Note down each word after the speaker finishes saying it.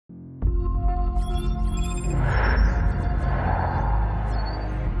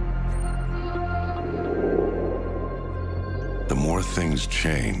more things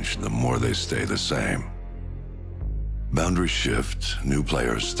change, the more they stay the same. Boundaries shift, new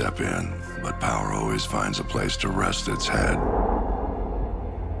players step in, but power always finds a place to rest its head.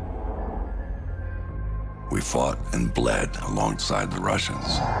 We fought and bled alongside the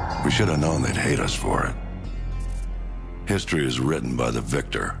Russians. We should have known they'd hate us for it. History is written by the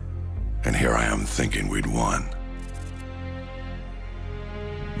victor, and here I am thinking we'd won.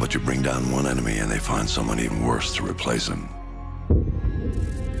 But you bring down one enemy and they find someone even worse to replace him.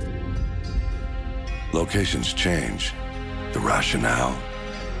 Locations change, the rationale,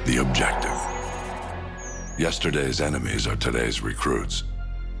 the objective. Yesterday's enemies are today's recruits.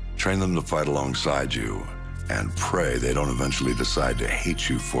 Train them to fight alongside you, and pray they don't eventually decide to hate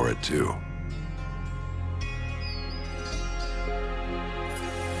you for it too.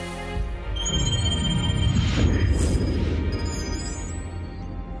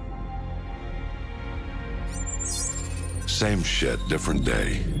 Same shit, different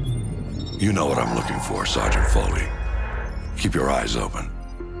day. You know what I'm looking for, Sergeant Foley. Keep your eyes open.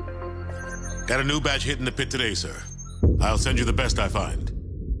 Got a new batch hit in the pit today, sir. I'll send you the best I find.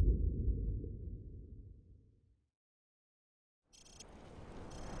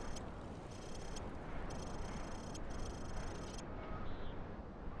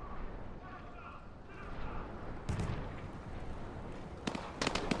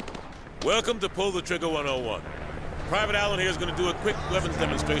 Welcome to Pull the Trigger 101. Private Allen here is going to do a quick weapons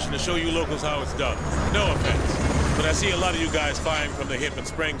demonstration to show you locals how it's done. No offense, but I see a lot of you guys firing from the hip and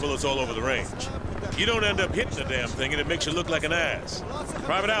spraying bullets all over the range. You don't end up hitting the damn thing and it makes you look like an ass.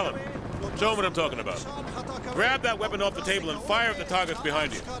 Private Allen, show them what I'm talking about. Grab that weapon off the table and fire at the targets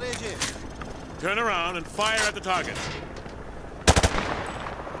behind you. Turn around and fire at the targets.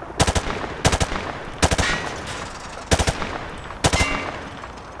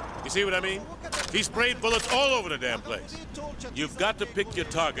 You see what I mean? He sprayed bullets all over the damn place. You've got to pick your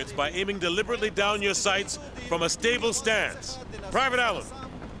targets by aiming deliberately down your sights from a stable stance. Private Allen,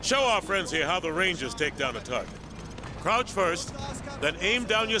 show our friends here how the Rangers take down a target. Crouch first, then aim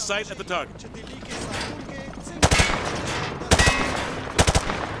down your sight at the target.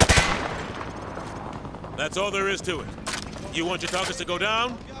 That's all there is to it. You want your targets to go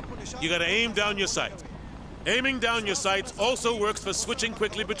down? You gotta aim down your sight. Aiming down your sights also works for switching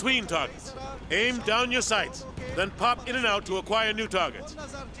quickly between targets. Aim down your sights, then pop in and out to acquire new targets.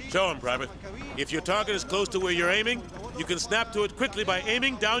 Show them, Private. If your target is close to where you're aiming, you can snap to it quickly by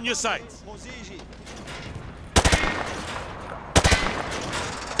aiming down your sights.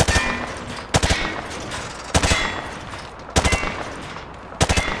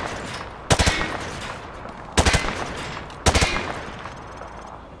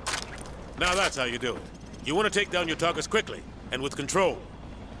 Now that's how you do it. You want to take down your targets quickly and with control.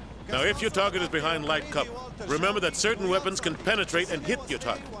 Now, if your target is behind light cover, remember that certain weapons can penetrate and hit your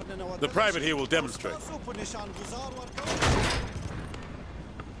target. The private here will demonstrate.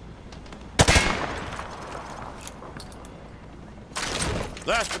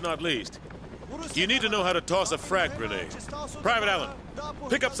 Last but not least, you need to know how to toss a frag grenade. Private Allen,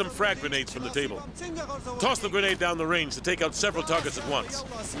 pick up some frag grenades from the table. Toss the grenade down the range to take out several targets at once.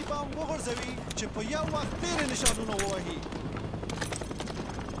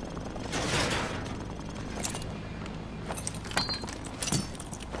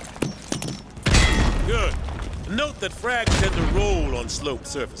 Good. Note that frags tend to roll on sloped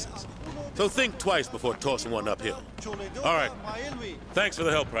surfaces, so think twice before tossing one uphill. All right. Thanks for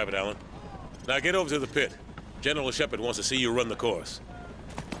the help, Private Allen. Now get over to the pit. General Shepard wants to see you run the course.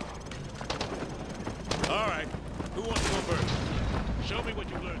 All right. Who wants to go first? Show me what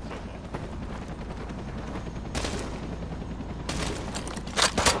you've learned so far.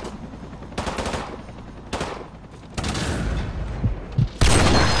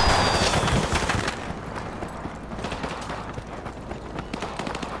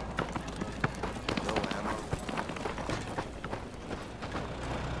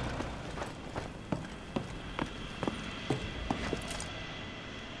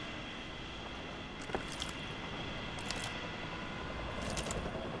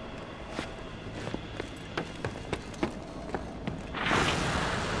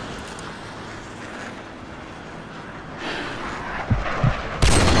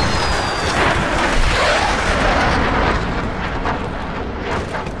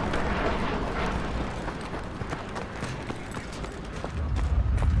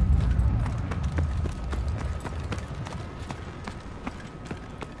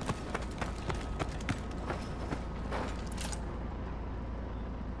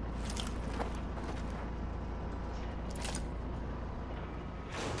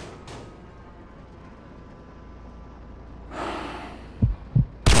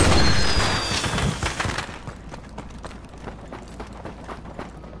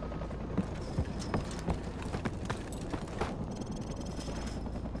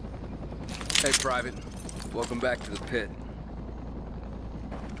 Hey, Private. Welcome back to the pit.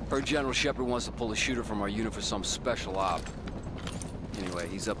 Heard General Shepard wants to pull a shooter from our unit for some special op. Anyway,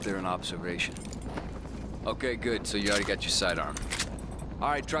 he's up there in observation. Okay, good. So you already got your sidearm. All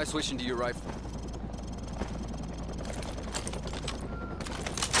right, try switching to your rifle.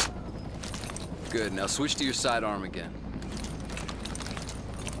 Good. Now switch to your sidearm again.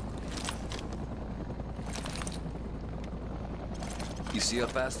 You see how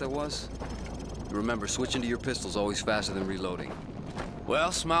fast that was? Remember, switching to your pistol's always faster than reloading. Well,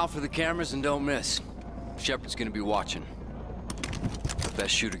 smile for the cameras and don't miss. Shepard's gonna be watching. The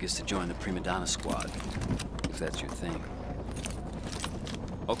best shooter gets to join the Prima Donna squad, if that's your thing.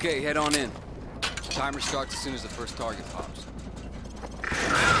 Okay, head on in. Timer starts as soon as the first target pops.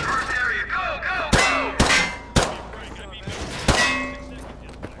 First area, go, go, go!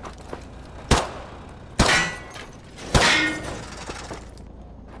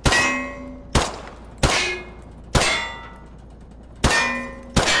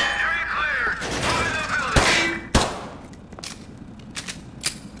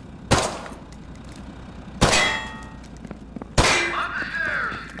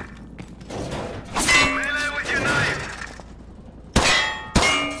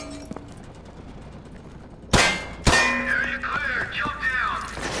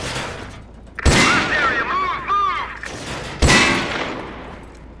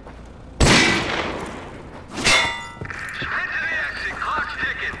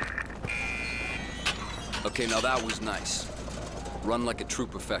 Okay, now that was nice. Run like a true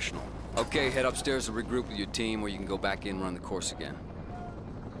professional. Okay, head upstairs and regroup with your team, or you can go back in and run the course again.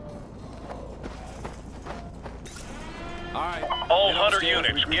 All right. All Hunter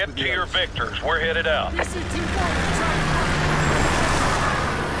units, get to your victors. We're headed out.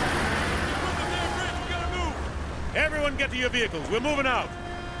 Everyone get to your vehicles. We're moving out.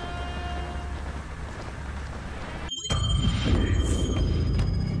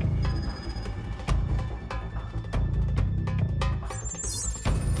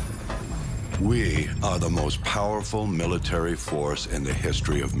 We are the most powerful military force in the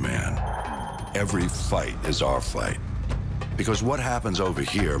history of man. Every fight is our fight. Because what happens over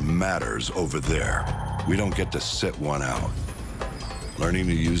here matters over there. We don't get to sit one out. Learning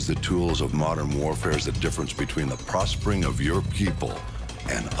to use the tools of modern warfare is the difference between the prospering of your people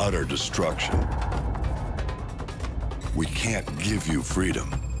and utter destruction. We can't give you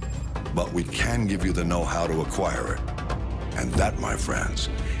freedom, but we can give you the know-how to acquire it. And that, my friends,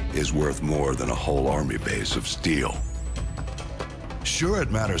 is worth more than a whole army base of steel. Sure, it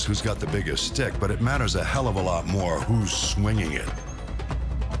matters who's got the biggest stick, but it matters a hell of a lot more who's swinging it.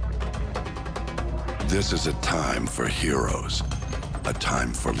 This is a time for heroes, a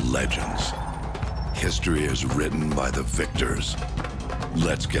time for legends. History is written by the victors.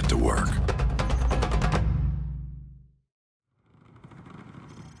 Let's get to work.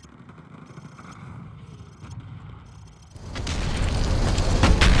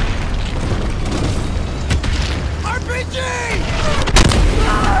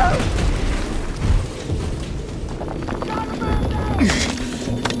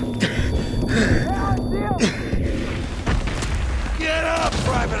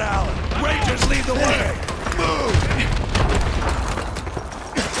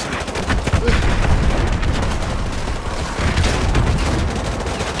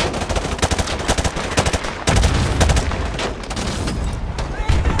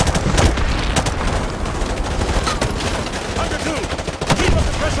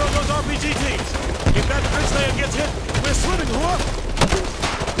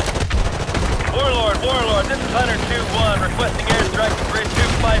 Warlord, this is Hunter 2-1, requesting airstrike to grid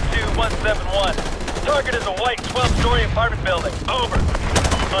 252171. Target is a white 12-story apartment building. Over.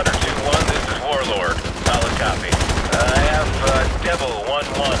 Hunter 2-1, this is Warlord. Solid copy. I have Devil 1-1,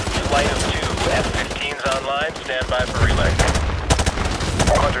 flight of 2, F-15s online, stand by for relay.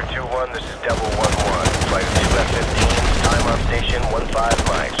 Hunter 2-1, this is Devil 1-1, flight of 2 F-15s, time on station 15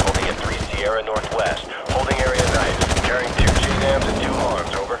 mics, holding at 3 Sierra Northwest, holding area nice, carrying 2 J-dams and 2 arms,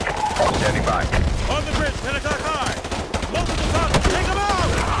 over. Standing by. On the bridge, 10 o'clock high. Multiple targets, take them out!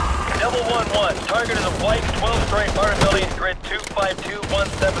 Devil 1-1, target is a white 12-story apartment building at grid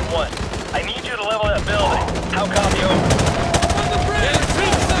 252171. I need you to level that building. How copy, over? On the bridge!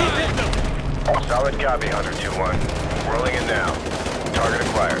 Keep hitting them! Solid copy, Hunter 2-1. Rolling in now. Target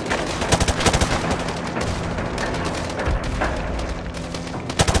acquired.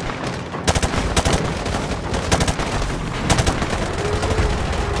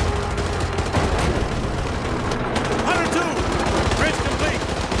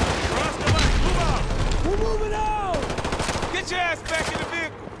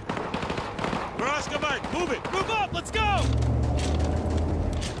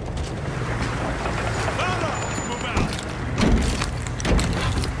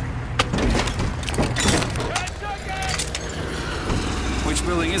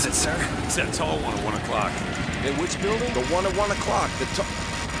 building is it, sir? It's that tall one at 1 o'clock. Hey, which building? The one at 1 o'clock.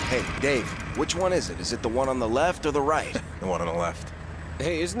 Hey, Dave, which one is it? Is it the one on the left or the right? The one on the left.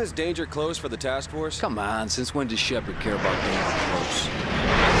 Hey, isn't this danger close for the task force? Come on, since when does Shepard care about danger close?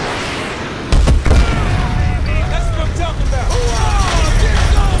 That's what I'm talking about! Oh, get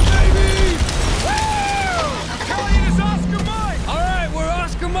some, baby! Woo! Calling is Oscar Mike! All right, we're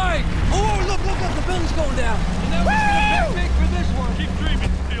Oscar Mike! Oh, look, the building's going down! And that was gonna be big for this one! Keep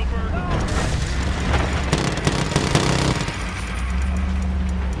dreaming, Spielberg!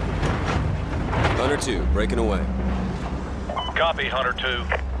 Hunter 2, breaking away. Copy, Hunter 2.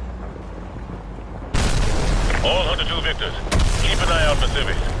 All Hunter 2 victors, keep an eye out for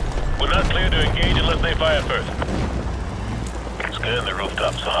civvies. We're not clear to engage unless they fire first. Scan the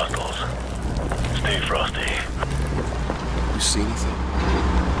rooftops for hostiles. Stay frosty. You see anything?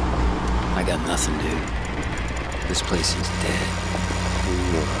 I got nothing, dude. This place is dead.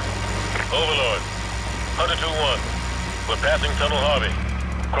 Overlord, Hunter 2-1. We're passing Tunnel Harvey.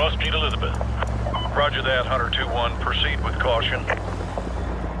 Cross Street Elizabeth. Roger that, Hunter 2-1. Proceed with caution.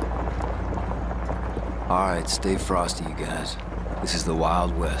 All right, stay frosty, you guys. This is the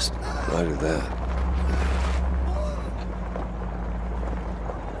Wild West. Roger that.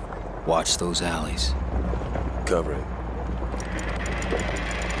 Watch those alleys. Cover it.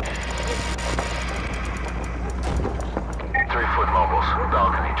 Three-foot mobiles.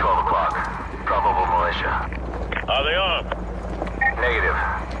 Balcony, 12 o'clock. Probable militia. Are they armed? Negative.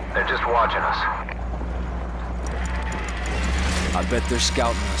 They're just watching us. I bet they're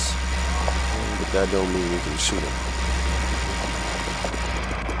scouting us. But that don't mean we can shoot them.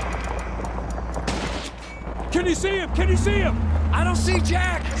 Can you see him? Can you see him? I don't see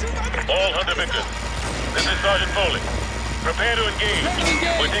Jack! All Hunter victors. This is Sergeant Foley. Prepare to engage.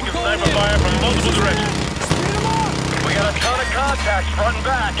 We're taking We're going sniper in. fire from multiple directions. We got a ton of contacts front and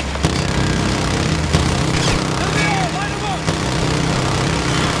back. Light him up!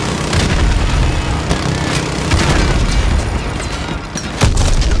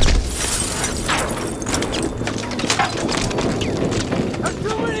 There's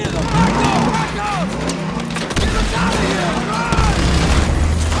too many of them! Back off! Get us out of here! Run!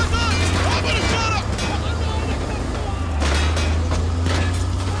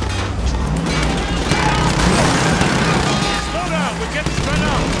 Slow down, we're getting spread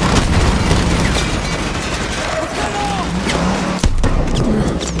out.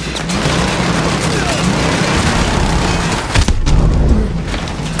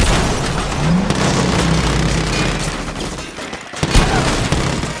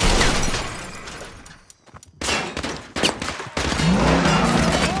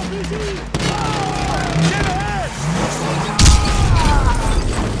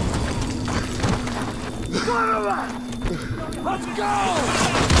 Let's go!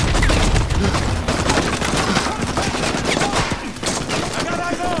 I got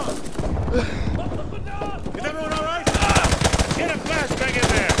eyes on. Is everyone all right? Get a flashbang in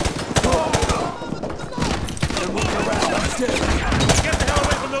there. Get the hell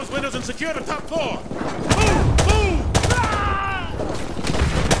away from those windows and secure the top floor. Move! Move!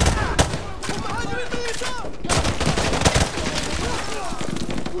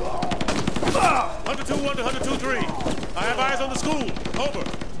 Hunter 2-1 to Hunter 2-3. I have eyes on the school. Over.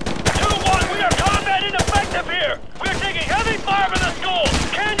 2-1, we are combat ineffective here. We're taking heavy fire from the school.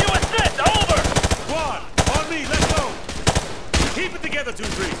 Can you assist? Over. Squad, on me, let's go. Keep it together,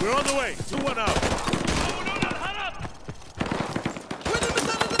 2-3. We're on the way. 2-1 out.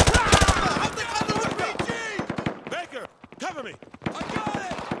 Baker, cover me. I got it!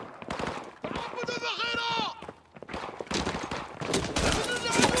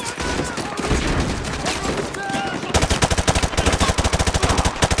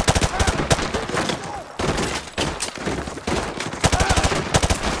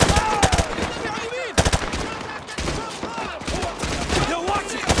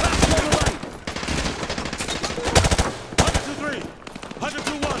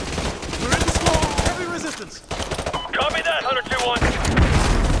 Copy that, Hunter 2-1.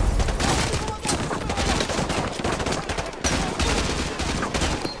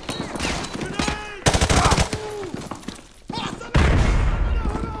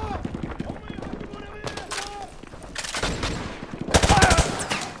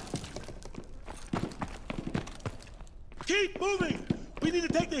 Keep moving! We need to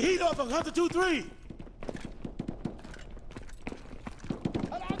take the heat off of Hunter 2-3!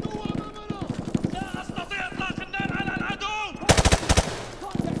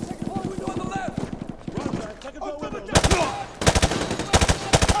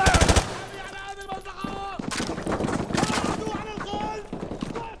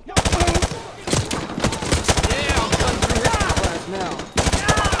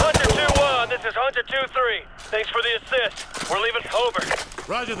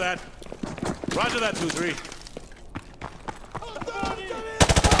 Roger that. Roger that, 2-3.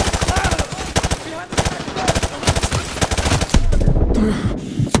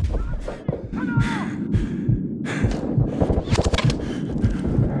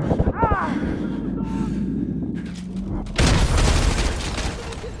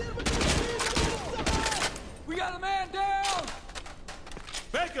 We got a man down!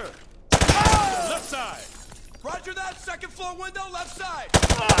 Baker! Left side! Roger that, second floor window, left side!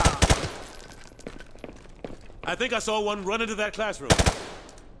 I think I saw one run into that classroom.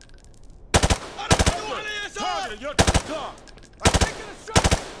 Target, you're gone. I'm taking a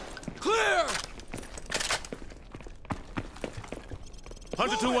shot! Clear!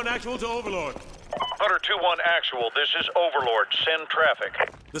 Hunter 2-1 actual to Overlord. Hunter 2-1 actual, this is Overlord. Send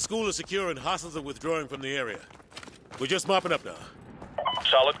traffic. The school is secure and hostiles are withdrawing from the area. We're just mopping up now.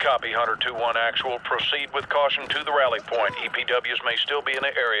 Solid copy, Hunter 2-1 actual. Proceed with caution to the rally point. EPWs may still be in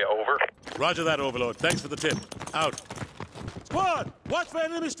the area, over. Roger that, Overlord. Thanks for the tip. Out. Squad, watch for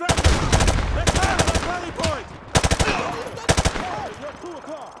enemy stragglers. Let's fire at that rally point. You're 2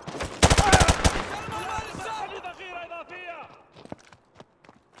 o'clock.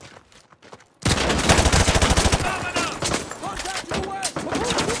 Contact to the west!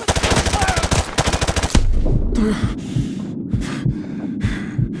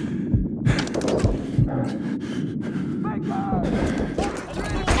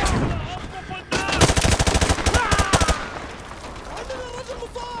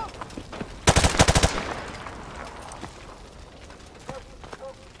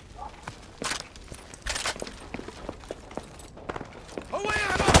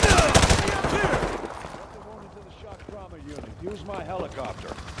 Use my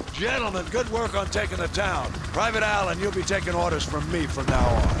helicopter. Gentlemen, good work on taking the town. Private Allen, you'll be taking orders from me from now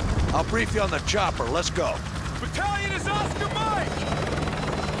on. I'll brief you on the chopper. Let's go. Battalion is Oscar Mike!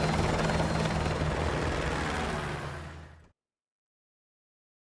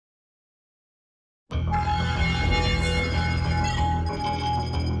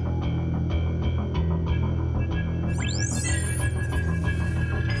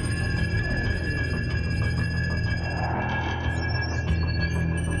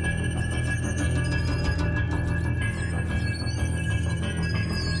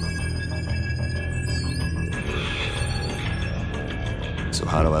 So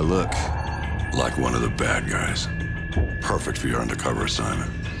how do I look? Like one of the bad guys. Perfect for your undercover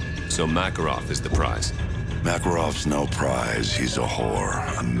assignment. So Makarov is the prize. Makarov's no prize. He's a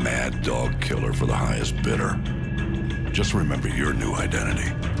whore. A mad dog killer for the highest bidder. Just remember your new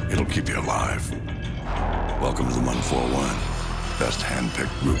identity. It'll keep you alive. Welcome to the 141. Best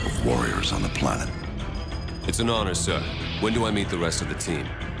hand-picked group of warriors on the planet. It's an honor, sir. When do I meet the rest of the team?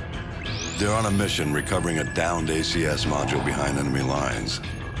 They're on a mission recovering a downed ACS module behind enemy lines.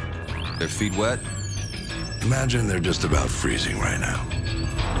 Their feet wet? Imagine they're just about freezing right now.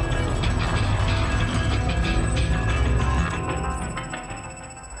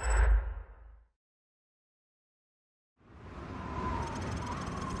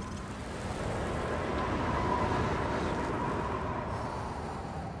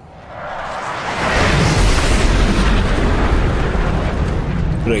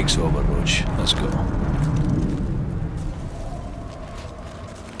 Break's over, Roach. Let's go.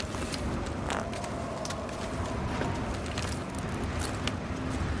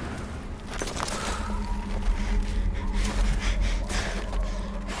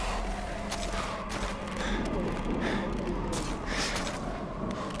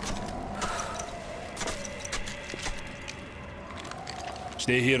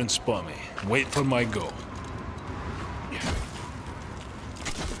 Stay here and spot me. Wait for my go.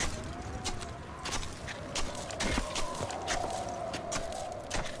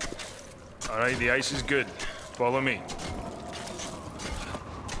 All right, the ice is good. Follow me.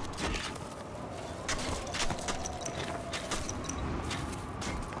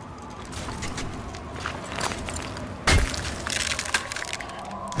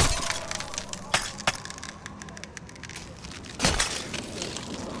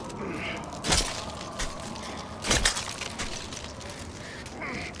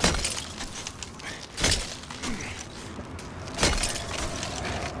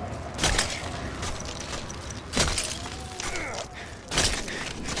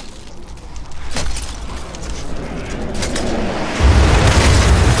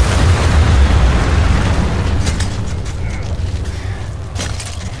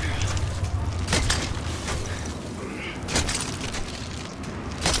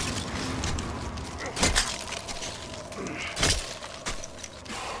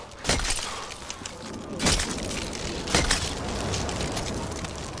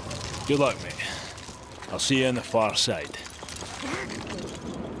 Good luck, mate. I'll see you on the far side.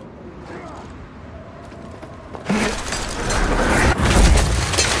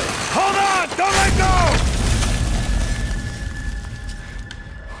 Hold on! Don't let go!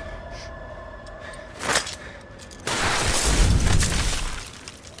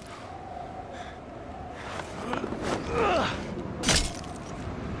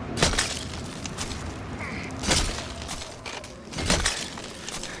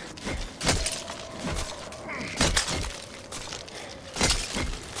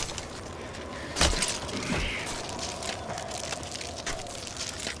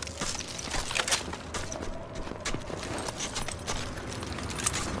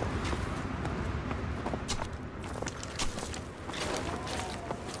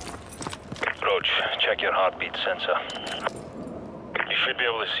 Check your heartbeat sensor. You should be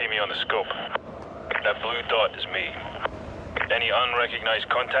able to see me on the scope. That blue dot is me. Any unrecognized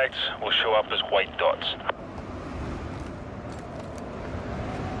contacts will show up as white dots.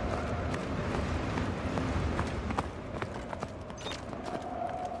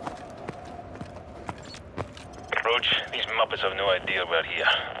 Roach, these Muppets have no idea we're here.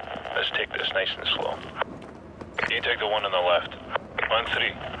 Let's take this nice and slow. You take the one on the left. On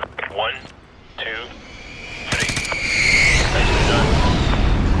three. 1, 2, 3. Nicely done.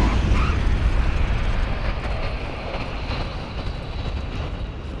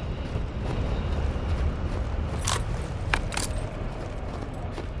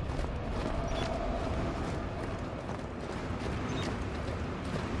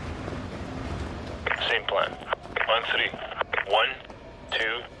 Same plan. On 3. 1,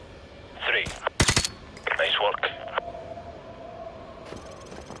 2, 3. Nice work.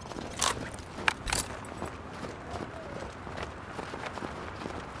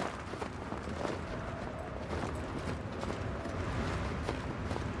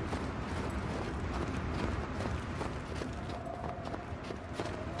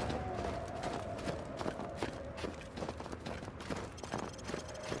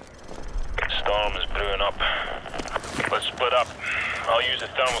 Storm is brewing up. Let's split up. I'll use the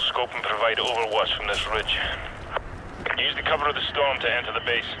thermal scope and provide overwatch from this ridge. Use the cover of the storm to enter the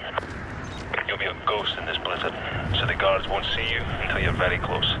base. You'll be a ghost in this blizzard, so the guards won't see you until you're very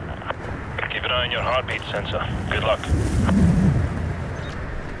close. Keep an eye on your heartbeat sensor. Good luck.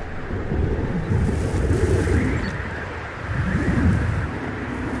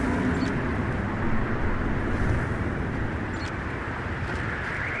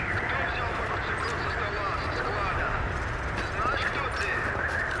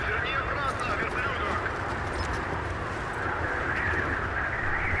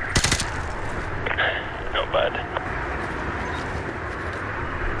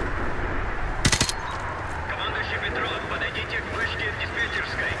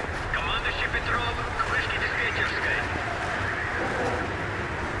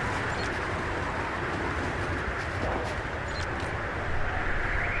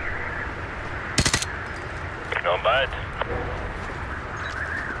 Not bad.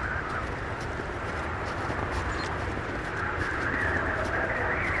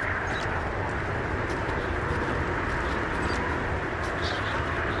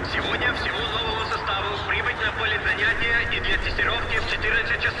 Сегодня всему новому составу прибыть на поле занятия и для тестировки в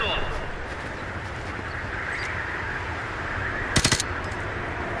 14 часов.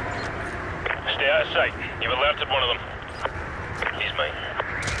 Stay out of sight. You've alerted one of them. He's mine.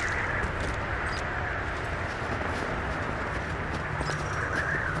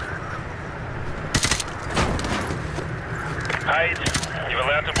 Hide. You've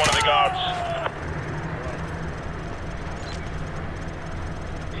alerted one of the guards.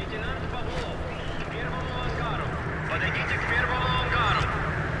 Лейтенант Павлов, к первому ангару. Подойдите к первому ангару.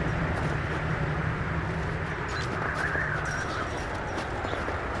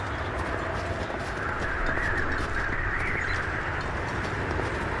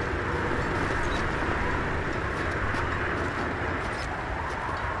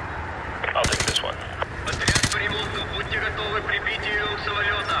 I'll take this one. Отряд по ремонту, будьте готовы к прибитию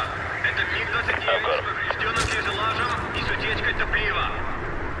самолета. Это МиГ-29 с поврежденным фюзеляжем и с утечкой топлива.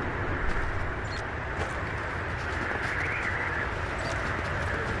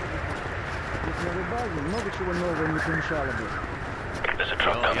 Много чего нового не помешало бы. There's a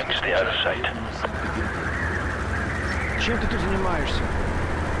truck coming. Stay out of sight. Чем ты тут занимаешься?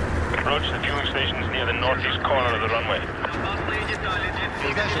 Approach the fueling stations near the northeast corner of the runway. Запасные детали для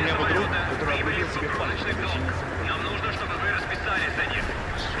двигателя самолета прибыли в погрузочный док. Нам нужно, чтобы вы расписались за них.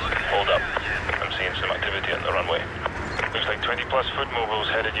 Hold up. I'm seeing some activity on the runway. Looks like 20 plus foot mobiles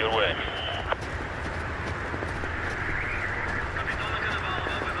headed your way. Капитана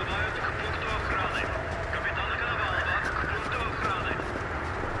Коновалова вызывают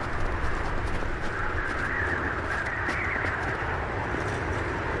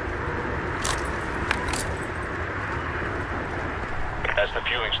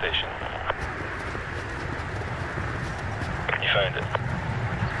station. You found it.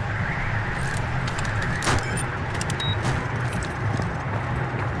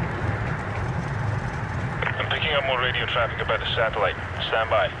 I'm picking up more radio traffic about the satellite.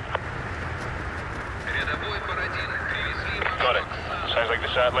 Stand by. Got it. Sounds like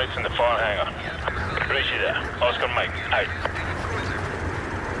the satellite's in the far hangar. Race you there. Oscar Mike, out.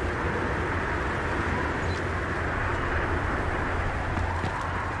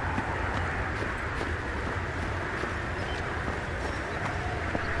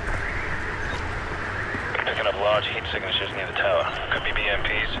 Picking up large heat signatures near the tower. Could be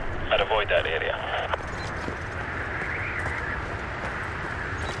BMPs. I'd avoid that area.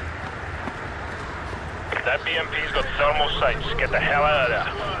 That BMP's got thermal sights. Get the hell out of there.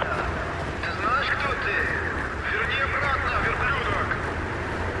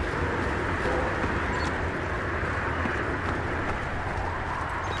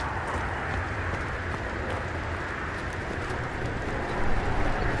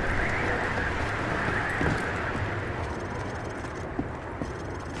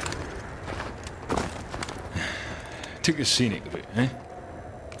 Took a scenic route, eh?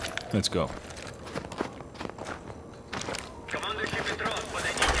 Let's go.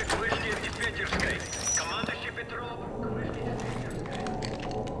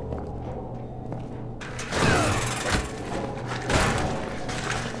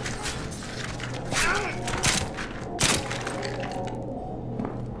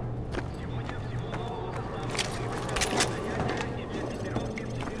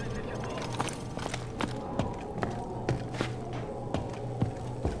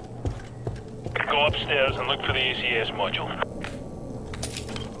 Go upstairs and look for the ACS module.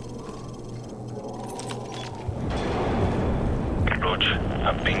 Roach,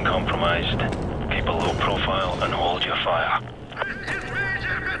 I've been compromised. Keep a low profile and hold your fire. This is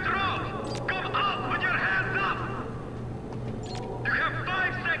Major Petrov! Come up with your hands up! You have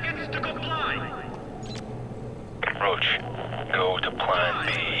 5 seconds to comply. Roach, go to Plan B.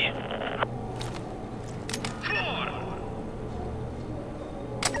 4.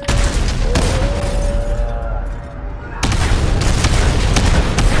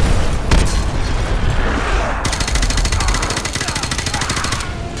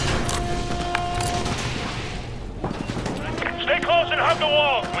 Stay close and hug the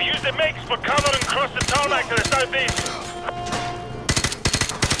wall. We use the MiGs for cover and cross the tarmac to the southeast.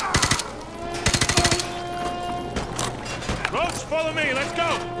 Roach, follow me. Let's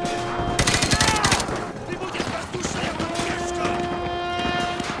go.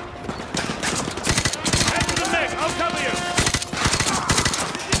 Head to the MiG. I'll cover you.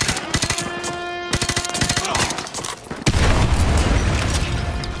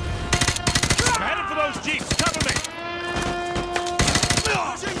 I'm headed for those jeeps. Cover me.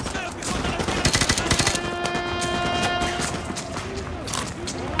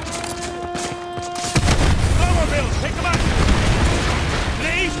 Snowmobiles, pick them up. To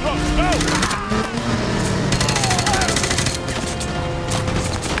the east coast, go!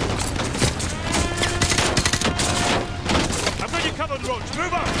 I've got you covered, Roach.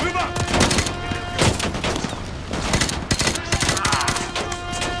 Move up, move up!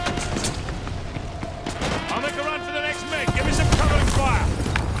 I'll make a run for the next MiG. Give me some cover and fire.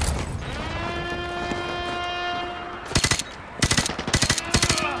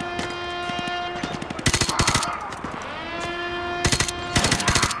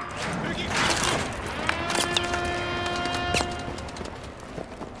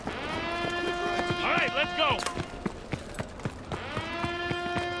 All right, let's go.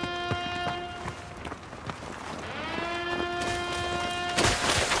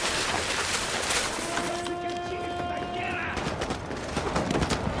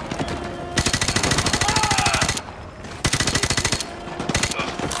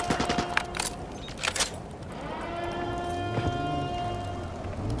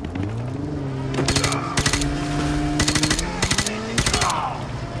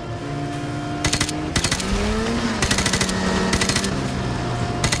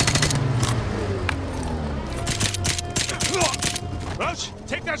 Roach,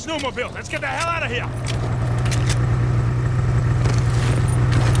 take that snowmobile. Let's get the hell out of here.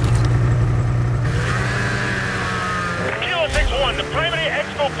 Kilo 6-1, the primary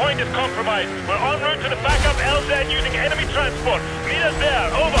exfil point is compromised. We're en route to the backup LZ using enemy transport. Meet us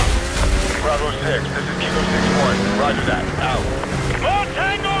there, over. Bravo 6, this is Kilo 6-1. Roger that. Out. More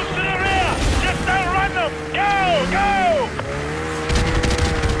tangos to the rear! Just outrun them! Go! Go!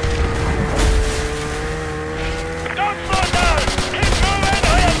 Don't slow down! Keep moving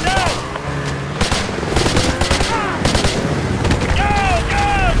or you're down! Go!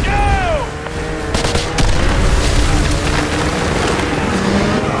 Go!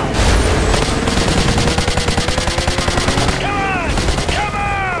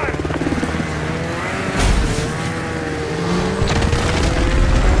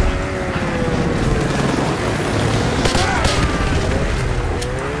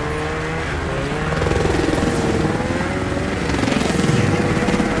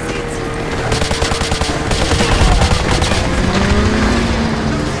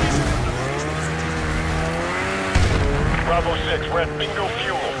 Bravo 6, we're at bingo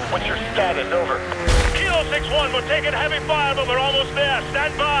fuel. What's your status? Over. Kilo 6-1, we're taking heavy fire, but we're almost there.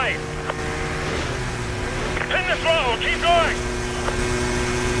 Stand by. Pin the throttle, keep going.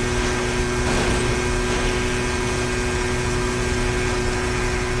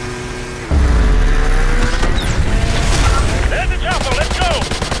 There's the chopper, let's go!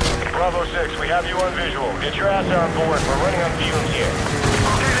 Bravo 6, we have you on visual. Get your ass on board. We're running on fumes here.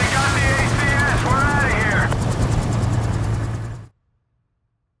 Okay, they got the ACS. We're out of here.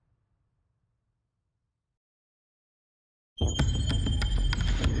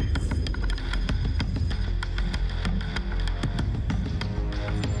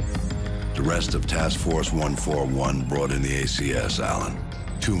 The rest of Task Force 141 brought in the ACS, Alan.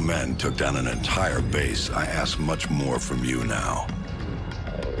 2 men took down an entire base. I ask much more from you now.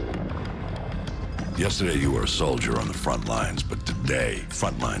 Yesterday you were a soldier on the front lines, but today,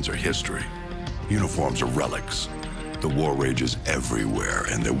 front lines are history. Uniforms are relics. The war rages everywhere,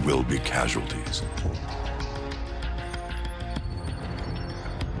 and there will be casualties.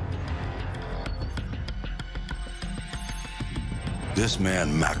 This man,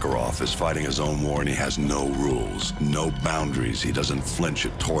 Makarov, is fighting his own war and he has no rules, no boundaries. He doesn't flinch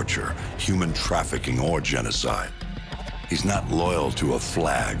at torture, human trafficking, or genocide. He's not loyal to a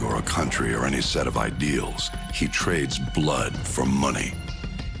flag or a country or any set of ideals. He trades blood for money.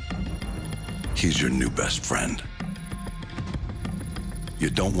 He's your new best friend. You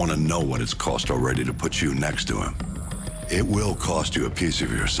don't want to know what it's cost already to put you next to him. It will cost you a piece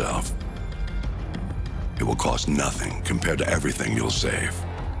of yourself. It will cost nothing compared to everything you'll save.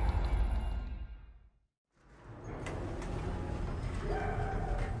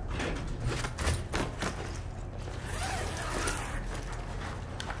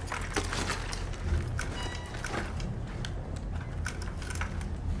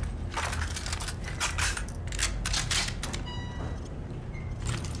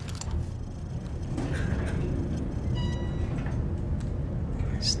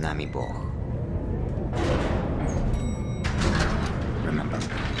 С нами Бог. Remember,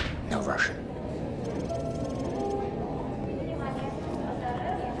 no Russian.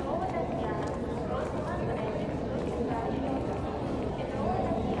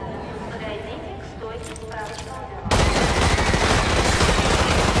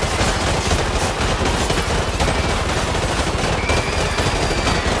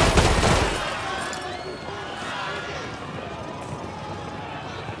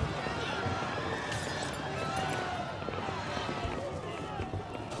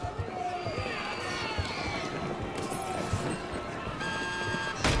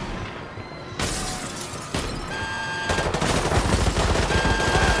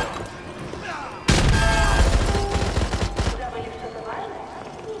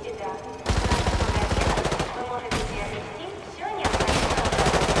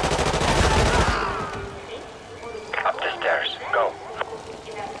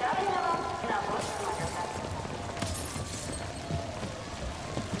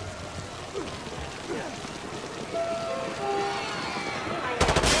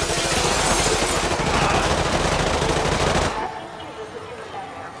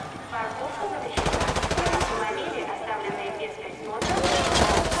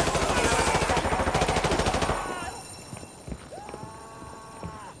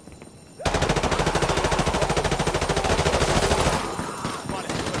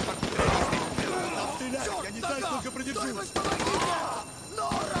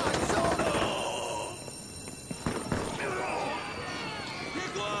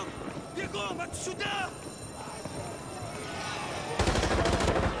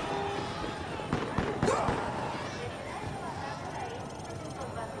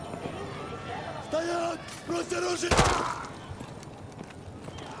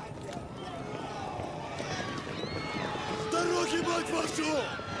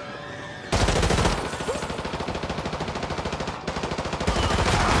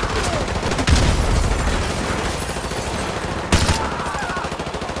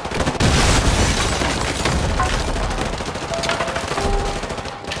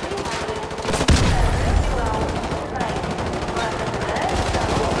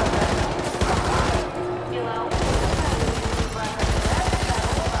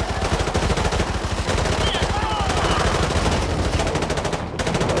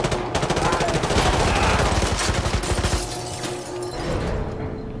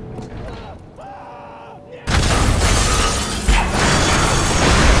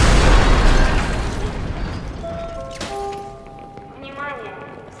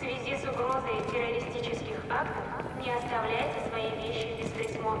 Не оставляйте свои вещи без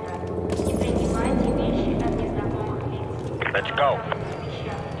присмотра. Не принимайте вещи от незнакомых лиц. Go.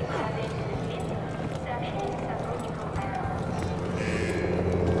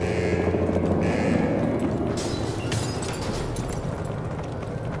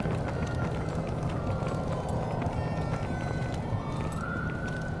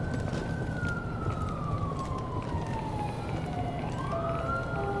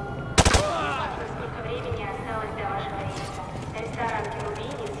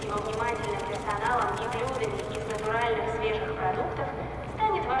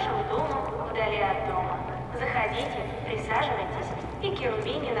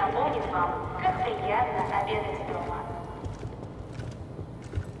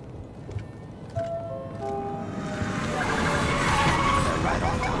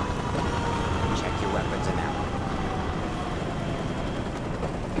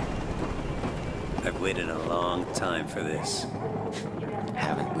 I've waited a long time for this.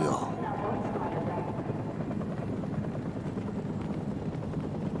 Haven't we all?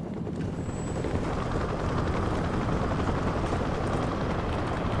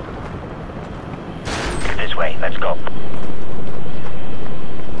 This way, let's go.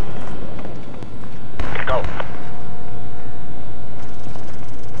 Go.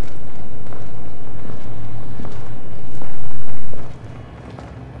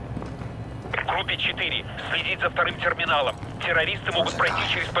 Группе 4. Следить за вторым терминалом. Террористы могут пройти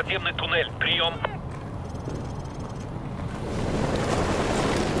через подземный туннель. Прием.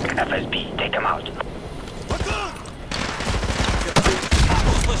 S.S.D, take him out.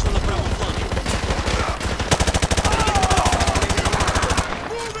 Слышно на правом фланге.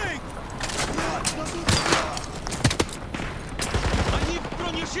 Они в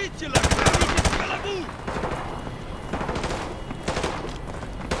бронежителях! Берите в голову!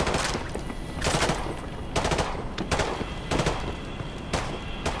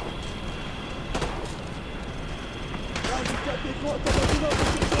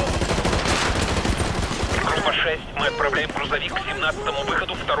 Группа 6. Мы отправляем грузовик к 17-му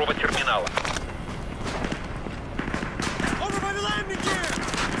выходу второго терминала.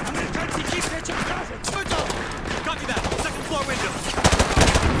 Copy that. Second floor window.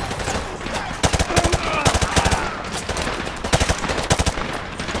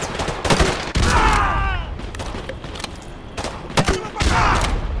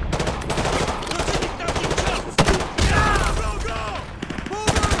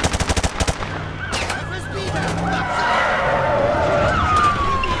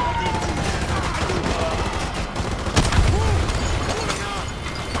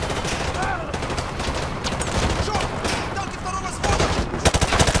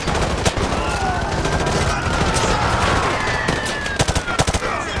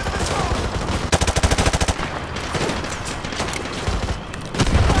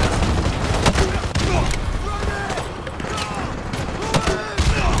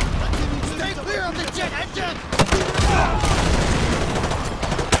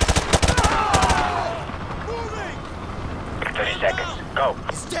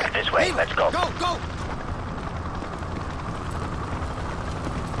 Let's go. Go, go!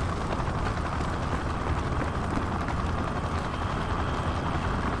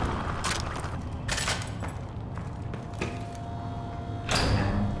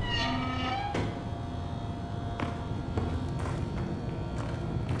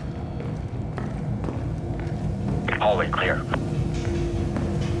 Hallway clear.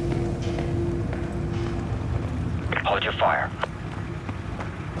 Hold your fire.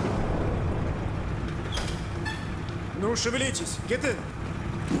 Ну, шевелитесь. Get in.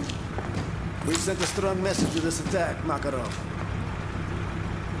 We sent a strong message with this attack, Makarov.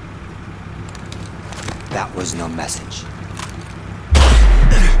 That was no message.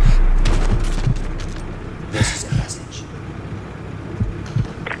 This is a message.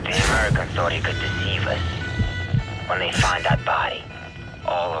 The Americans thought he could deceive us. When they find that body,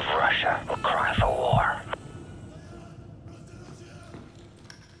 all of Russia will cry for war.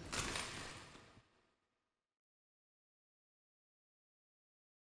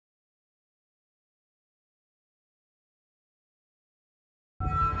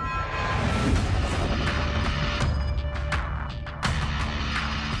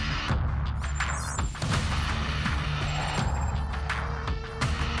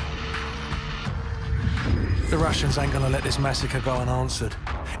 The Russians ain't gonna let this massacre go unanswered.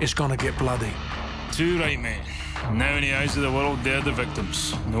 It's gonna get bloody. Too right, mate. Now in the eyes of the world, they're the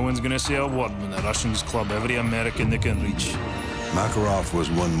victims. No one's gonna say a word when the Russians club every American they can reach. Makarov was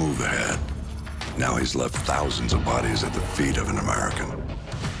one move ahead. Now he's left thousands of bodies at the feet of an American.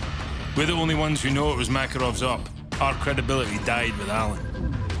 We're the only ones who know it was Makarov's up. Our credibility died with Allen.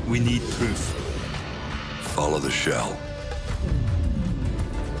 We need proof. Follow the shell.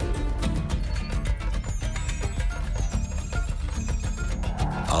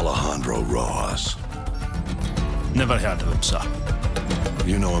 Alejandro Rojas. Never heard of him, sir.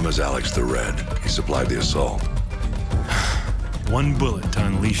 You know him as Alex the Red. He supplied the assault. One bullet to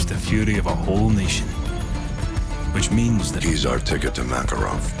unleash the fury of a whole nation. Which means that... He's our ticket to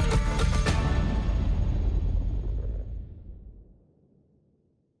Makarov.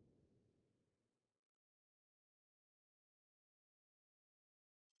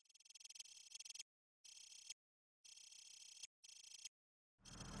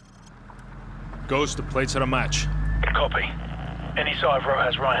 Ghost, the plates are a match. Copy. Any sign of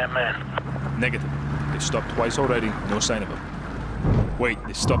Rojas' right-hand man? Negative. They've stopped twice already, no sign of him. Wait,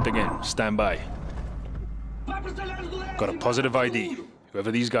 they stopped again. Stand by. Got a positive ID.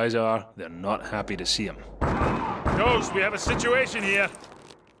 Whoever these guys are, they're not happy to see him. Ghost, we have a situation here.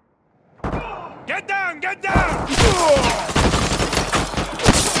 Get down! Get down! He's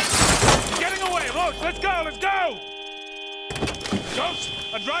getting away! Roach, let's go! Let's go! Ghost,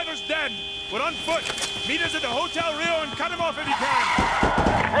 a driver's dead. We're on foot. Meet us at the Hotel Rio and cut him off if you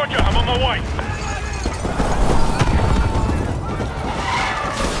can. Roger, I'm on my way.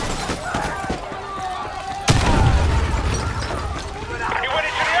 He went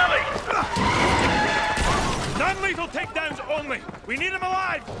into the alley. Non-lethal takedowns only. We need him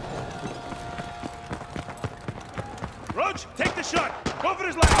alive. Roach, take the shot. Go for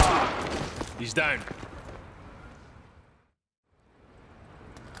his leg. He's down.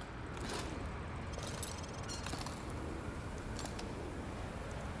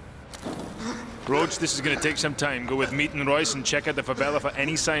 Roach, this is gonna take some time. Go with Meat and Royce and check out the Favela for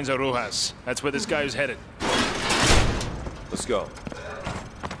any signs of Rojas. That's where this guy is headed. Let's go.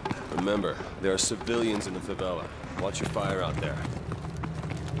 Remember, there are civilians in the Favela. Watch your fire out there.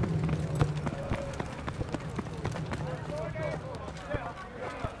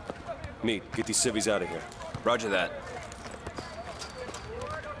 Meat, get these civvies out of here. Roger that.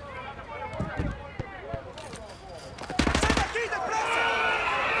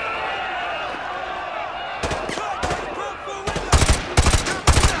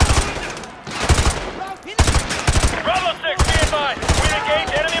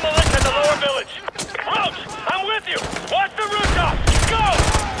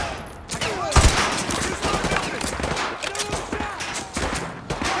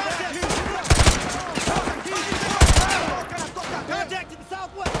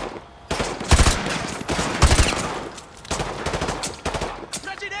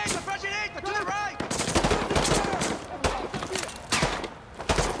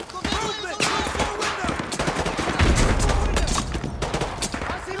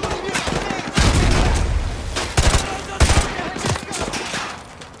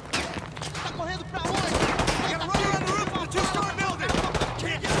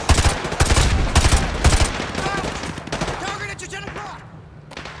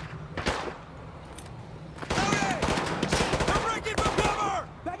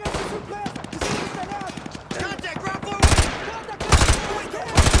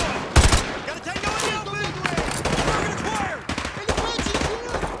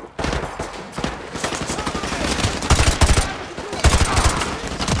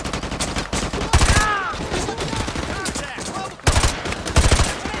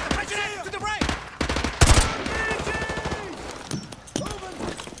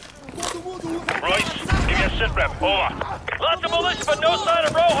 Over. Lots of militia, but no sign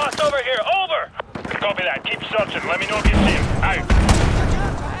of Rojas over here. Over! Copy that. Keep searching. Let me know if you see him. Out.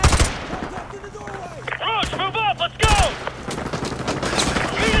 Roach, move up. Let's go!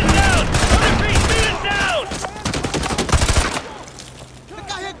 Speed is down! Speed is down!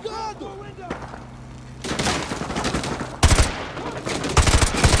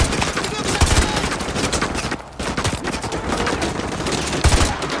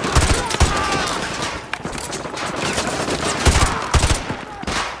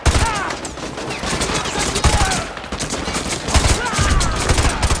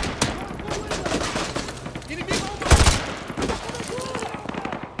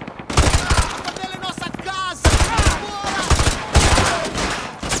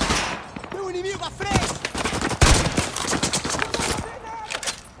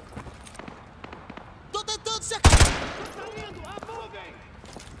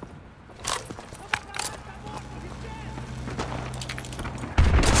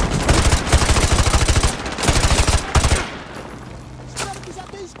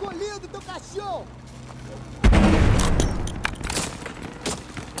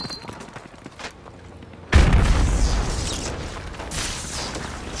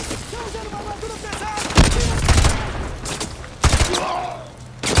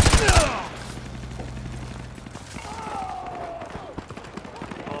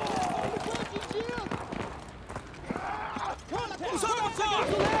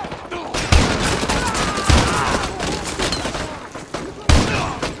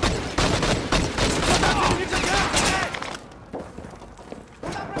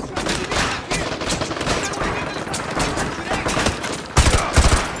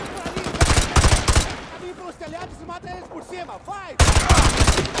 Mata eles por cima, vai!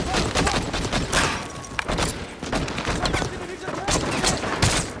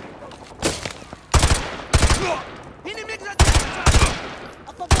 Inimigos à direita!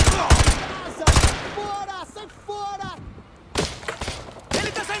 A favela! Fora! Sai fora!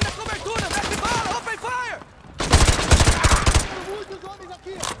 Ele tá saindo da cobertura! Mete bala! Open fire! Tem muitos homens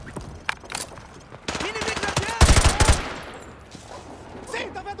aqui! Inimigos à direita! Sim,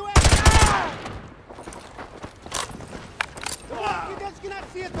 tá vendo ele? Aqui dentro que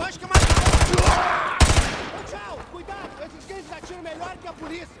nascido! Acho que é mais... Tchau! Cuidado! Esses gays atiram melhor que a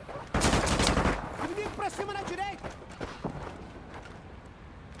polícia! Inimigo pra cima na direita!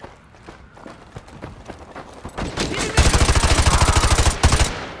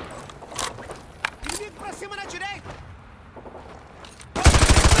 Inimigo pra cima na direita!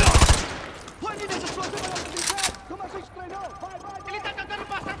 Pode nessa explosão, como a gente treinou! Vai! Ele tá tentando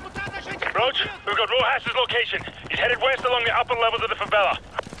passar por trás da gente! Roach, we've got Rojas' location. He's headed west along the upper levels of the favela.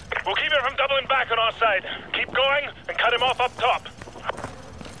 We'll keep him from doubling back on our side. Keep going and cut him off up top.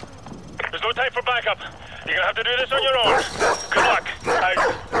 There's no time for backup. You're gonna have to do this on your own. Good luck. Out.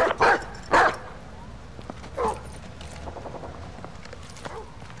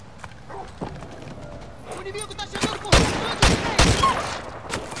 O inimigo tá chegando por cima!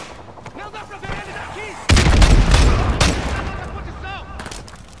 Não dá pra ver ele daqui! Tá na posição!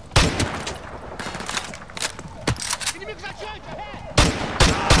 Inimigos adiante, ahead!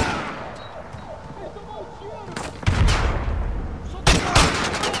 Ele tomou um tiro!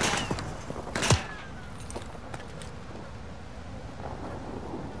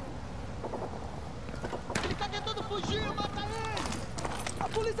 Ele tá tentando fugir, mata ele! A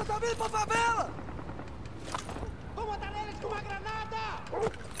polícia tá vindo pra favela! Vou matar eles com uma granada!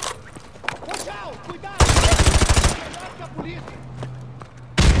 Tchau, cuidado! Melhor que a polícia!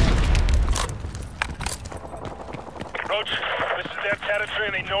 Roach, this is their territory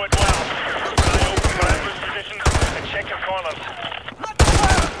and they know it well. Stay open for ambush positions and check your corners.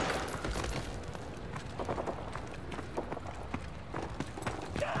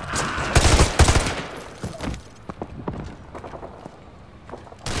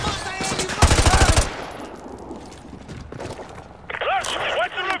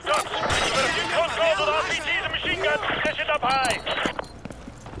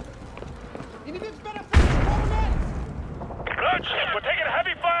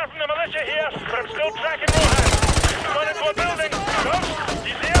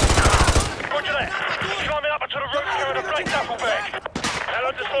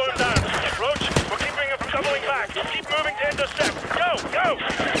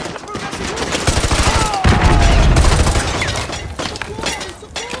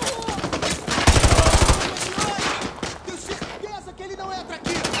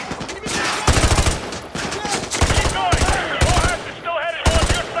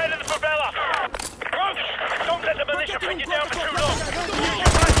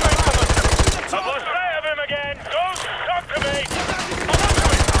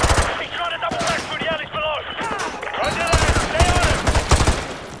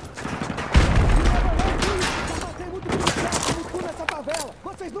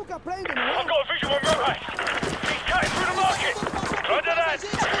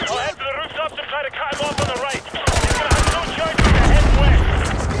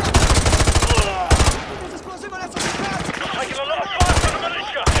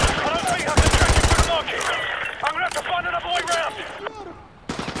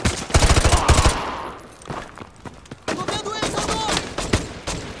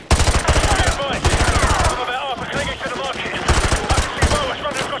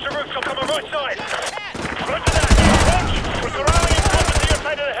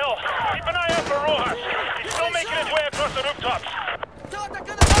 Keep an eye out for Rojas. He's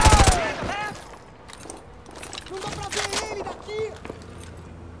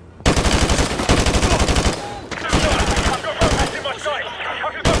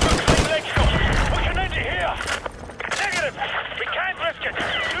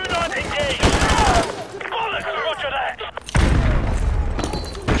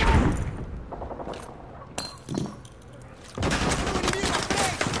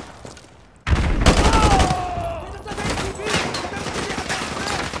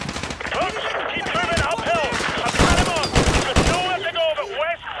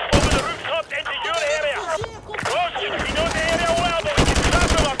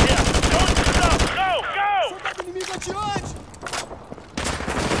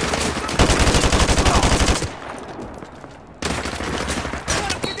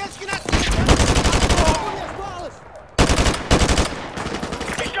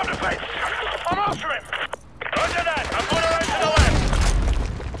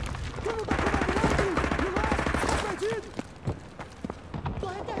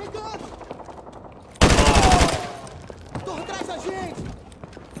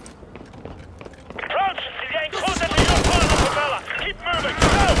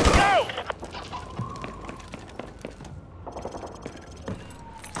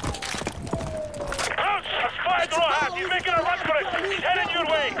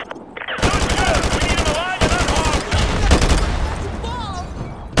your way! Don't shoot! We need him alive and unharmed!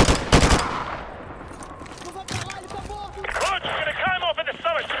 Roach, you're gonna climb off at the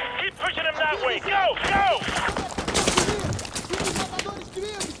summit! Keep pushing him that way! Go! Go!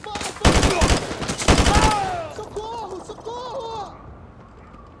 Socorro! Socorro!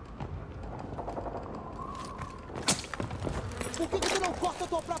 Por que tu não corta a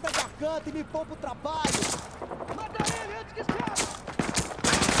tua própria garganta e me poupa o trabalho? Mata ele antes que escape!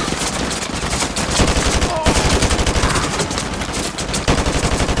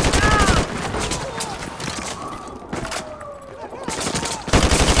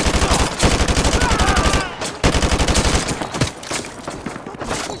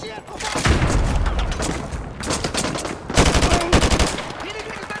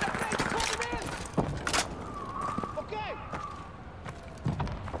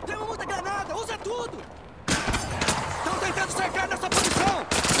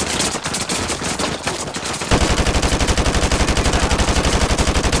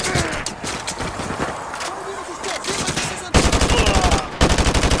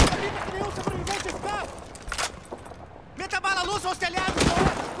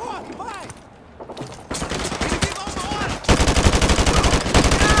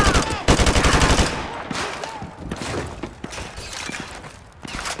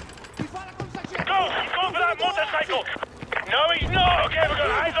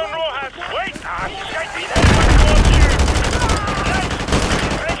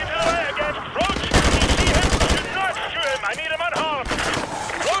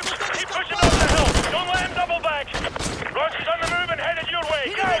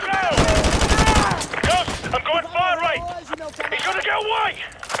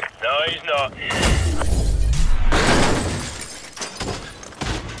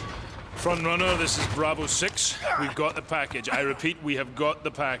 Frontrunner, this is Bravo 6. We've got the package. I repeat, we have got the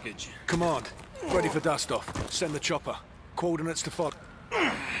package. Command, ready for dust-off. Send the chopper. Coordinates to follow.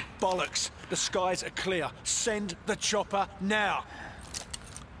 Bollocks! The skies are clear. Send the chopper now!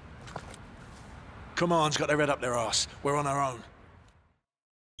 Command's got their head up their ass. We're on our own.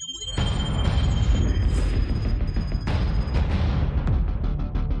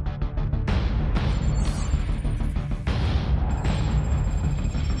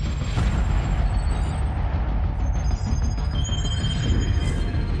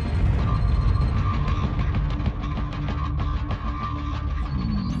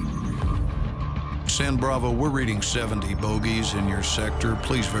 San Bravo, we're reading 70 bogeys in your sector.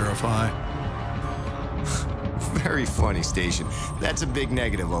 Please verify. Very funny, Station. That's a big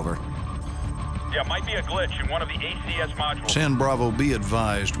negative, over. Yeah, might be a glitch in one of the ACS modules. San Bravo, be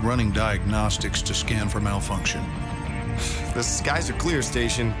advised, running diagnostics to scan for malfunction. The skies are clear,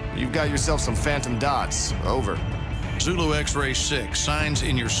 Station. You've got yourself some phantom dots. Over. Zulu X-Ray 6, signs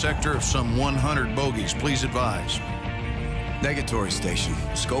in your sector of some 100 bogeys. Please advise. Negatory, Station.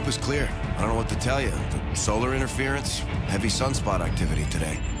 Scope is clear. I don't know what to tell you. The solar interference, heavy sunspot activity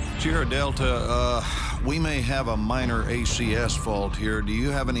today. Sierra Delta, we may have a minor ACS fault here. Do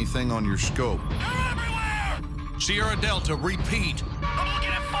you have anything on your scope? They're everywhere! Sierra Delta, repeat. I'm looking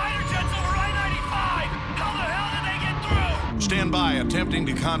at fighter jets over I-95! How the hell did they get through? Stand by, attempting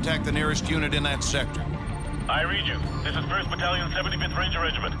to contact the nearest unit in that sector. I read you. This is 1st Battalion, 75th Ranger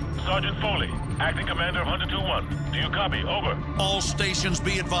Regiment. Sergeant Foley, acting commander of Hunter 2-1. Do you copy? Over. All stations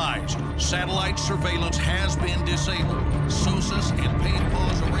be advised. Satellite surveillance has been disabled. SOSUS and paid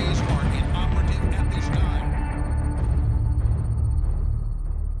pause arrays are inoperative at this time.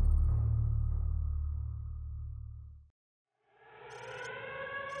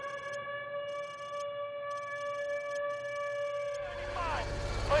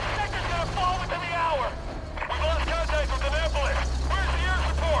 My sector's gonna fall within the hour! We've lost contact with Annapolis! Where's the air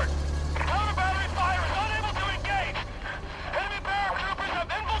support? Counter-battery fire is unable to engage! Enemy paratroopers have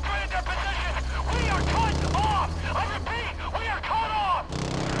infiltrated their positions! We are cut off! I repeat, we are cut off!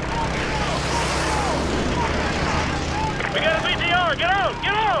 We got a VTR! Get out!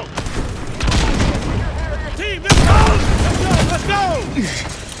 Get out! Team, let's go! Let's go! Let's go!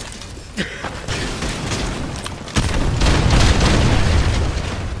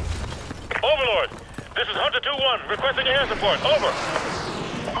 Overlord, this is Hunter 2-1, requesting air support. Over.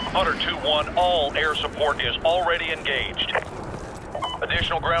 Hunter 2-1, all air support is already engaged.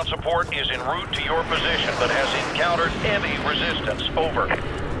 Additional ground support is en route to your position, but has encountered heavy resistance. Over.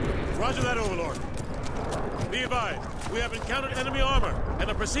 Roger that, Overlord. Be advised, we have encountered enemy armor and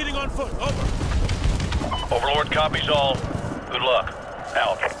are proceeding on foot. Over. Overlord copies all. Good luck.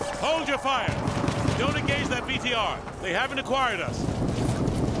 Out. Hold your fire. Don't engage that VTR. They haven't acquired us.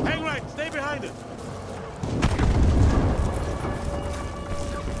 Hang right. Stay behind it.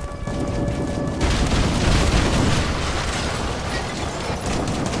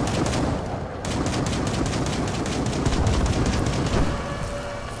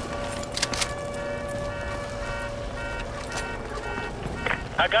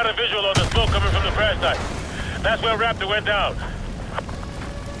 I got a visual on the smoke coming from the crash site. That's where Raptor went down.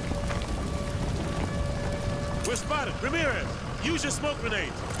 We're spotted. Ramirez, use your smoke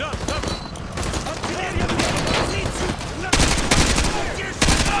grenades. Done. Cover.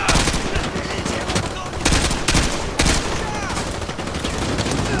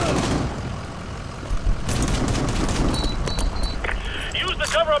 Use the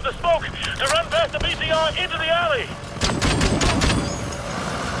cover of the smoke to run past the BCR into the alley.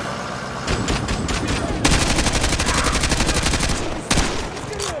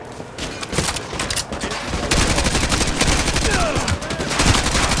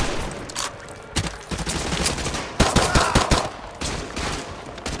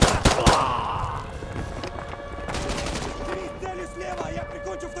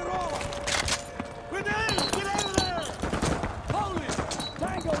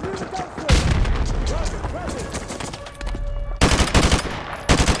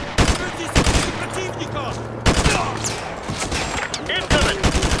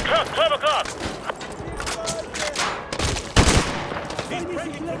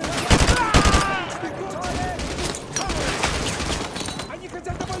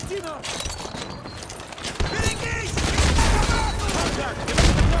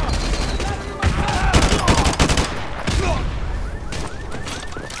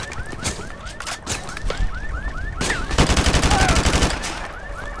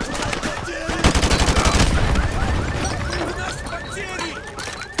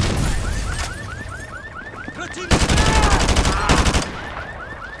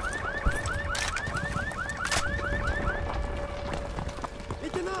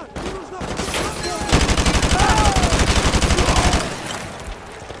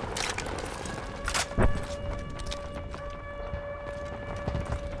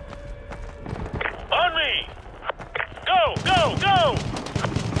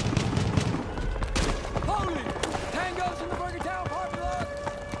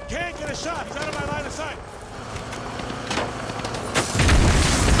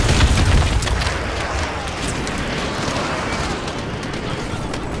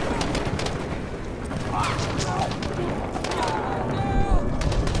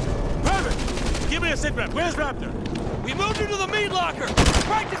 Where's Raptor? We moved her to the meat locker!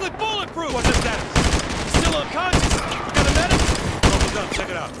 Practically bulletproof! What's the status? Still unconscious. Got a medic? Almost done. Check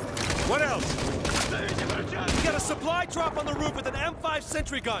it out. What else? We got a supply drop on the roof with an M5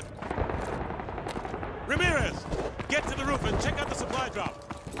 sentry gun. Ramirez, get to the roof and check out the supply drop.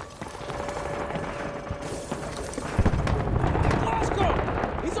 Glasgow!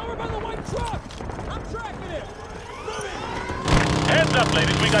 He's over by the white truck! I'm tracking him! Moving! Hands up,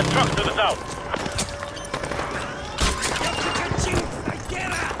 ladies. We got trucks to the south.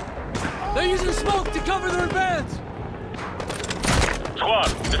 They're using smoke to cover their advance! Squad,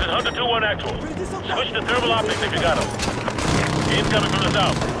 this is Hunter 2-1 actual. Switch to thermal optics if you got them. Incoming from the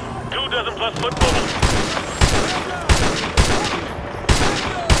south. 2 dozen plus foot mobile.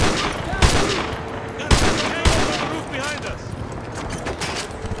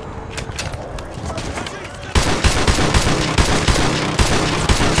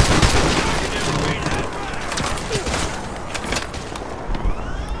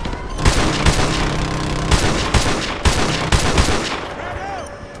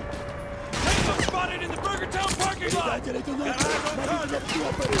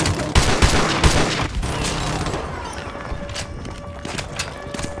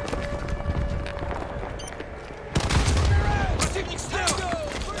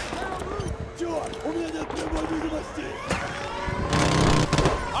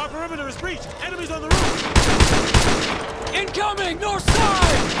 Our perimeter is breached. Enemies on the roof. Incoming! North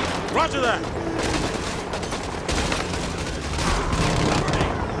side! Roger that.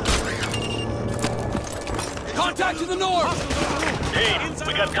 Contact to the north! Team,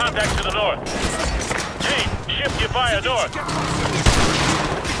 we got contact to the north. Team, shift your fire north.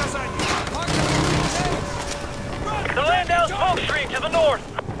 The Landau smoke stream to the north.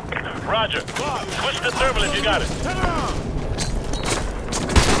 Roger. Switch to thermal if you got it. Turn around.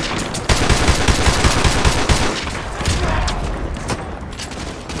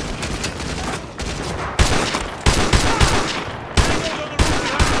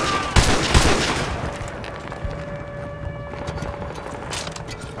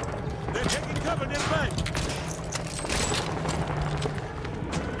 They're taking cover near the bank.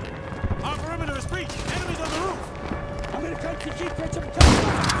 Our perimeter is breached. Enemies on the roof. I'm gonna try to keep catch up.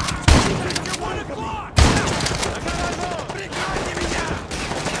 You're 1 o'clock! I got eyes on!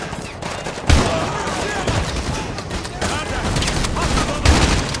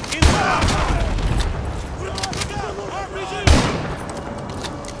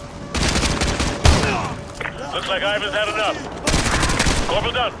 Looks like Ivan's had enough.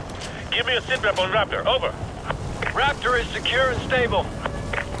 Corporal Dunn, give me a sit rep on Raptor. Over. Raptor is secure and stable.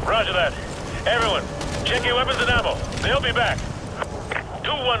 Roger that. Everyone, check your weapons and ammo. They'll be back.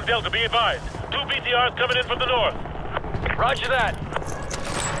 2-1 Delta, be advised. 2 BTRs coming in from the north. Roger that.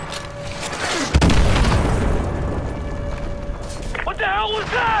 What the hell was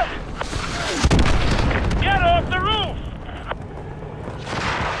that? Get off the roof!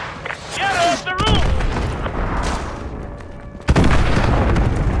 Get off the roof!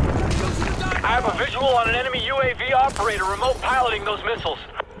 I have a visual on an enemy UAV operator remote piloting those missiles.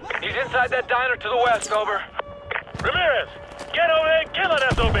 He's inside that diner to the west, over. Ramirez, get over there and kill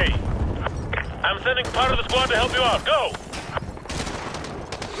that SOB! I'm sending part of the squad to help you out. Go!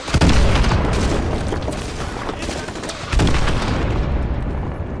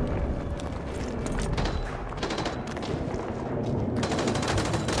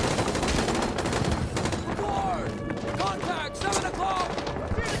 Contact, 7 o'clock!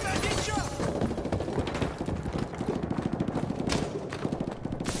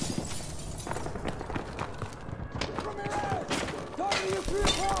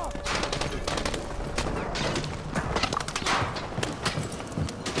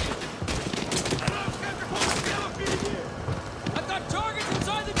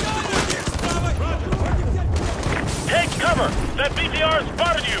 That BTR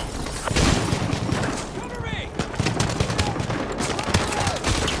spotted you! Cover me!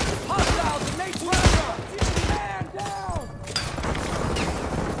 Hostiles in Nate's restaurant! Man down!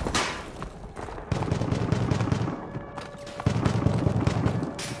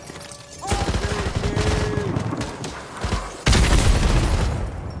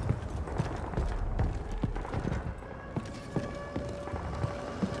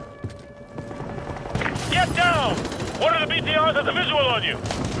 Get down! One of the BTRs has a visual on you!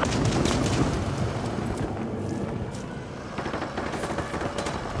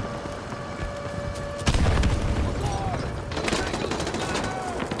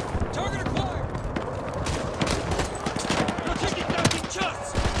 Target acquired!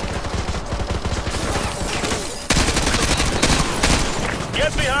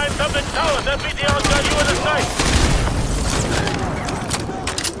 Get behind something solid! That BTR's got you in the sight!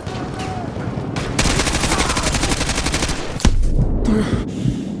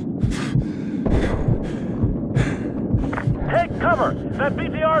 Take cover! That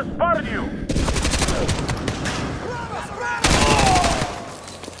BTR spotted you!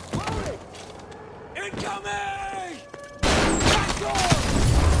 Incoming!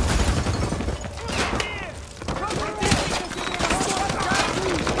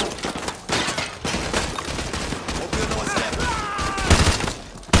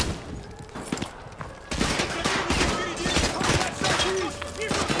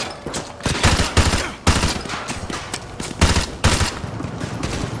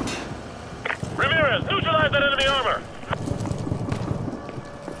 Ramirez, neutralize that enemy armor!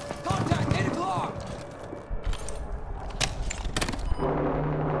 Contact, 8 o'clock!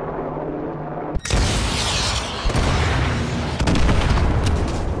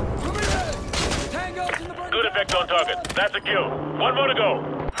 Tango's in the burning. Good effect on target. That's a kill. One more to go.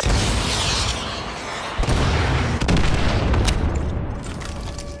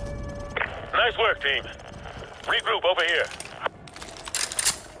 Nice work, team. Regroup over here.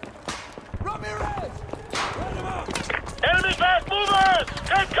 Ramirez! Let him out! Enemy fast movers!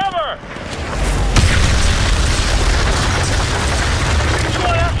 Take cover! Come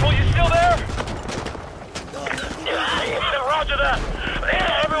on, asshole, you still there? Roger that!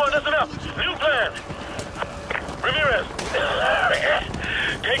 Everyone, listen up! New plan! Ramirez!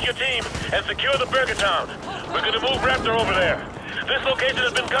 Take your team and secure the Burger Town. We're gonna move Raptor over there. This location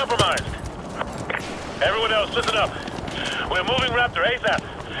has been compromised. Everyone else, listen up. We're moving Raptor ASAP.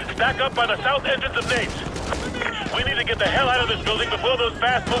 Stack up by the south entrance of Nate's. We need to get the hell out of this building before those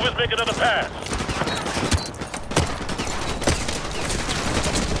fast movers make another pass.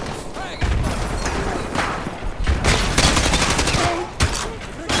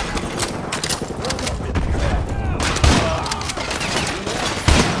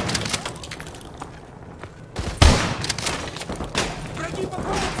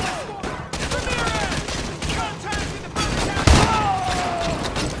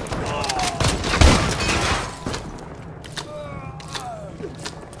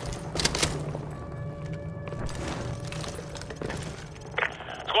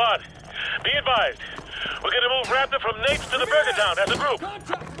 Squad, be advised. We're gonna move Raptor from Nate's to the Burger Town as a group.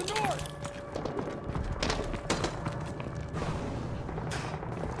 Contact to the north!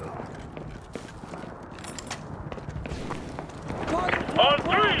 On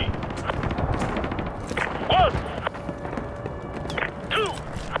 3! 1,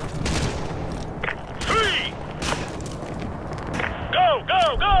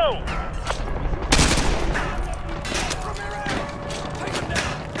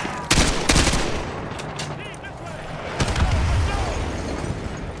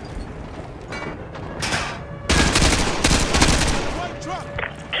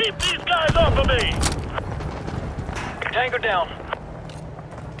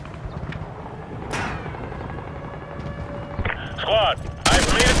 Squad,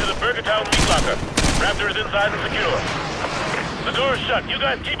 I've made it to the Burgertown meat locker. Raptor is inside and secure. The door is shut. You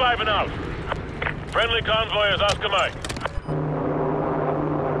guys keep Ivan out. Friendly convoy is Oscar Mike.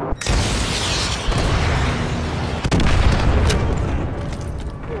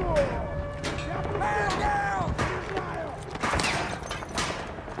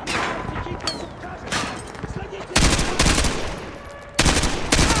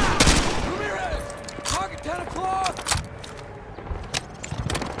 Target 10 o'clock!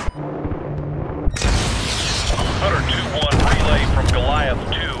 Hunter 2-1, relay from Goliath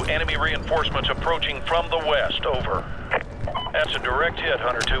 2. Enemy reinforcements approaching from the west. Over. That's a direct hit,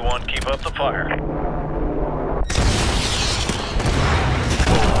 Hunter 2-1. Keep up the fire.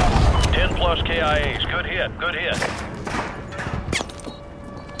 10 plus KIAs. Good hit, good hit.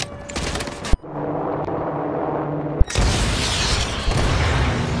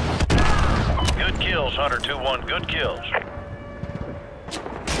 Good kills, Hunter 2-1. Good kills.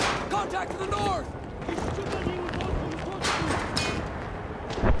 Contact to the north!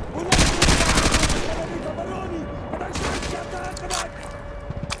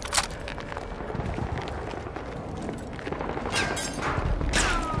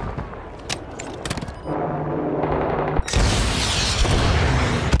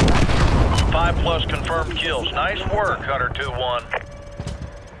 5 plus confirmed kills. Nice work, Hunter 2-1.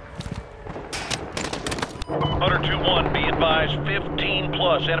 Hunter 2-1, be advised, 15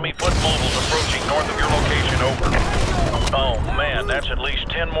 plus enemy foot mobiles approaching north of your location. Over. Oh man, that's at least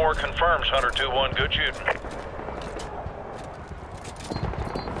 10 more confirms, Hunter 2-1. Good shooting.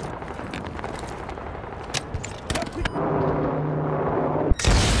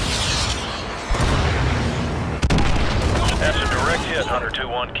 That's a direct hit, Hunter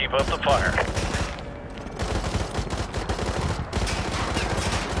 2-1. Keep up the fire.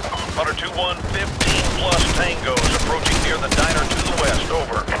 Hunter 2-1, 15 plus tangos approaching near the diner to the west.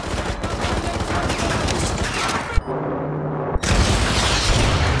 Over.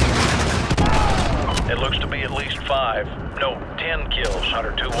 It looks to be at least 5, no, 10 kills.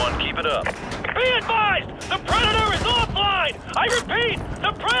 Hunter 2-1, keep it up. Be advised! The Predator is offline! I repeat,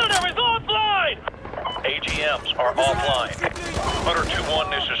 the Predator is offline! AGMs are offline. Hunter 2-1,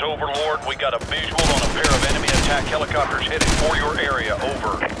 this is Overlord. We got a visual on a pair of enemy attack helicopters headed for your area.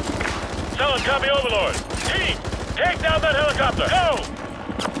 Over. Solid copy, Overlord. Team, take down that helicopter. Go!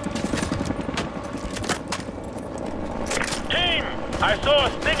 Team, I saw a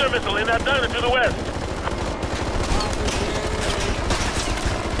Stinger missile in that diner to the west.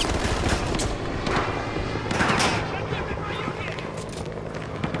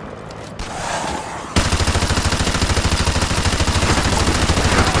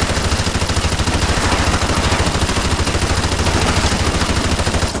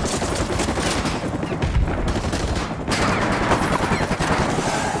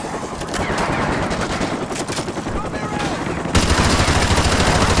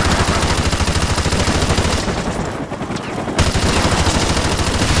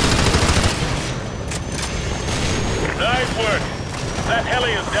 That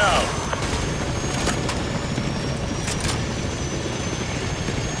heli is down.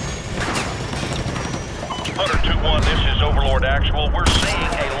 Hunter 2-1, this is Overlord Actual. We're seeing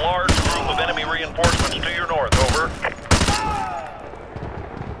a large group of enemy reinforcements to your north. Over.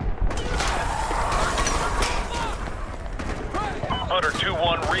 Hunter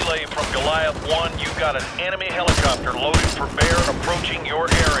 2-1, relay from Goliath 1. You've got an enemy helicopter loaded for bear approaching your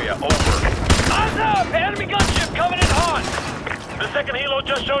area. Over. Eyes up! Enemy gunship coming in hot! The second helo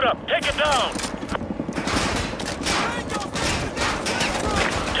just showed up. Take it down!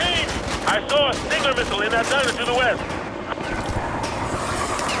 Team! I saw a Stinger missile in that diner to the west.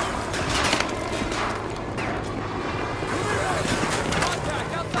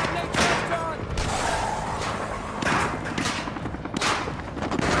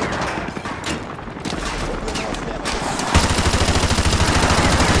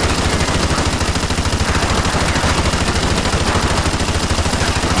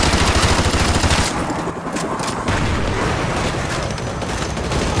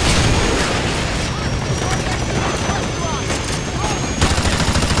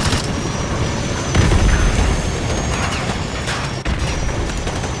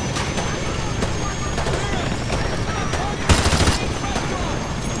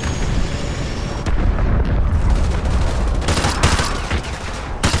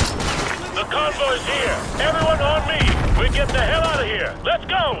 Convoy's here! Everyone on me! We're getting the hell out of here! Let's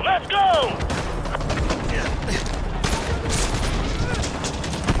go! Let's go!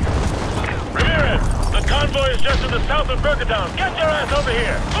 Ramirez! The convoy is just to the south of Burgertown. Get your ass over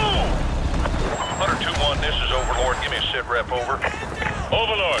here! Move! Hunter 2-1, this is Overlord. Give me a sit rep, over.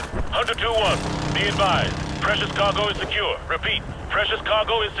 Overlord, Hunter 2-1, be advised. Precious cargo is secure. Repeat, precious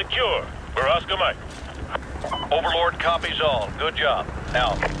cargo is secure. For Oscar Mike. Overlord copies all. Good job.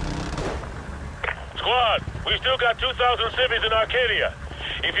 Out. Squad, we still got 2,000 civvies in Arcadia.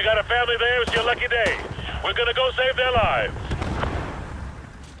 If you got a family there, it's your lucky day. We're gonna go save their lives.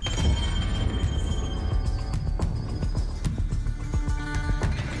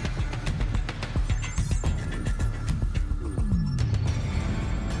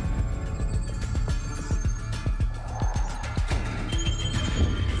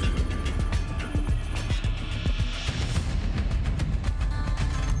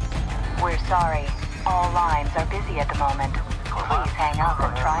 We're sorry. All lines are busy at the moment. Please hang up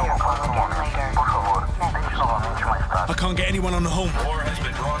and try your call again later. I can't get anyone on the home. War has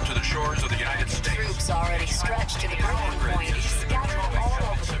been drawn to the shores of the United States. Troops already stretched to the breaking point. Scattered all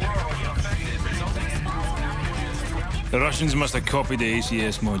over the world. The Russians must have copied the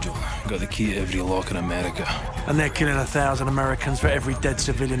ACS module. Got the key to every lock in America. And they're killing 1,000 Americans for every dead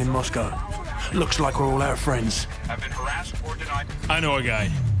civilian in Moscow. Looks like we're all out of friends. Have been harassed or denied. I know a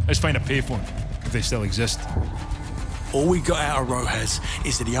guy. Let's find a payphone, if they still exist. All we got out of Rojas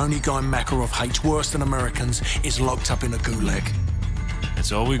is that the only guy Makarov hates worse than Americans is locked up in a gulag.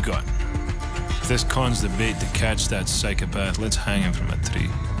 That's all we got. If this con's the bait to catch that psychopath, let's hang him from a tree.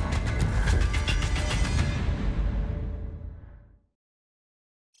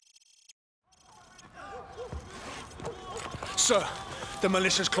 Sir, the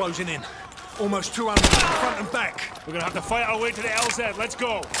militia's closing in. Almost 200 front and back. We're gonna have to fight our way to the LZ. Let's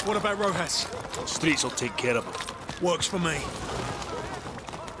go. What about Rojas? Streets will take care of him. Works for me.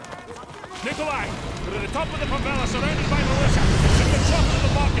 Gulag, we're at the top of the favela, surrounded by militia. We're the top of the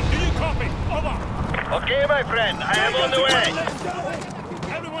market. Do you copy? Over. Okay, my friend. I am on the way.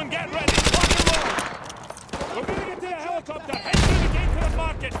 Everyone get ready. Lock and roll. We're gonna get to the helicopter. Head through the gate to the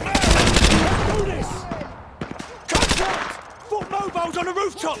market. Now! Let's do this! Contact! Foot mobiles on the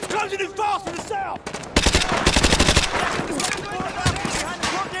rooftops! Closing in fast from the south!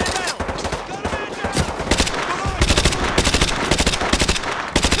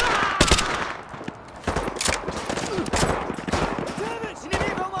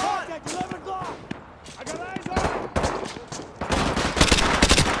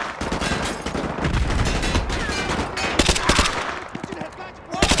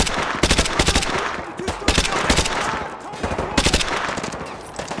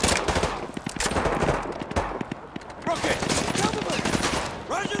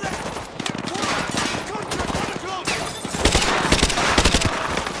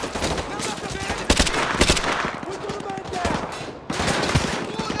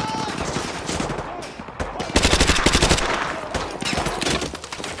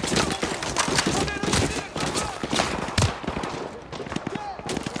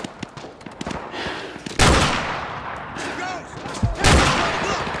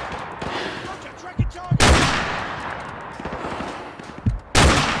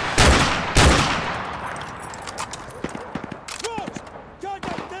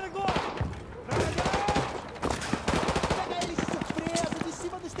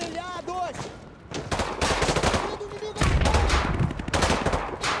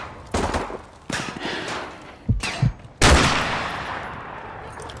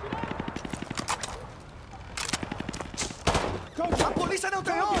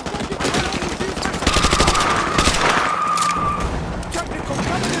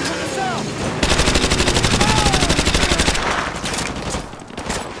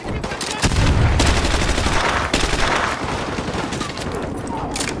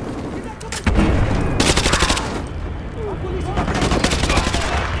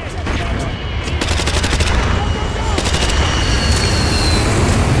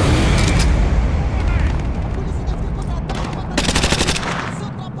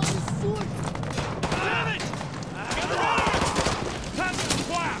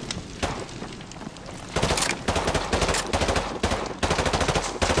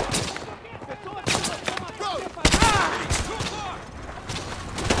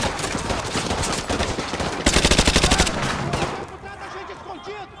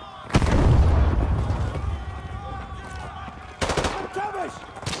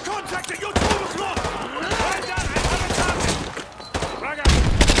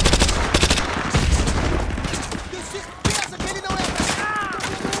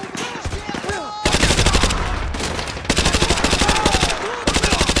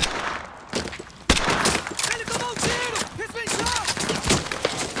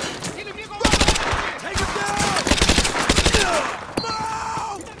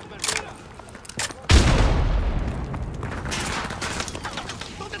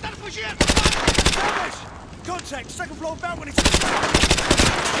 know about when it's...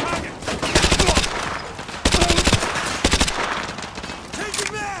 Target!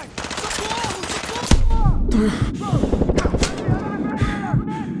 Changing mag!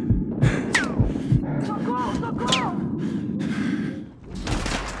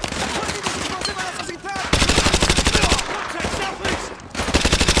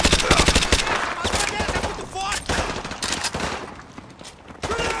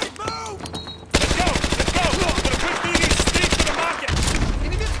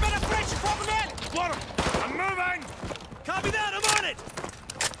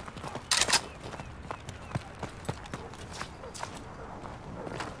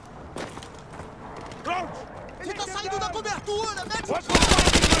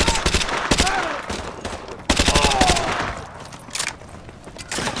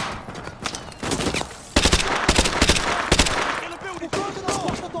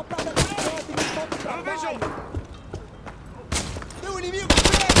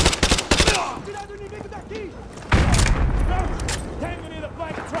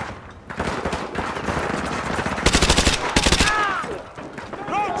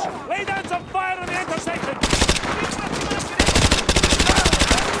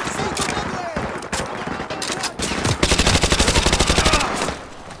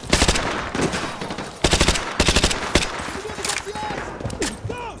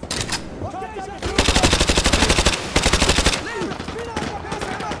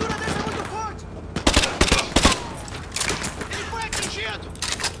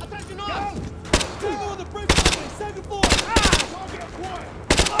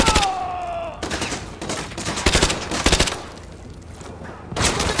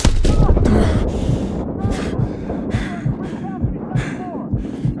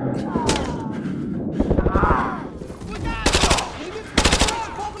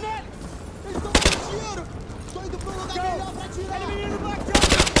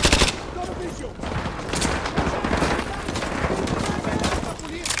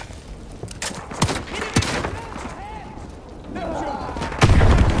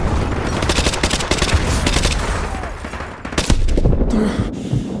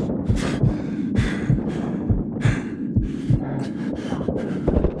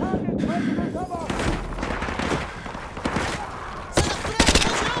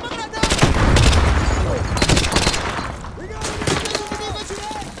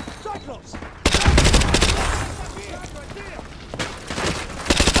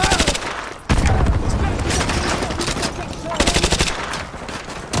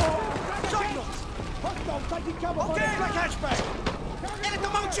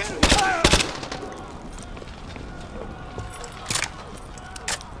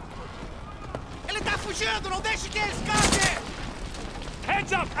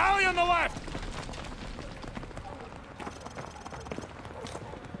 Heads up! Alley on the left!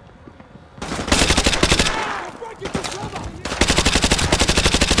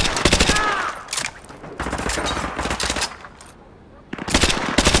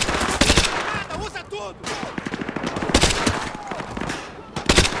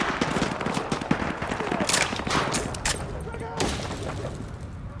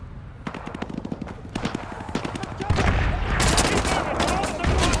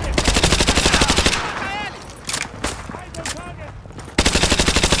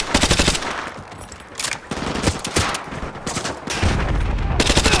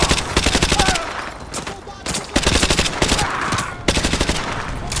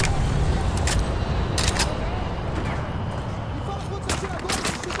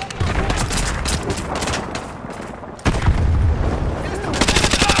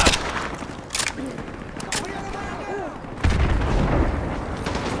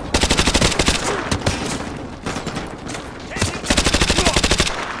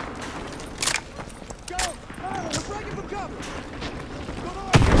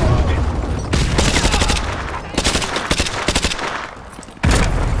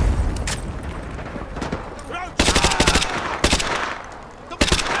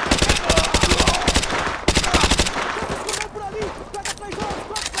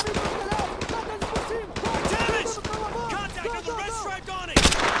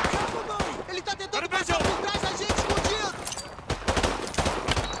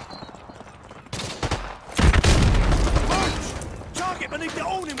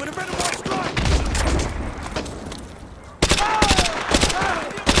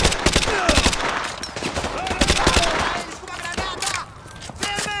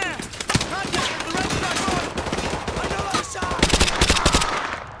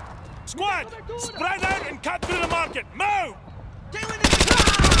 Spread out and cut through the market. Move!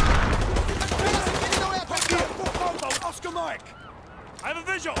 Oscar Mike! I have a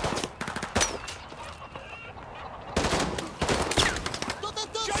visual! Tô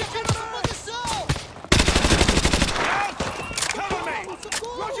tentando chegar nessa posição! Cover me!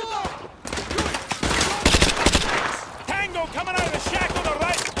 Roger that! Tango coming out of the shack on the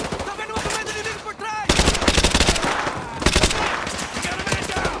right! Tô vendo movimento inimigo por trás! Get a man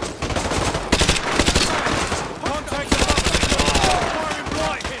down! Contact above! Firing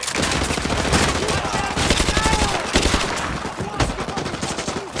blind here!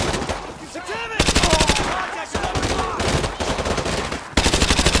 Damn it!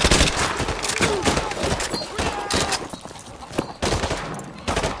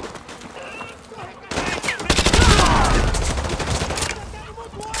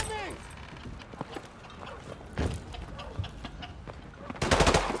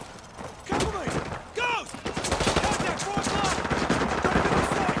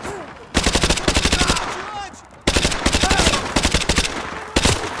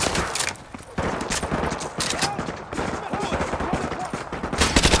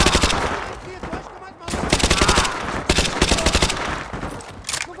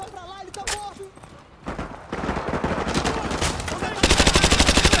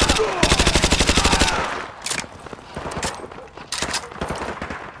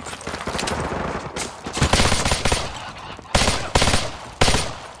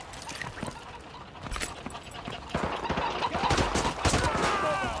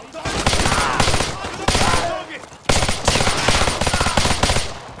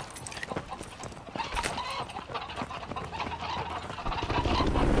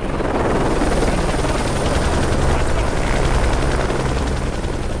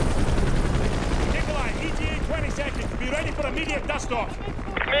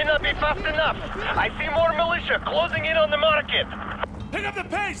 May not be fast enough. I see more militia closing in on the market. Pick up the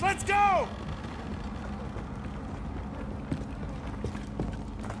pace, let's go!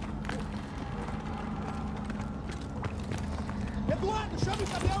 Eduardo, chame o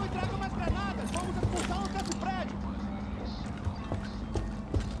caminhão e traga mais granadas. Vamos expulsar o desse prédio.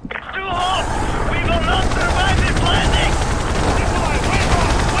 Too hot! We will not survive this landing!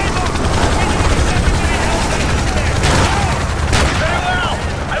 Very well!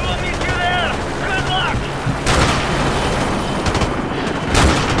 I will meet you there! Good luck!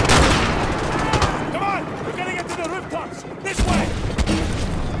 Come on! We're getting into the rooftops! This way!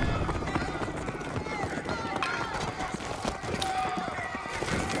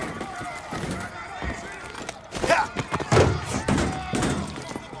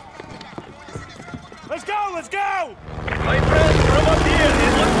 Let's go! Let's go! My friend, from up here,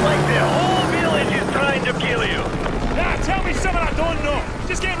 it looks like the whole village is trying to kill you. Yeah, tell me something I don't know.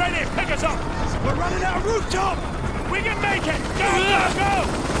 Just get ready and pick us up. We're running out of rooftop. We can make it. Go, go, go!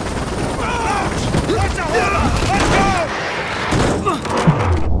 What's the hold up? Let's go!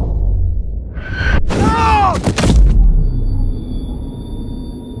 No!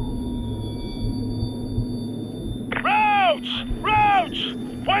 Roach! Roach!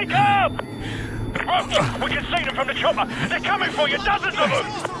 Wake up! Roach, we can see them from the chopper. They're coming for you, dozens of them!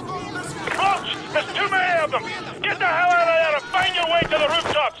 Roach, there's too many of them! Get the hell out of there and find your way to the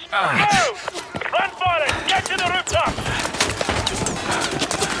rooftops! Go! Run for it! Get to the rooftops!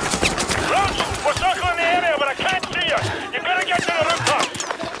 Roach, we're circling the area, but I can't see you! You gotta get to the rooftops!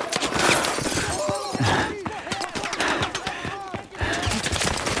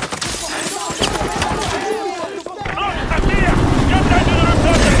 Roach, I see you! Get down to the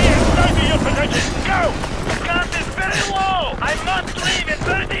rooftops and here! Stay to your position! Go! Gas is very low! I must leave in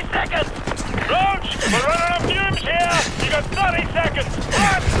 30 seconds! Roach, we're running out of fumes here! You got 30 seconds!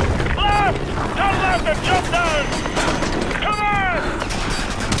 Left! Left! Turn left and jump down! Come on!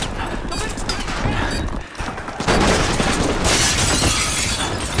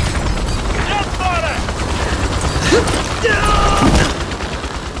 Jump for it!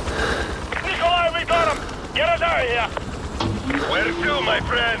 Nikolai, we got him! Get us out of here! Where to, my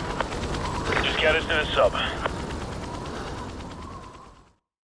friend? Just get us to the sub.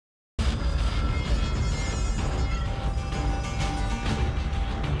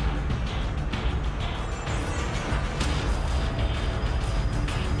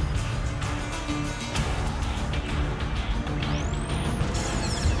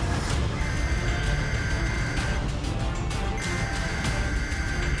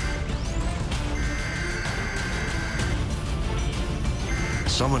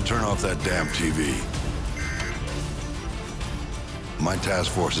 Someone turn off that damn TV. My task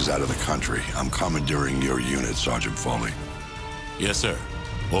force is out of the country. I'm commandeering your unit, Sergeant Foley. Yes, sir.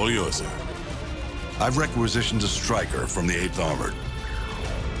 All yours, sir. I've requisitioned a striker from the 8th Armored.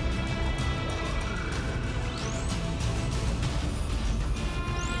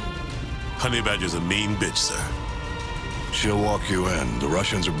 Honey Badger's a mean bitch, sir. She'll walk you in. The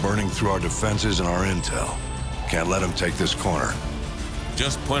Russians are burning through our defenses and our intel. Can't let them take this corner.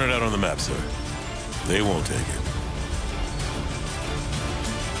 Just point it out on the map, sir. They won't take it.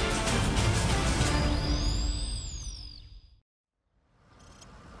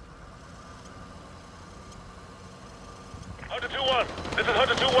 Hunter 2-1, this is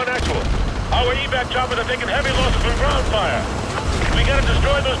Hunter 2-1 actual. Our evac choppers are taking heavy losses from ground fire. We gotta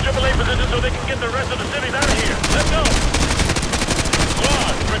destroy those AAA positions so they can get the rest of the cities out of here. Let's go!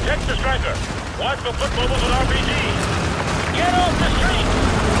 Squad, protect the striker. Watch for foot mobiles with RPGs. Get off the street!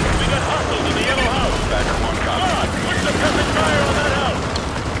 We got hostiles in the yellow house. Squad, put suppressing fire on that house.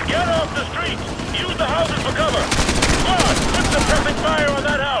 Get off the street! Use the houses for cover. Squad, put suppressing fire on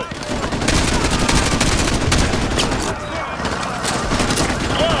that house.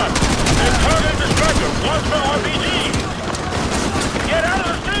 Squad, they're targeting the striker. Watch for RPGs. Get out of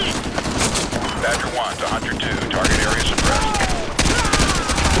the street! Badger 1 to Hunter 2. Target area suppressed.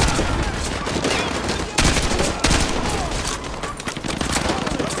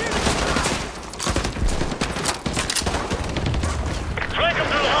 Flank him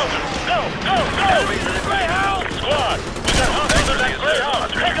through the houses! Go! Go! Go! Gray house! Squad! We got hostiles in that gray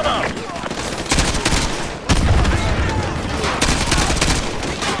house! Take them out!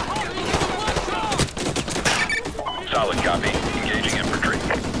 Solid copy. Engaging infantry.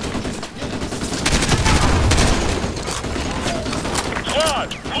 Squad!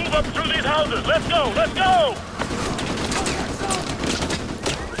 Move up through these houses! Let's go! Let's go!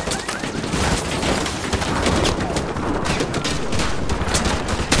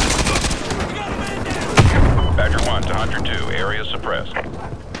 Badger 1 to Hunter 2. Area suppressed.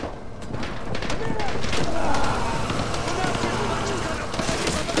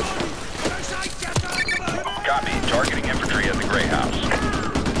 Copy. Targeting infantry at the Grey House.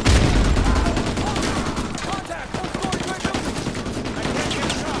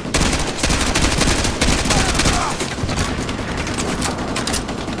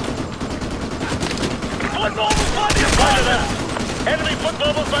 Foot mobiles by the apartment! Enemy foot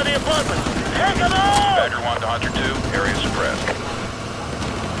mobiles by the apartment! Take them out! Badger 1 to Hunter 2. Area suppressed.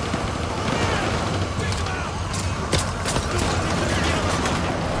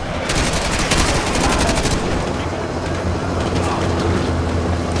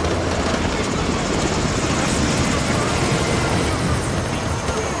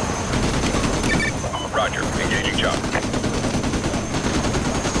 Roger. Engaging chopper.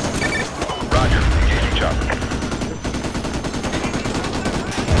 Roger. Engaging chopper.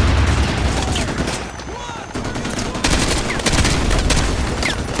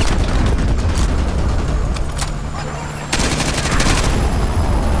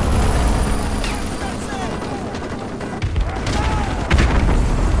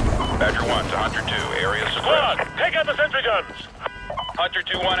 Badger 1 to Hunter 2. Area suppressed. Squad! Take out the sentry guns! Hunter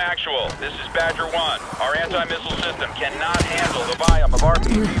 2-1 actual. This is Badger 1. Our anti-missile system cannot handle the volume of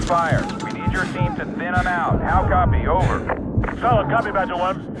RPG fire. We need your team to thin them out. How copy? Over. Solid copy, Badger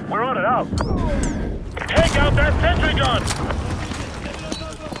 1. We're on it out. Take out that sentry gun!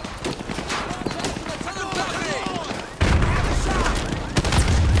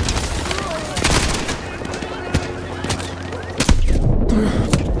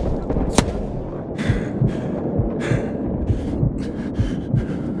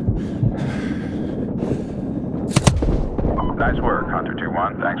 Nice work, Hunter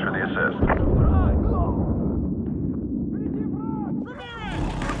 2-1. Thanks for the assist.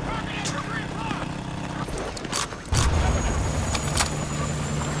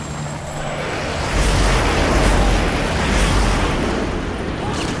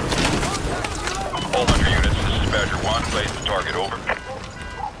 All Hunter units, this is Badger 1. Place the target. Over.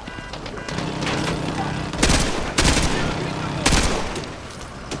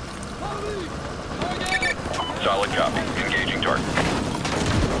 Solid copy. Engaging target.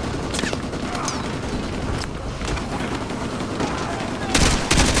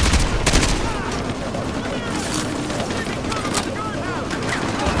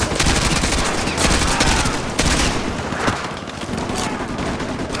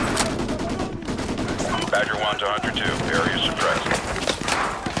 Badger 1 to Hunter 2. Area suppressed.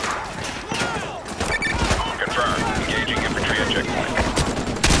 Confirmed. Engaging infantry at checkpoint.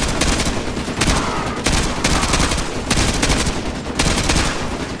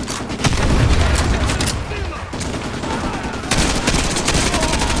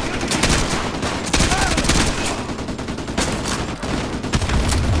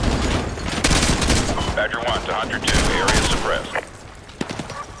 Badger 1 to Hunter 2. Area suppressed.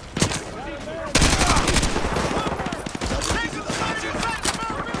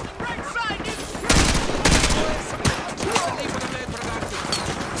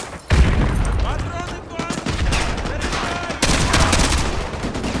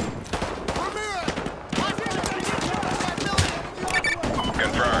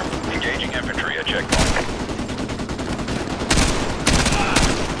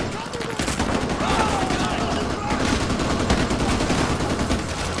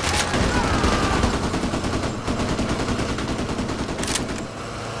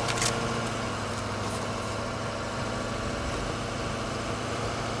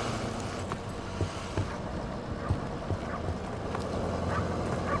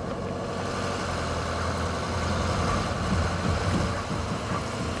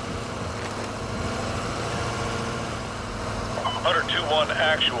 2-1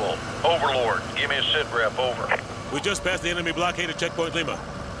 actual. Overlord, give me a sit rep, over. We just passed the enemy blockade at Checkpoint Lima.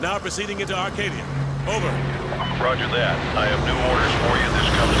 Now proceeding into Arcadia. Over. Roger that. I have new orders for you. This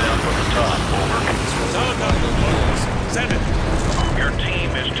comes down from the top, over. Solid copy. Send it. Your team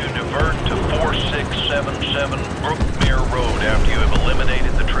is to divert to 4677 Brookmere Road after you have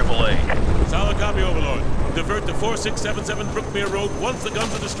eliminated the AAA. Solid copy, Overlord. Divert to 4677 Brookmere Road once the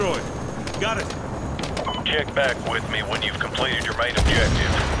guns are destroyed. Got it. Check back with me when you've completed your main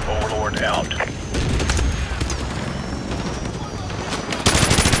objective. Overlord out.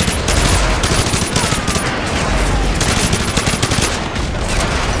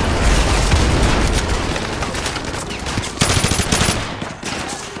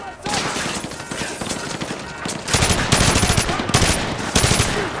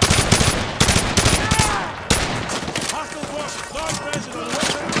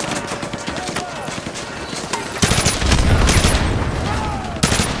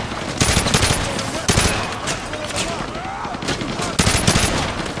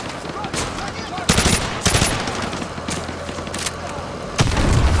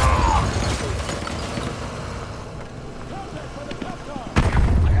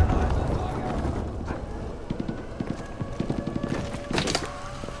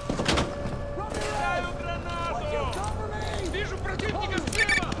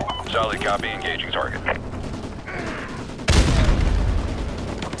 Solid copy, engaging target.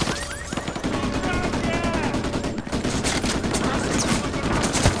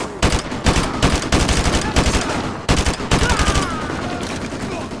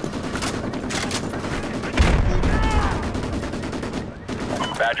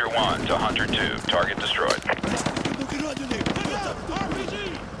 Badger 1 to Hunter 2, target destroyed.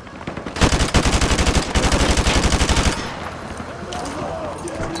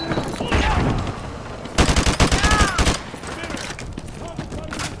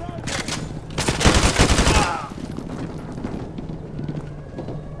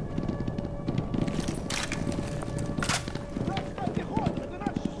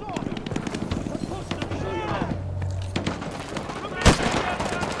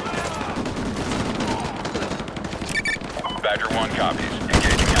 Badger 1 copies.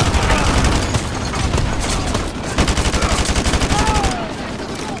 Engaging out.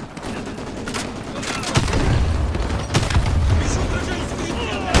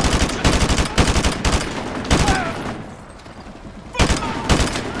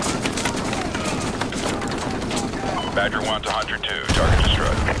 Badger 1 to Hunter 2. Target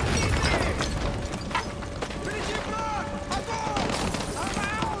destroyed.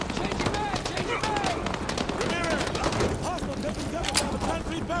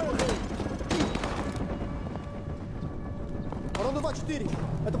 Ворона 2-4.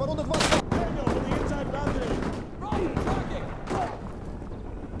 Это ворона 2.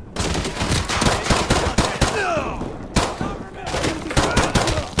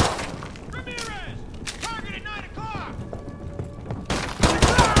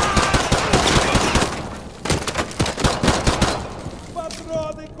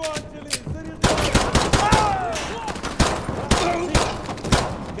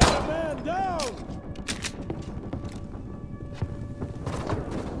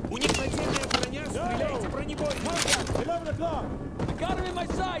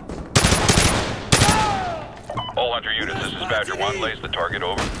 All Hunter units, this is Badger 1, lays the target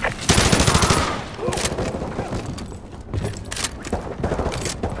over.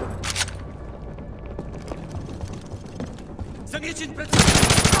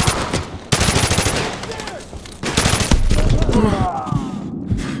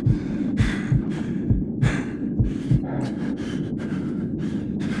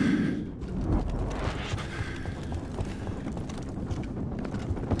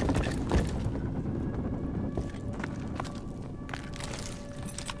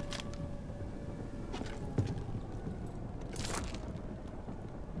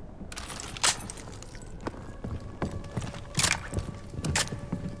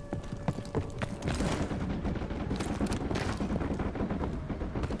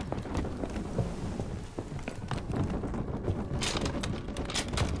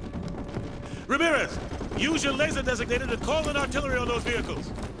 Ramirez, use your laser designator to call in artillery on those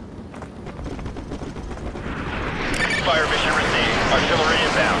vehicles. Fire mission received. Artillery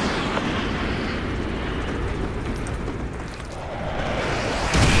inbound.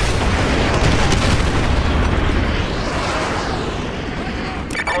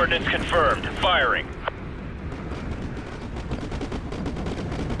 Coordinates confirmed. Firing.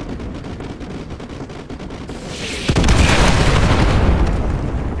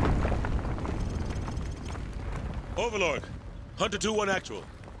 Overlord, Hunter 2-1 actual.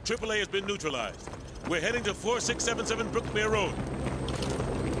 AAA has been neutralized. We're heading to 4677 Brookmere Road.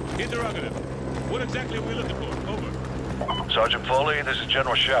 Interrogative. What exactly are we looking for? Over. Sergeant Foley, this is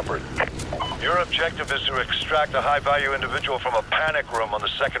General Shepard. Your objective is to extract a high-value individual from a panic room on the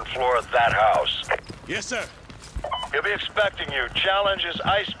second floor of that house. Yes, sir. He'll be expecting you. Challenge is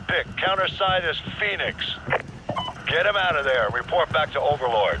Ice Pick. Counterside is Phoenix. Get him out of there. Report back to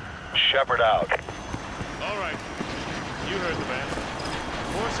Overlord. Shepard out. All right. You heard the man.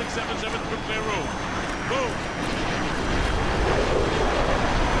 4677 Brookmere Road. Boom!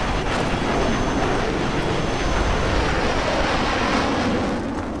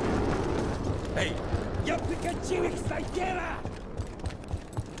 Hey! Я прикачу их, снайпера!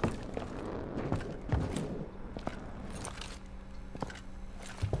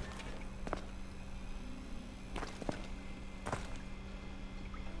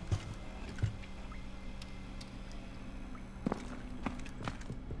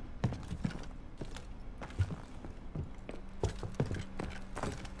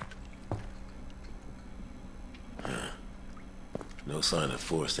 No sign of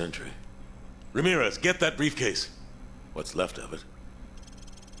forced entry. Ramirez, get that briefcase. What's left of it.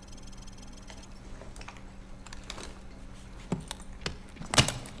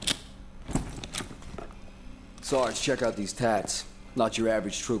 Sarge, check out these tats. Not your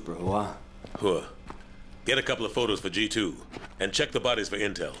average trooper, huh? Huh. Get a couple of photos for G2, and check the bodies for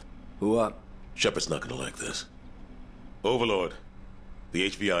intel. Who up? Shepard's not gonna like this. Overlord, the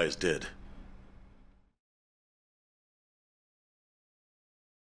HVI is dead.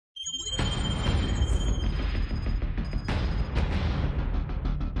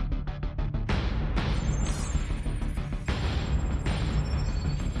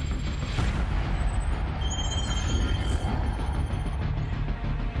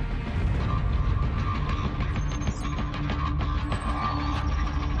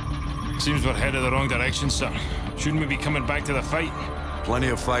 Seems we're headed the wrong direction, sir. Shouldn't we be coming back to the fight? Plenty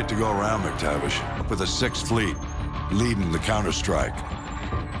of fight to go around, MacTavish. Up with the 6th Fleet, leading the counterstrike.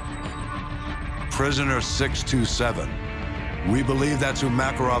 Prisoner 627. We believe that's who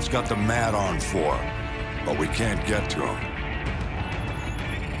Makarov's got the mad on for, but we can't get to him.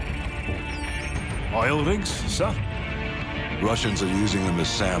 Oil rigs, sir? Russians are using them as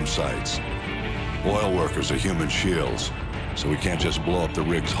SAM sites. Oil workers are human shields, so we can't just blow up the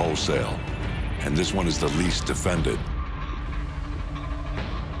rigs wholesale. And this one is the least defended.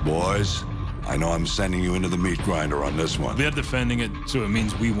 Boys, I know I'm sending you into the meat grinder on this one. They're defending it, so it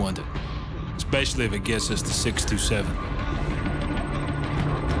means we want it. Especially if it gets us to 627.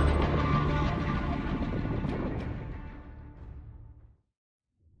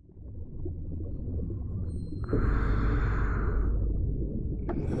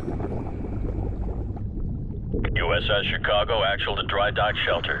 USS Chicago, actual to dry dock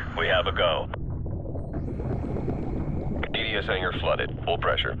shelter. We have a go. DDS hangar flooded. Full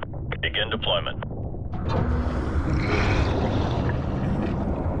pressure. Begin deployment.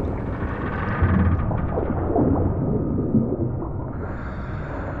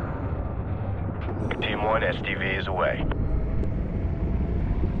 Team 1, STV is away.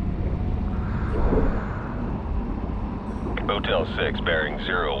 Hotel 6, bearing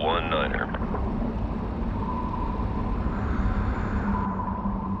 019er.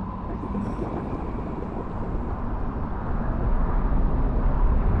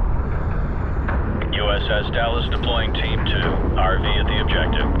 USS Dallas deploying Team 2. RV at the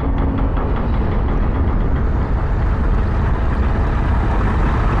objective.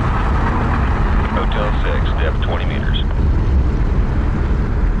 Hotel 6, depth 20 meters.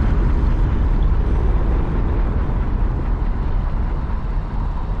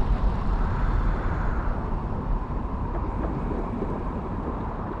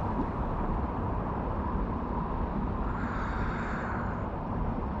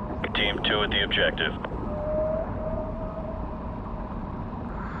 Team 2 at the objective.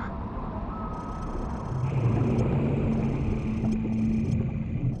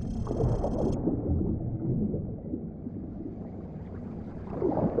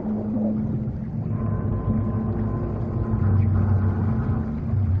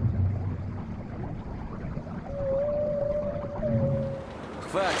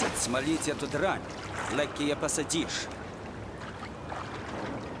 Хватит, смолить эту дрань. Легкие посадишь.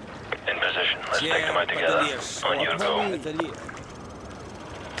 In position. Let's take them out together. On your go.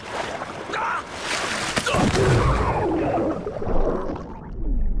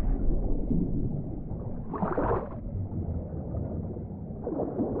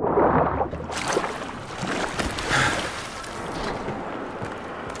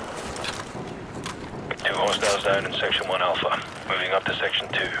 Two hostiles down in Section 1 Alpha. Moving up to Section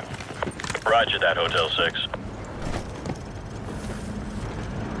 2. Roger that, Hotel 6.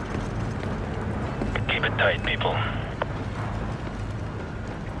 Keep it tight, people.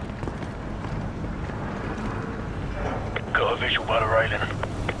 Got a visual by the railing.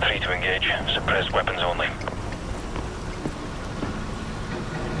 3 to engage. Suppressed weapons only.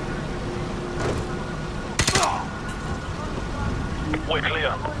 We're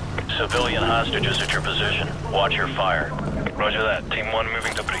clear. Civilian hostages at your position. Watch your fire. Roger that. Team 1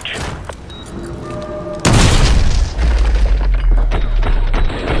 moving to breach.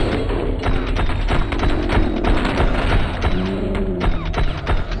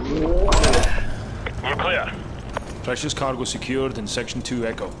 We're clear. Precious cargo secured in Section 2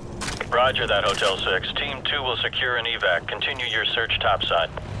 Echo. Roger that, Hotel 6. Team 2 will secure an evac. Continue your search topside.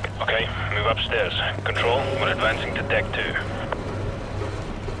 Okay, move upstairs. Control, we're advancing to Deck 2.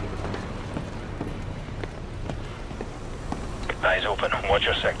 Eyes open. Watch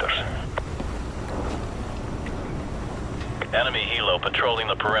your sectors. Enemy helo patrolling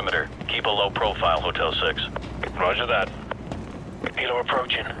the perimeter. Keep a low profile, Hotel 6. Roger that. Helo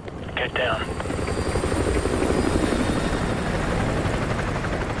approaching. Get down.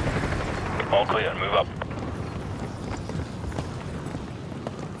 All clear. Move up.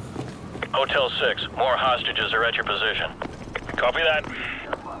 Hotel 6. More hostages are at your position. Copy that.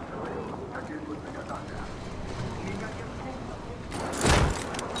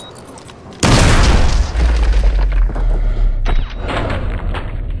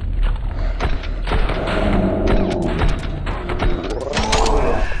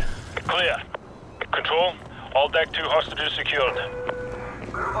 All Deck 2 hostages secured.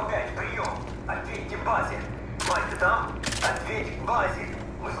 Группа 5, прием. Ответьте базе. Мать там? Ответь базе.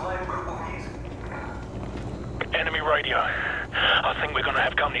 Мы слаем группу вниз. Enemy radio. I think we're gonna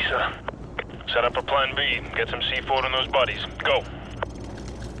have company, sir. Set up a plan B. Get some C4 in those bodies. Go.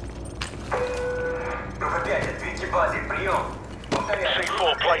 Группа 5, ответьте базе. Прием.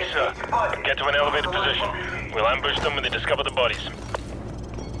 C4 place, sir. Get to an elevated position. We'll ambush them when they discover the bodies.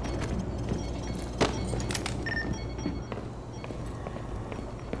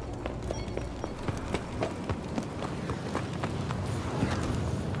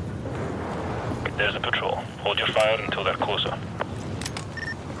 There's a patrol. Hold your fire until they're closer.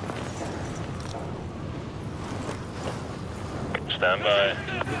 Stand by.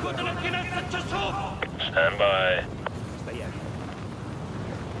 Stand by.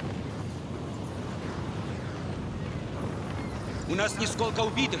 У нас нисколько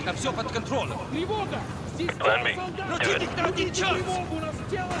убитых, а все под контролем. Тревога! Plan B. Do it. На один час!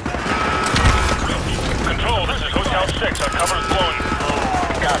 Control, this is Hotel 6. Our cover's blown.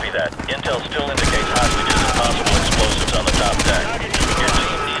 Copy that. Intel still indicates hostages and possible explosives on the top deck. Your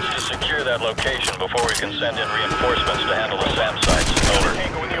team needs to secure that location before we can send in reinforcements to handle the SAM sites. Over.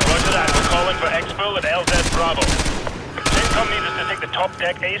 Roger that. We're calling for exfil at LZ Bravo. CENTCOM needs us to take the top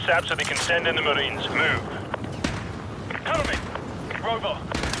deck ASAP so they can send in the Marines. Move. Cover me. Rover.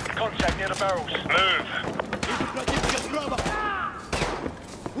 Contact near the barrels. Move.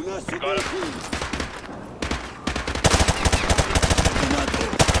 Got it.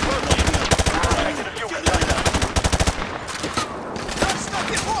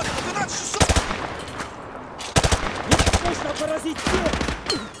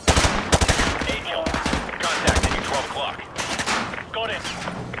 Angel, contacting you 12 o'clock. Got it.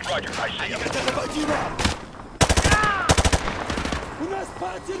 Roger, I see you.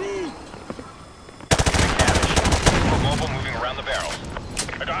 We're mobile, moving around the barrels.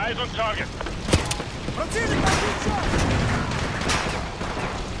 I got eyes on target.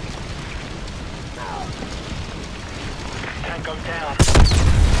 Tango down.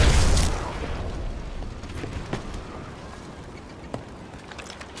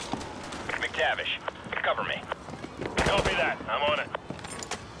 MacTavish, cover me. Copy that. I'm on it.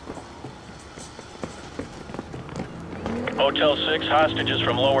 Hotel 6 hostages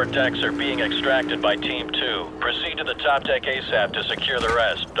from lower decks are being extracted by Team 2. Proceed to the top deck ASAP to secure the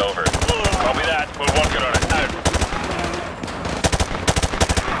rest. Over. Copy that. We're working on it. Out.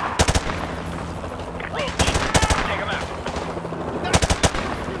 Roach, take him out.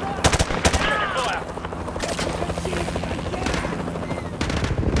 Check your full out.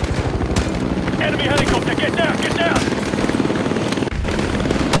 Enemy helicopter, get down, get down!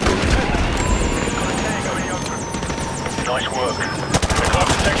 Nice work. The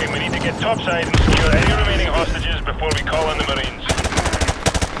clock's ticking. We need to get topside and secure any remaining hostages before we call in the Marines.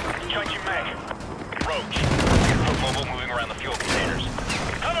 Changing mag. Roach. Foot mobile moving around the fuel containers.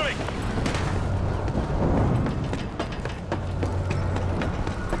 Cover me!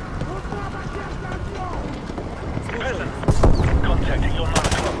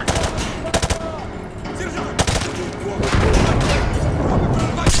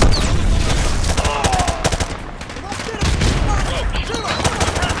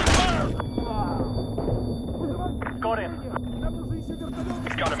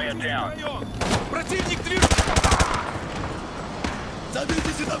 got a man down. Противник движется!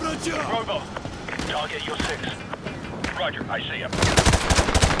 Заберитесь на врача! Robo, target your 6. Roger, I see him.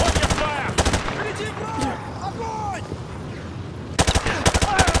 Watch your fire! Впереди враг! Огонь!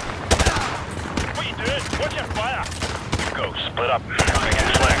 What you doing? Watch your fire! Go, split up. Coming in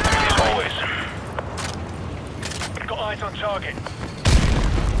flank, as always. Got eyes on target.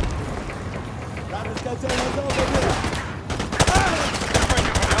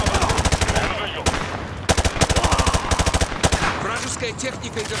 Вражеская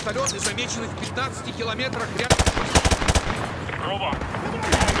техника и вертолеты замечены в 15 километрах рядом. Robo,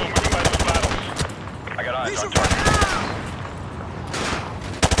 Tango moving by those battles. I got eyes on target.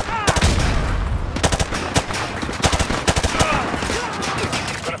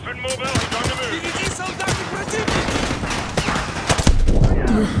 Got a foot mobile, he's on the move. Впереди солдаты противника!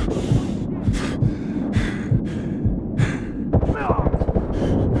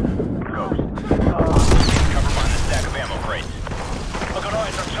 Cover behind the stack of ammo crates. I got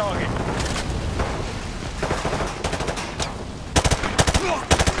eyes on target.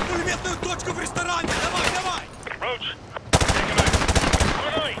 Пулеметную точку в ресторане! Давай, давай! Roach, take him out.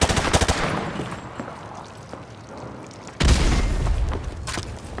 Grenade!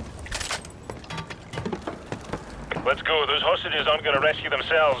 Let's go. Those hostages aren't going to rescue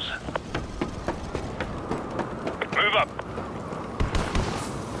themselves. Move up.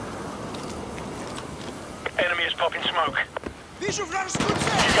 Enemy is popping smoke. Вижу вражескую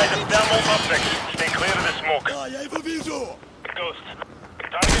цель! You guys have down all objects. Stay clear of the smoke. Да, я его вижу! Ghost,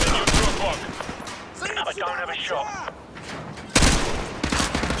 target at you 2 o'clock. I don't have a shot.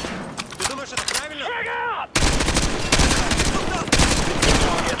 Ты думаешь, это правильно? Target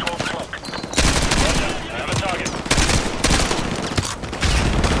at 12 o'clock. I have a target.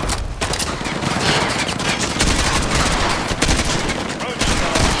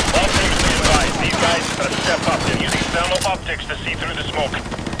 Optics, be advised. These guys gotta step up. They're using thermal optics to see through the smoke.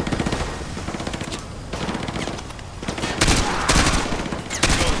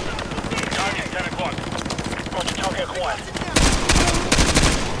 Target 10 o'clock. Roger, target acquired.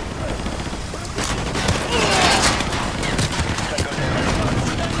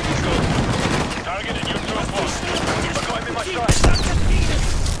 Target at you 2 o'clock. I got him in my sight.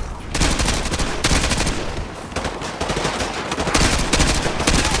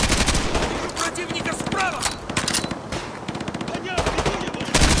 Противника справа!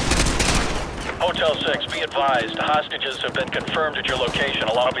 Hotel 6, be advised. Hostages have been confirmed at your location.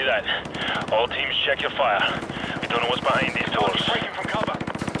 Along Copy that. All teams check your fire. We don't know what's behind these doors. breaking from cover.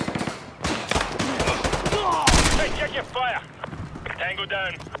 Hey, check your fire. Tango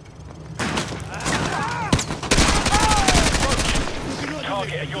down.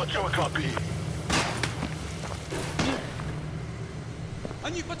 Target at your 2 o'clock.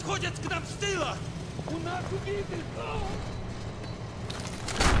 Они подходят к нам с тыла! У нас убиты!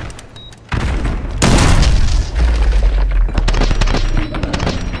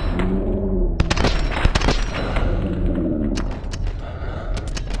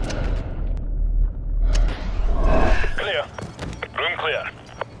 Clear. Room clear.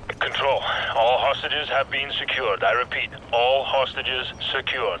 Control. All hostages have been secured. I repeat, all hostages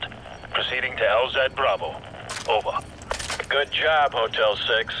secured. Proceeding to LZ Bravo. Over. Good job, Hotel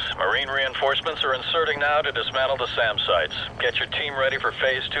 6. Marine reinforcements are inserting now to dismantle the SAM sites. Get your team ready for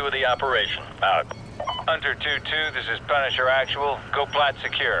Phase 2 of the operation. Out. Hunter 2-2, this is Punisher Actual. Go plat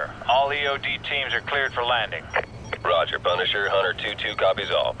secure. All EOD teams are cleared for landing. Roger, Punisher. Hunter 2-2 copies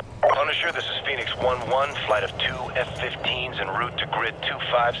all. Punisher, this is Phoenix 1-1, flight of 2 F-15s en route to grid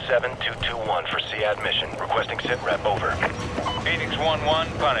 257221 for SEAD mission. Requesting sitrep, over. Phoenix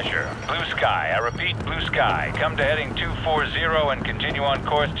 1-1, Punisher. Blue sky. I repeat, blue sky. Come to heading 240 and continue on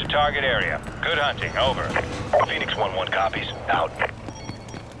course to target area. Good hunting, over. Phoenix 1-1 copies, out.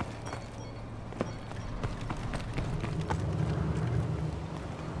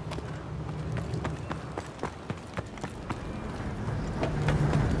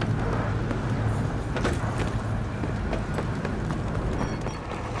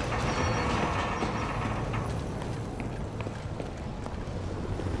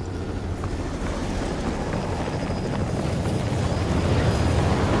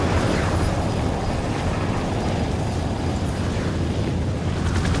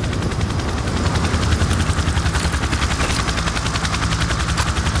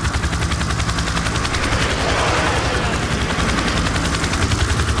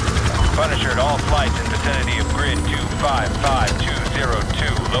 Punisher at all flights in vicinity of grid 255202.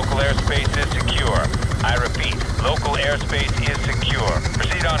 Local airspace is secure. I repeat, local airspace is secure.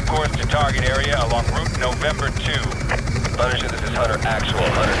 Proceed on course to target area along route November 2. Punisher, this is Hunter Actual.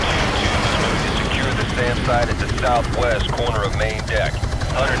 Hunter 2-2 is moving to secure the SAM site at the southwest corner of main deck.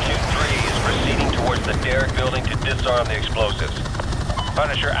 Hunter 2-3 is proceeding towards the derrick building to disarm the explosives.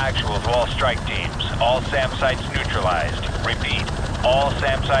 Punisher Actual to all strike teams. All SAM sites neutralized. Repeat, all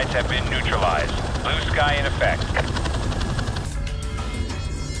SAM sites have been neutralized. Blue sky in effect.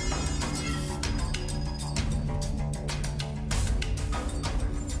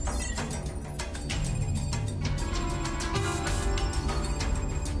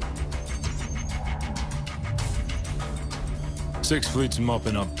 Six fleets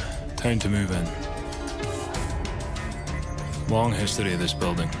mopping up. Time to move in. Long history of this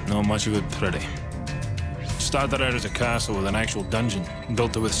building. Not much of it pretty. Started out as a castle with an actual dungeon,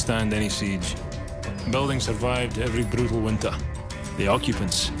 built to withstand any siege. The building survived every brutal winter. The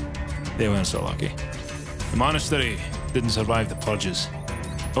occupants, they weren't so lucky. The monastery didn't survive the purges.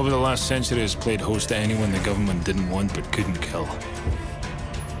 Over the last century has played host to anyone the government didn't want but couldn't kill.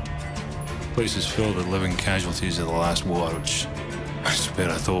 The place is filled with living casualties of the last war, which I swear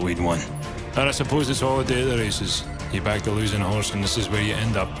I thought we'd won. And I suppose it's all a day of the races. You back the losing horse and this is where you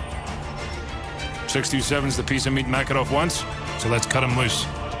end up. 627's the piece of meat Makarov wants, so let's cut him loose.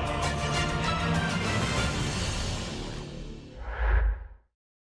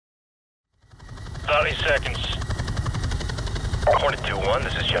 Hornet 2-1,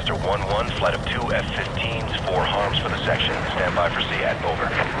 this is Chester 1-1, flight of 2 F-15s, 4 harms for the section. Stand by for SEAD, over.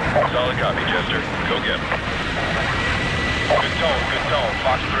 Solid copy, Chester. Go get him. Good tone,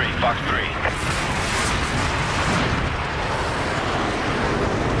 Fox 3, Fox 3.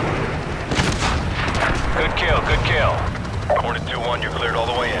 Good kill. Hornet 2-1, you're cleared all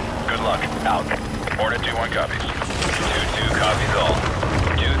the way in. Good luck. Out. Hornet 2-1 copies. 2-2 copies all.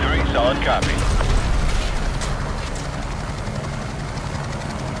 2-3, solid copy.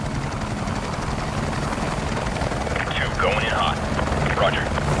 Going in hot. Roger.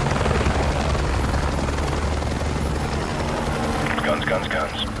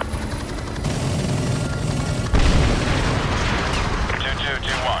 Guns.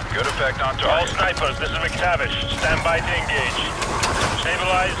 2-2-2-1. Good effect on target. All snipers, this is MacTavish. Stand by to engage.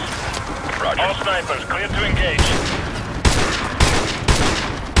 Stabilize. Roger. All snipers, clear to engage.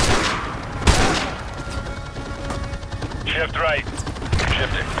 Shift right.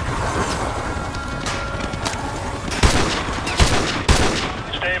 Shifting.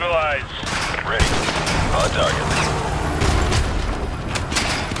 Stabilize. Ready. On target.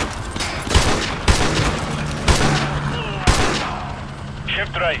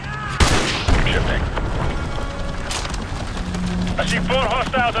 Shift right. Shifting. I see 4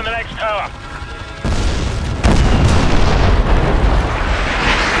 hostiles on the next tower.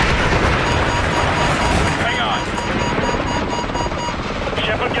 Hang on.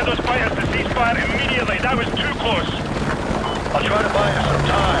 Shepard, get those fighters to ceasefire immediately. That was too close. I'll try to buy you some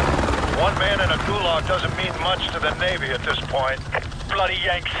time. One man in a Gulag doesn't mean much to the Navy at this point. Bloody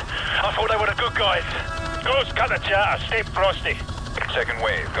Yanks. I thought they were the good guys. Ghost, cut the chatter. Stay frosty. Second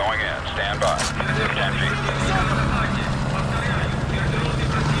wave going in. Stand by. 10 feet.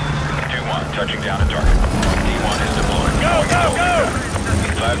 2-1 touching down at target. D1 is deployed. Go!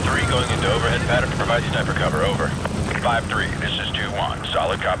 5-3 going into overhead pattern to provide sniper cover. Over. 5-3, this is 2-1.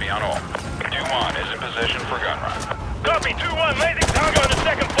 Solid copy on all. 2-1 is in position for gun run. Copy, 2-1, landing tango on the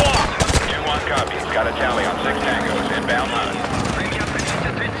second floor. 2-1 copy. Got a tally on 6 tangos. Inbound line.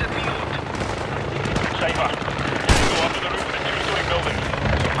 Safer. Go up to the roof of the 2-story building.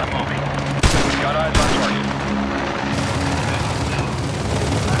 I'm moving. Got eyes on target.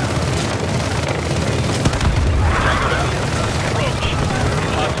 Tango down. Approach.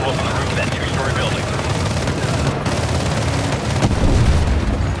 Hostile up on the roof of that 2-story building.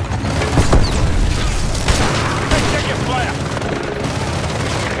 Fire!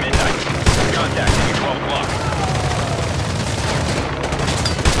 Midnight. Contact at 12 o'clock.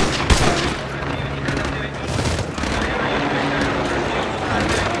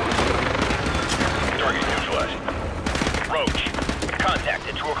 Target neutralized. Roach. Contact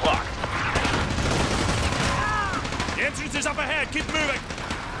at 2 o'clock. The entrance is up ahead. Keep moving.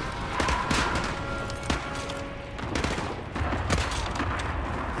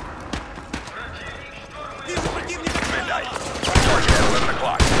 Midnight. Target at 11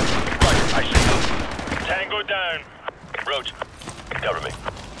 o'clock. Roger, I see you. Tango down. Roach, cover me.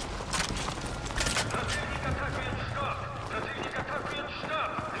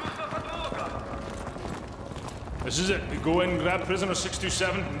 This is it. We go in, grab prisoner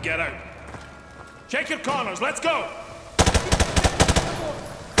 627, and get out. Check your corners. Let's go.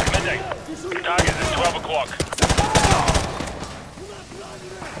 Midnight. Target at 12 o'clock.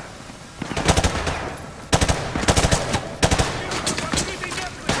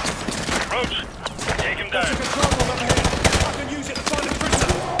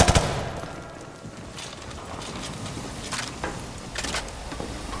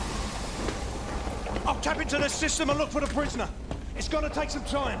 system and look for the prisoner. It's gonna take some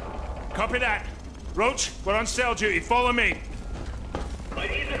time. Copy that. Roach, we're on cell duty. Follow me.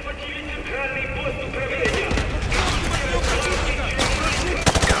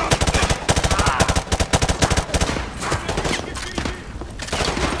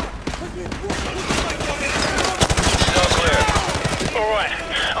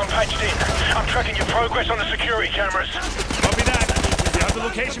 I'm patched in. I'm tracking your progress on the security cameras. Copy that. Do you have the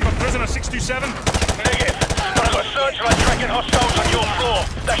location for prisoner 627? Negative. But I've got a searchlight tracking hostiles on your floor.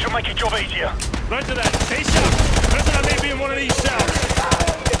 That should make your job easier. Roger that. Stay sharp. Prisoner may be in one of these cells.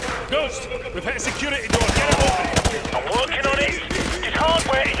 Ghost, we've hit a security door. Get it open. I'm working on it. This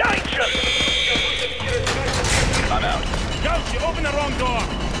hardware is ancient. I'm out. Ghost, you opened the wrong door.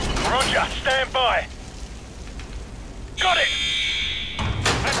 Roger. Stand by. Got it.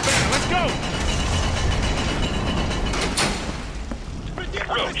 Let's go!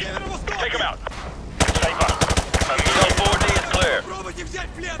 Roach, take him out. Safer. Cell 4D is clear.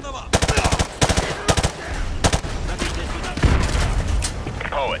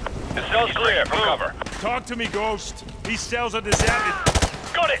 Poet, the cell's clear. From cover. Talk to me, Ghost. These cells are deserted.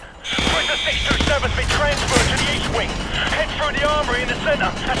 Got it. Prisoner 627's been transferred to the east wing. Head through the armory in the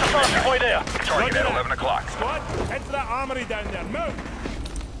center. That's the fastest way there. Target at 11 o'clock. Squad, head to that armory down there. Move!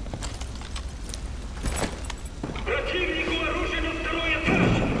 Противнику оружие на второй этаж!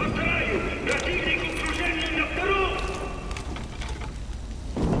 Повторяю! Противнику кружение на втором!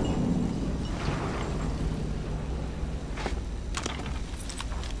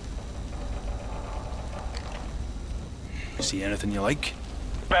 See anything you like?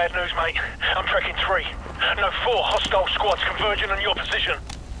 Bad news, mate. I'm tracking 3. No, 4 hostile squads converging on your position.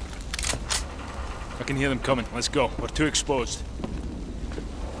 I can hear them coming. Let's go. We're too exposed.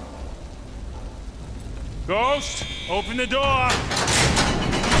 Ghost, open the door!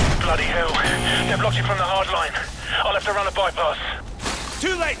 Bloody hell. They've blocked it from the hard line. I'll have to run a bypass.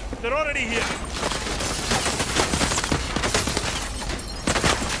 Too late! They're already here!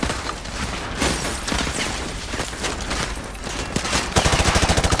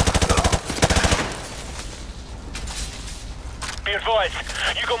 Be advised,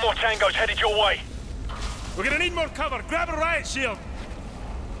 you got more tangos headed your way. We're gonna need more cover. Grab a riot shield!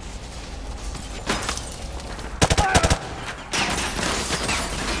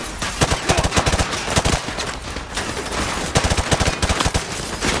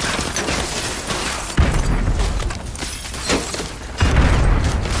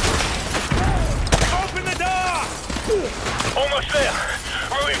 Almost there.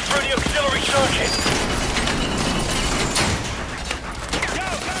 Routing through the auxiliary circuit. Go,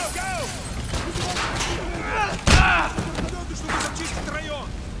 go, go!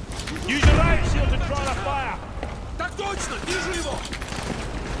 Use your riot shield to draw the fire. Так точно! Вижу его!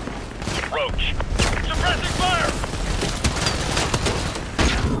 Roach. Suppressing fire!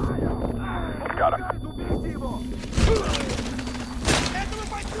 Got him.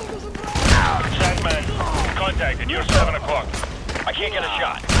 Trackman, contacted. You're 7 o'clock. I can't get a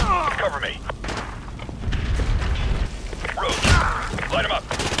shot. Cover me. Roach, light him up.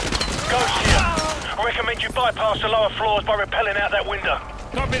 Ghost here. I recommend you bypass the lower floors by rappelling out that window.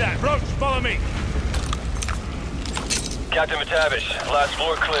 Copy that. Roach, follow me. Captain MacTavish, last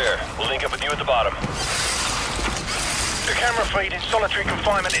floor clear. We'll link up with you at the bottom. The camera feed in solitary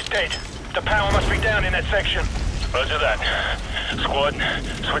confinement is dead. The power must be down in that section. Roger that. Squad,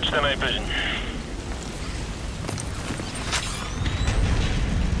 switch to night vision.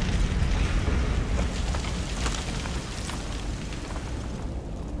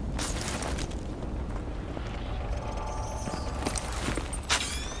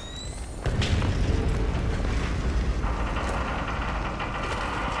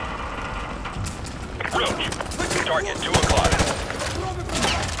 Roach, target 2 o'clock.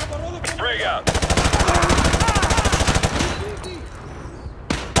 Brig out.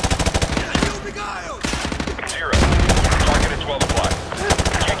 Zero. Target at 12 o'clock.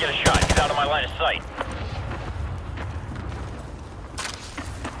 Can't get a shot. He's out of my line of sight.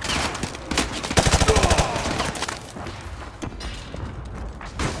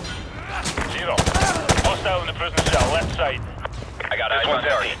 Zero. Hostile in the prison cell, left side. I got eyes on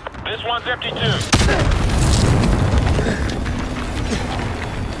target. This one's empty too.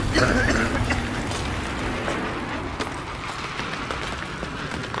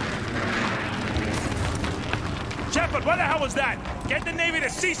 Shepard, what the hell was that? Get the Navy to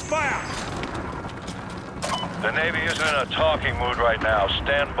cease fire! The Navy isn't in a talking mood right now.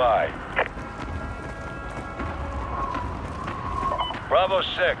 Stand by. Bravo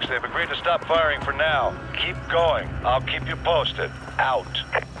 6, they've agreed to stop firing for now. Keep going. I'll keep you posted. Out.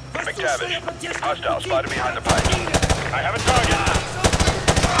 MacTavish, hostile spotted behind the pipes. I have a target.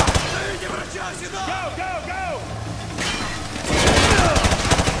 Go, go, go!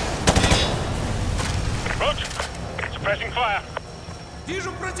 Roach, suppressing fire.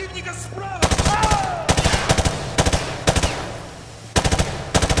 Вижу противника справа!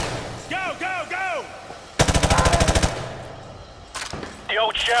 Go, go, go! The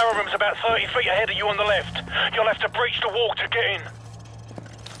old shower room's about 30 feet ahead of you on the left. You'll have to breach the wall to get in.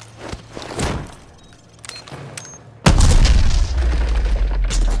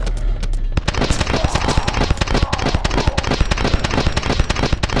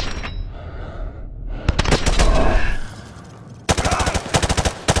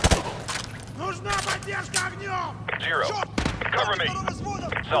 Zero. Cover me.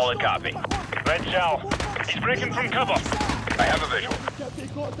 Solid copy. Red shell. He's breaking from cover. I have a visual.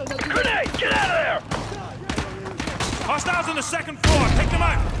 Grenade! Get out of there! Hostiles on the second floor. Take them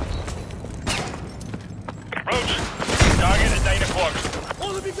out. Roach. Target at Dana Quarks.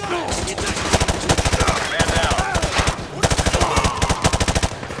 Man down.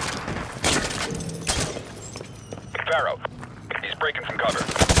 Pharaoh. He's breaking from cover.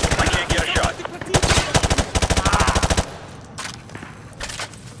 I can't get a shot.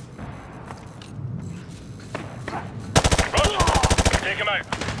 Take him out.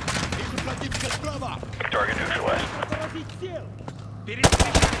 Target neutralized.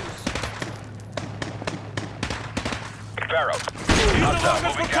 Pharaoh. Hostile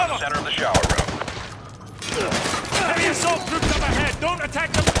moving down the center of the shower room. Heavy assault troops up ahead. Don't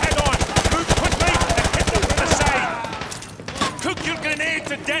attack them head on. Move quickly and hit them from the side. Cook your grenade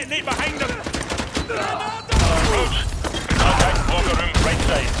to detonate behind them. Roach. Contact locker room right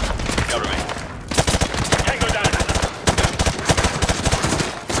side. Cover me. Tango down.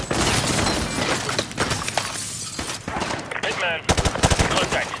 Hitman.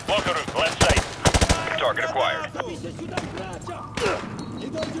 Contact. Locker room, left side. Target acquired.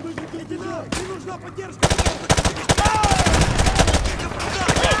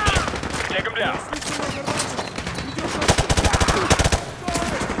 Take him down.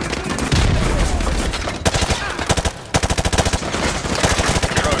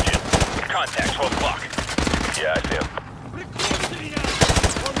 Trojan. Contact 12 o'clock. Yeah, I see him.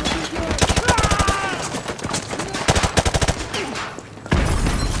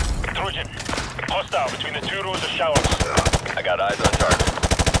 Trojan. Hostile between the two rows of showers. I got eyes on target.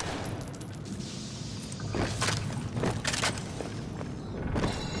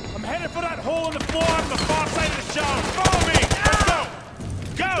 I'm headed for that hole in the floor on the far side of the shower. Follow me! Let's go!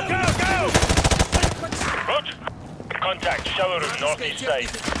 Go, go, go! Roach. Contact shower room northeast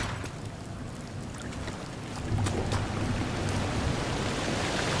side.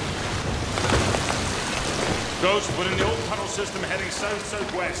 Ghost, we're in the old tunnel system heading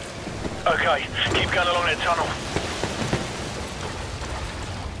south-southwest. Okay, keep going along that tunnel.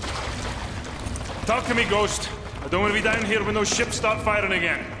 Talk to me, Ghost. I don't want to be down here when those ships start firing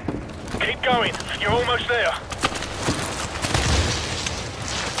again. Keep going. You're almost there.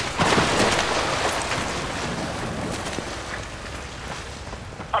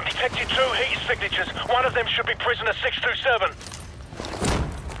 I'm detecting 2 heat signatures. One of them should be prisoner 627.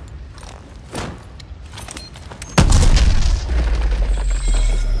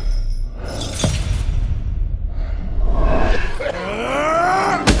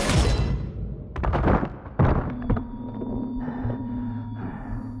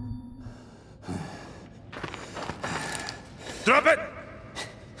 Drop it!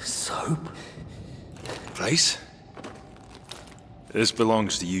 Soap? Place? This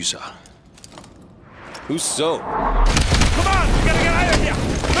belongs to you, sir. Who's Soap? Come on! We gotta get out of here!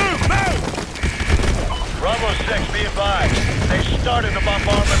 Move! Move! Bravo 6, be advised. They started the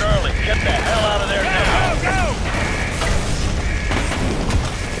bombardment early. Get the hell out of there now! Go! Go!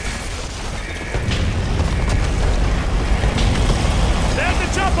 There's the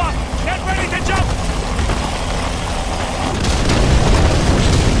chopper! Get ready to jump!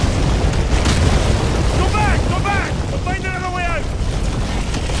 Go back! Go back! We'll find another way out!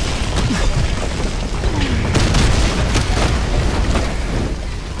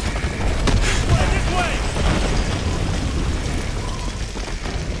 This way!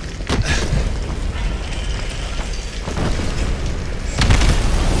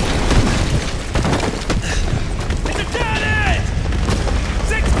 It's a dead end!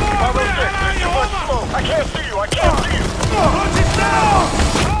 6-4! Where the hell are you? Over! I can't see you! I can't see you! Watch it down!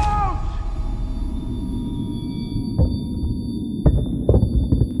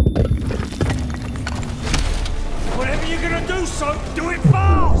 Whatever you're gonna do, son, do it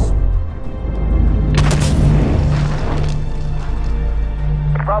fast!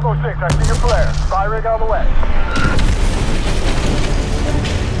 Bravo 6, I see your flare. Spy rig on the way.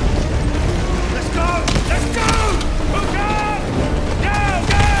 Let's go! Let's go! Move out! Go!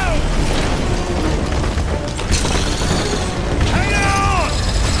 Go! Hang on!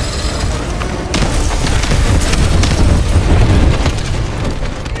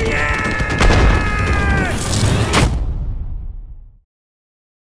 Yeah!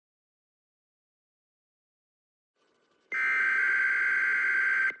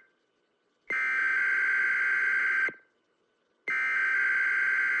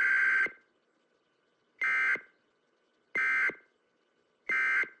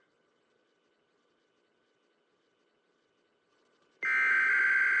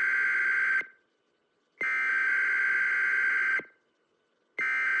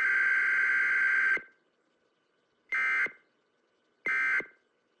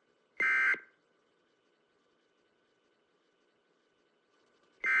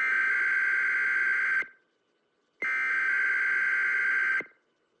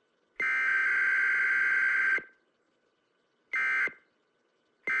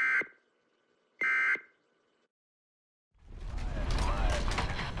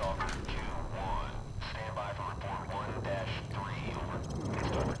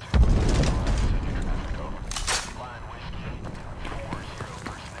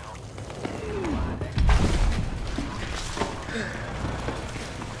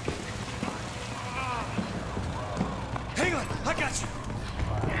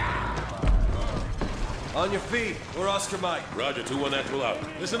 On your feet. We're Oscar Mike. Roger, 2-1 actual out.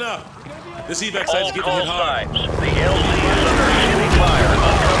 Listen up. This evac site's getting hit hard. All signs. The LZ is under heavy fire.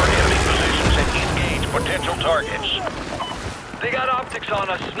 Uncover enemy positions and engage potential targets. They got optics on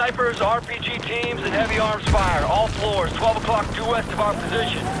us. Snipers, RPG teams, and heavy arms fire. All floors. 12 o'clock due west of our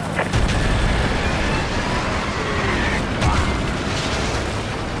position.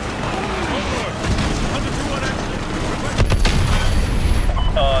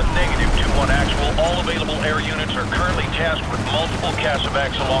 Negative 2-1 actual. All available air units are currently tasked with multiple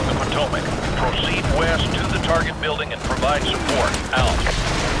casevacs along the Potomac. Proceed west to the target building and provide support. Out.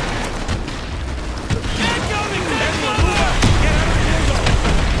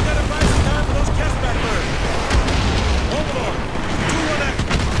 Overlord, 2-1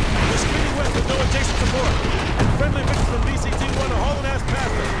 action. We're screening west with no adjacent support. Friendly victims from BCT-1 are hauling ass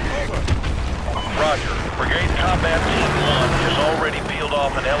past us. Over. Roger. Brigade Combat Team 1 has already peeled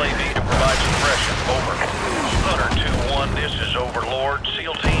off an LAV to provide suppression. Over. Hunter 2-1, this is Overlord.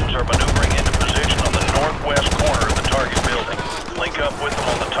 SEAL teams are maneuvering into position on the northwest corner of the target building. Link up with them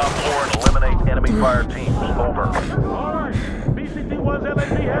on the top floor and eliminate enemy fire teams. Over. All right. BCT-1's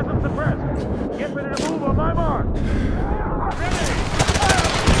LAV has them suppressed. Get ready to move on my mark. Ready.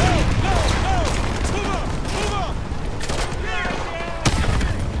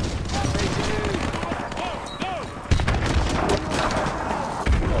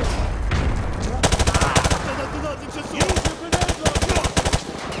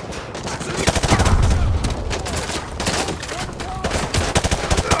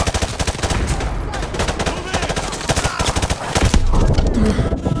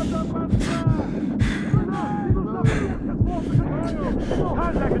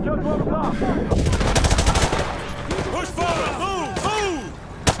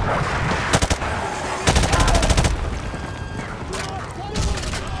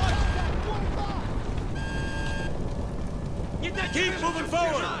 Keep moving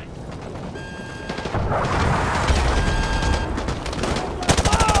forward!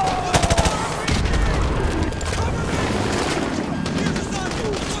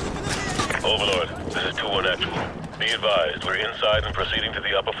 Overlord, this is 2-1 actual. Be advised, we're inside and proceeding to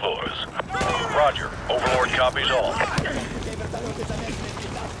the upper floors. Roger. Overlord copies all.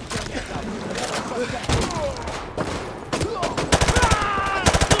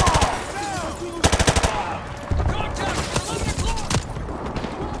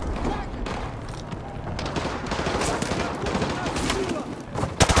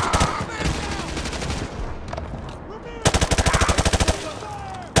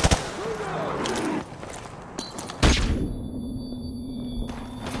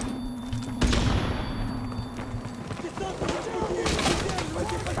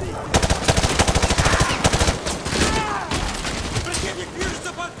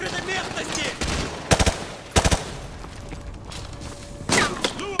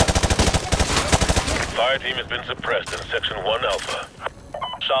 Fire team has been suppressed in Section 1 Alpha.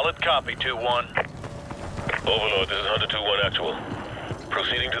 Solid copy, 2-1. Overlord, this is Hunter 2-1 actual.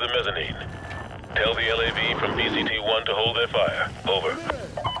 Proceeding to the mezzanine. Tell the LAV from BCT-1 to hold their fire. Over.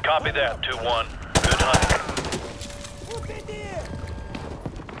 Copy that, 2-1. Good hunting.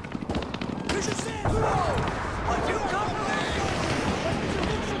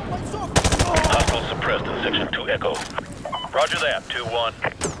 Hostile suppressed in Section 2 Echo. Roger that, 2-1.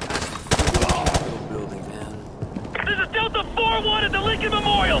 This is Delta 4-1 at the Lincoln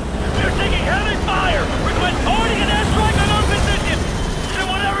Memorial. We are taking heavy fire. Request boarding and airstrike on our position. Send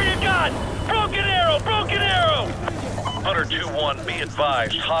whatever you got. Broken arrow, broken arrow. Hunter 2-1, be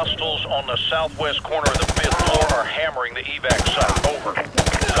advised. Hostiles on the southwest corner of the 5th floor are hammering the evac site. Over.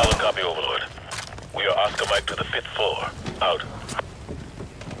 Solid copy, Overlord. We are Oscar Mike to the 5th floor. Out.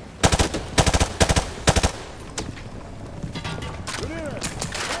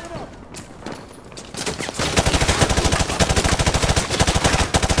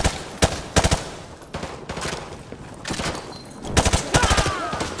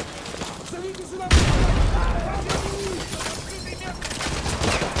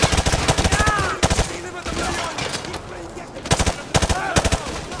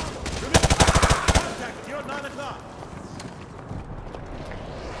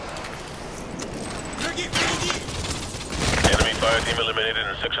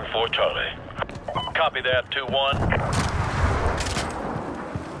 Section 4 Charlie. Copy that, 2-1.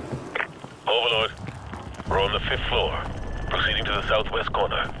 Overlord, we're on the 5th floor. Proceeding to the southwest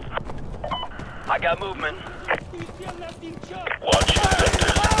corner. I got movement. Watch your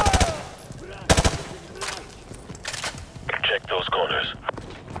sectors. Check those corners.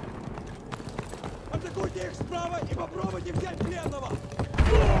 Атакуйте их справа и попробуйте взять пленного!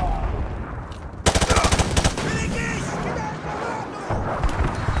 Берегись! Кидай гранату!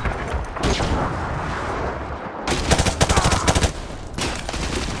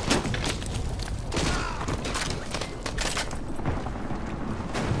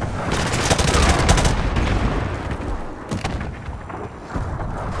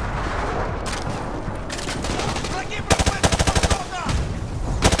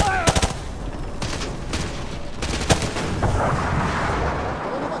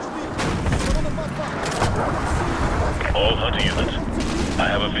 All Hunter units, I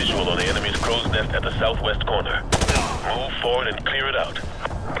have a visual on the enemy's crow's nest at the southwest corner. Move forward and clear it out.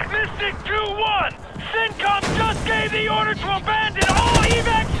 Mystic 2-1! CENTCOM just gave the order to abandon all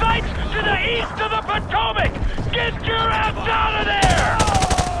evac sites to the east of the Potomac! Get your ass out of there!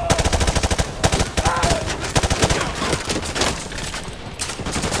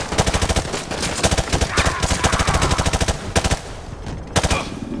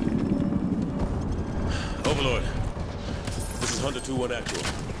 Overlord, this is Hunter 2-1 Actual.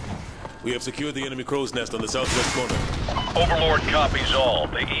 We have secured the enemy crow's nest on the southwest corner. Overlord copies all.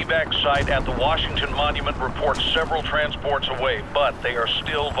 The evac site at the Washington Monument reports several transports away, but they are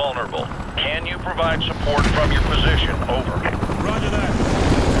still vulnerable. Can you provide support from your position? Over. Roger that.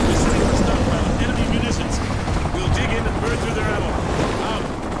 We're setting the stockpile of enemy munitions. We'll dig in and burn through their ammo. Out.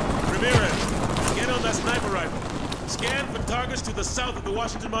 Ramirez, get on that sniper rifle. Scan for targets to the south of the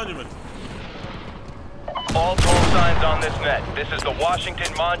Washington Monument. All call signs on this net. This is the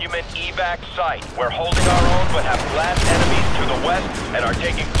Washington Monument evac site. We're holding our own, but have blast enemies to the west and are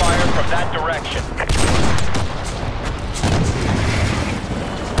taking fire from that direction.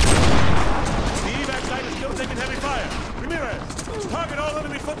 The evac site is still taking heavy fire. Ramirez, target all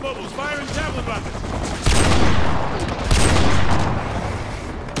enemy foot mobiles, firing javelin rockets.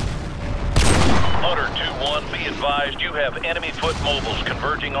 Hunter 2-1, be advised you have enemy foot mobiles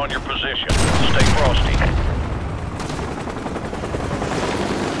converging on your position. Stay frosty.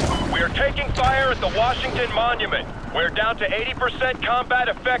 We are taking fire at the Washington Monument. We're down to 80% combat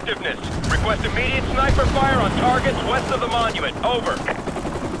effectiveness. Request immediate sniper fire on targets west of the monument. Over.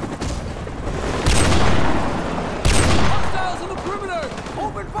 Hostiles in the perimeter!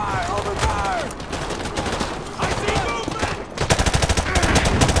 Open fire! Open fire! I see movement!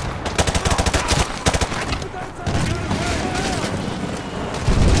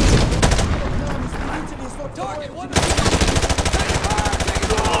 Target! One! Take fire! Take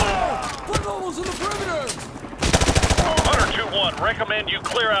fire! Foot mobiles in the perimeter! Hunter 2-1, recommend you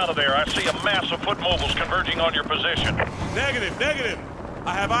clear out of there. I see a mass of foot mobiles converging on your position. Negative, negative.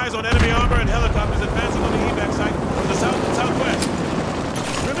 I have eyes on enemy armor and helicopters advancing on the evac site from the south and southwest.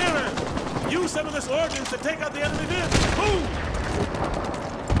 Ramirez, use some of this ordnance to take out the enemy vehicles. Move!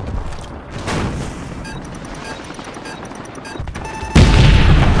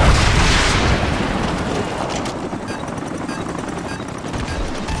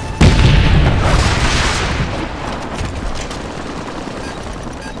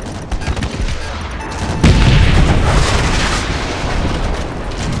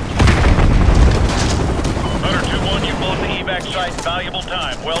 Valuable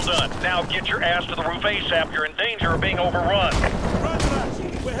time. Well done. Now get your ass to the roof ASAP. You're in danger of being overrun. Roger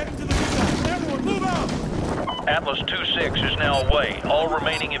that. We're heading to the roof. Everyone, move out! Atlas 2-6 is now away. All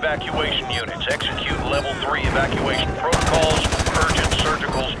remaining evacuation units execute level 3 evacuation protocols, urgent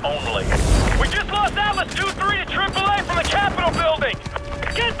surgicals only. We just lost Atlas 2-3 to AAA from the Capitol building!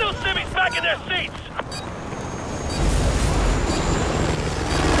 Get those civvies back in their seats!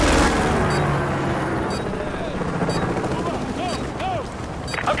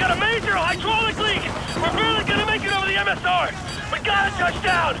 I've got a major hydraulic leak! We're barely gonna make it over the MSR! We gotta touch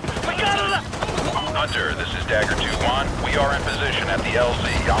down! We gotta... Hunter, this is Dagger 2-1. We are in position at the LZ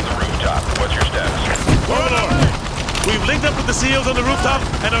on the rooftop. What's your status? Overlord! We've linked up with the SEALs on the rooftop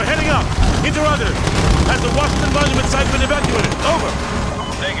and are heading up. Interrogative. Has the Washington Monument site been evacuated? Over.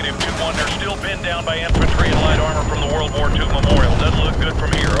 Negative 2-1. They're still pinned down by infantry and light armor from the World War II memorial. Doesn't look good from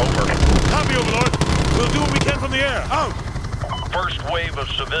here. Over. Copy, Overlord. We'll do what we can from the air. Out. First wave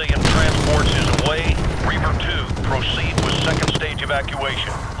of civilian transports is away. Reaver 2, proceed with second stage evacuation.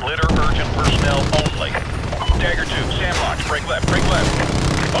 Litter urgent personnel only. Dagger 2, sandbox, break left, break left.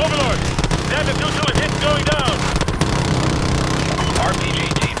 Overlord! Dagger 2-2 is hit going down! RPG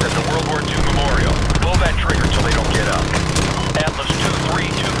teams at the World War II memorial. Pull that trigger till they don't get up. Atlas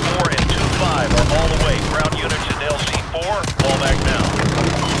 2-3, 2-4, and 2-5 are all away. Ground units in LC-4, fall back now.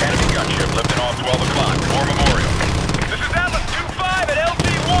 Enemy gunship lifting off 12 o'clock, War Memorial. This is Atlas 2-5 at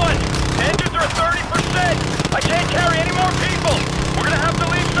LC-1! Engines are at 30%! I can't carry any more people! We're gonna have to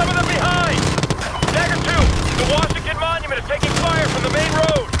leave some of them behind! Dagger 2, the Washington Monument is taking fire from the main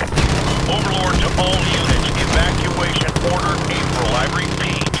road! Overlord to all units, evacuation order April. I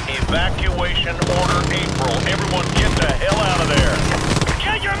repeat, evacuation order April. Everyone get the hell out of there!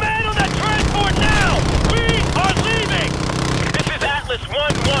 Get your man on that transport now! We are leaving! This is Atlas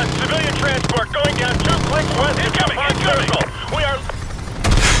 1-1, civilian transport going down 2 clicks west of Capone Circle. We are...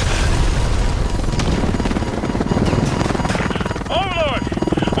 Overlord!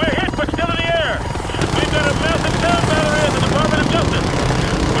 We're hit but still in the air! We've got a massive sound battery at the Department of Justice!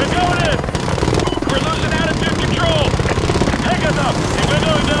 We're going in! We're losing attitude control! Take us up! If we're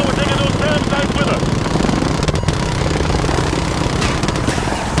going down, we're taking those sound sites with us!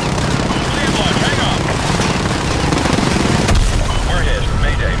 Sandlodge, hang on! We're hit.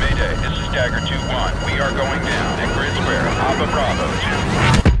 Mayday, mayday. This is Dagger 2-1. We are going down at Grid Square. Alpha Bravo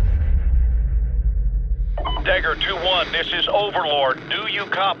 2. Dagger 2-1, this is Overlord. Do you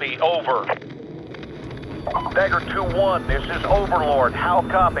copy? Over. Dagger 2-1, this is Overlord. How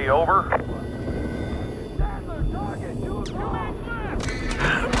copy? Over.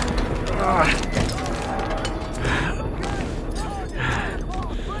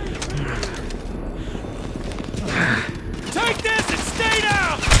 Take this and stay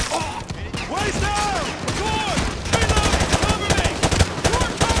down! Waist down! Record! Reload! Cover me! You're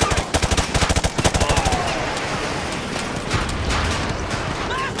covering!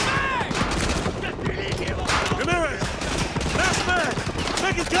 Last mag! Ramirez! Last mag!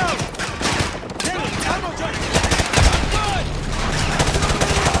 Make it count! Get it! Ammo tank! I'm good!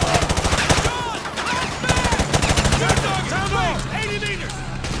 John! Last mag! Sound off! 80 meters!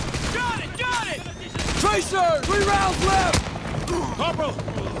 Got it! Got it! Tracer! 3 rounds left! Corporal!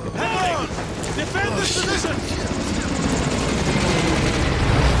 Hang on! Defend this position!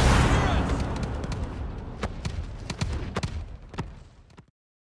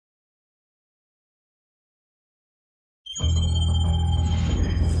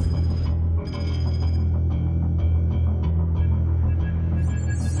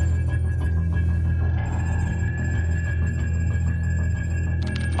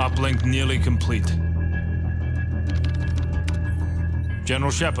 Uplink nearly complete.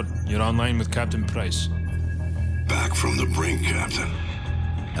 General Shepard, you're online with Captain Price. Back from the brink, Captain.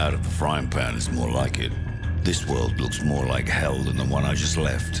 Out of the frying pan is more like it. This world looks more like hell than the one I just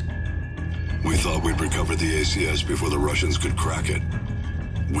left. We thought we'd recovered the ACS before the Russians could crack it.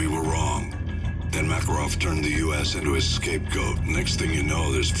 We were wrong. Then Makarov turned the US into his scapegoat. Next thing you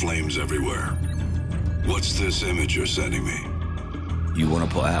know, there's flames everywhere. What's this image you're sending me? You want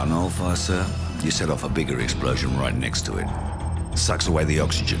to put out an oil fire, sir? You set off a bigger explosion right next to it. Sucks away the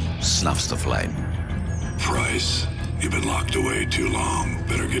oxygen, snuffs the flame. Price, you've been locked away too long.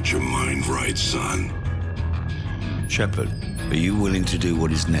 Better get your mind right, son. Shepard, are you willing to do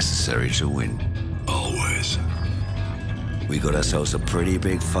what is necessary to win? Always. We got ourselves a pretty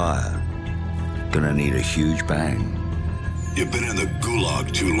big fire. Gonna need a huge bang. You've been in the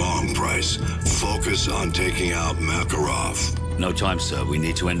Gulag too long, Price. Focus on taking out Makarov. No time, sir. We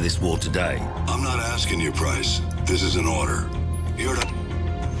need to end this war today. I'm not asking you, Price. This is an order. You're to...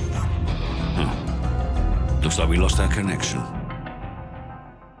 Looks like we lost our connection.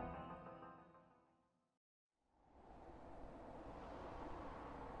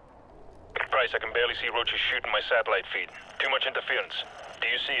 Price, I can barely see Roach is shooting my satellite feed. Too much interference. Do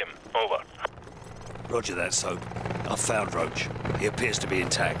you see him? Over. Roger that, Soap. I've found Roach. He appears to be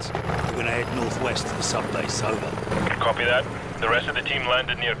intact. We're gonna head northwest to the subbase. Over. Copy that. The rest of the team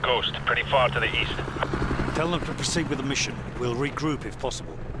landed near Ghost, pretty far to the east. Tell them to proceed with the mission. We'll regroup if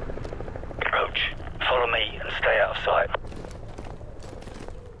possible. Roach, follow me and stay out of sight.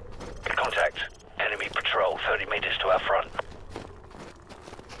 Contact. Enemy patrol 30 meters to our front.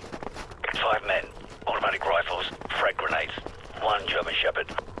 5 men. Automatic rifles. Frag grenades. 1 German Shepherd.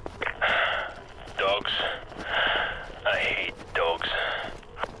 Dogs. I hate dogs.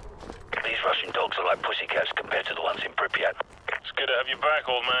 These Russian dogs are like pussycats compared to the ones in Pripyat. It's good to have you back,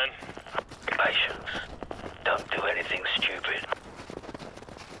 old man. Patience. Don't do anything stupid.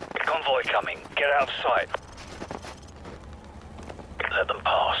 Convoy coming. Get out of sight. Let them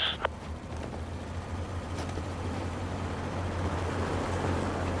pass.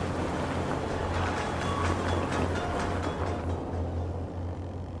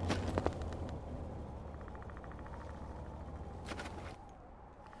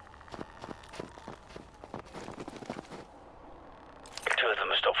 Two of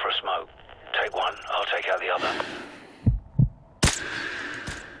them are stopped for a smoke. Take one, I'll take out the other.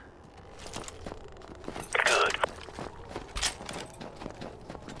 Good.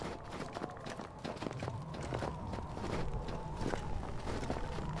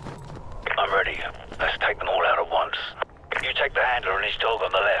 I'm ready. Let's take them all out at once. You take the handler and his dog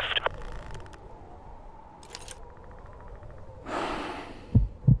on the left.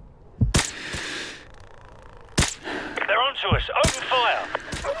 They're onto us. Open fire!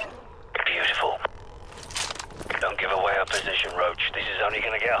 Beautiful. Don't give away our position, Roach. This is only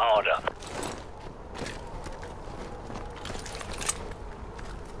gonna get harder.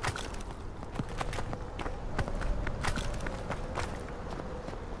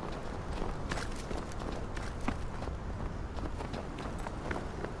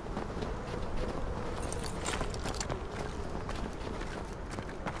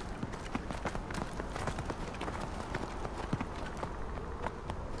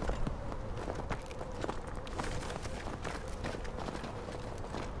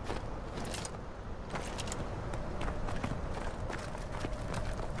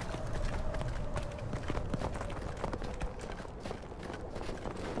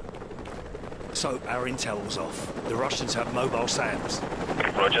 So, our intel was off. The Russians have mobile SAMs.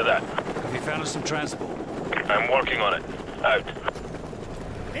 Roger that. Have you found us some transport? I'm working on it. Out.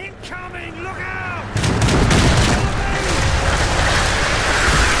 Incoming! Look out!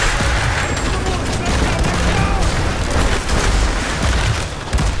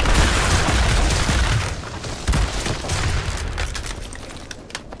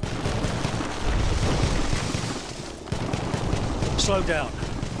 Slow down.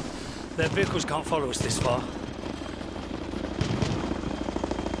 Their vehicles can't follow us this far.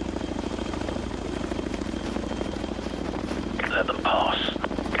 Let them pass.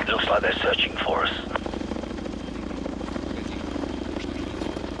 Looks like they're searching for us.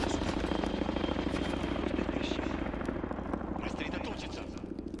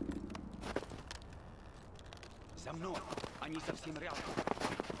 За мной! Они совсем рядом.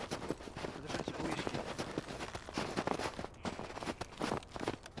 Подождите, поищите.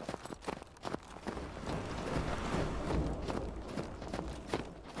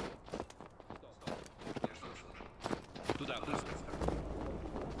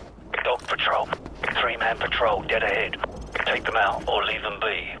 Dog patrol. 3-man patrol dead ahead. Take them out or leave them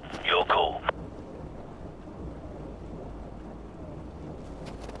be. Your call.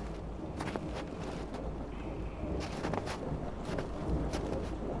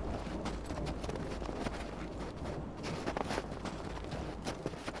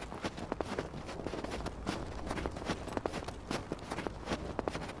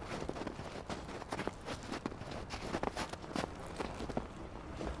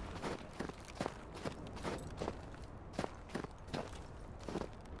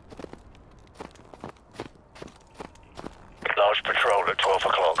 Large patrol at 12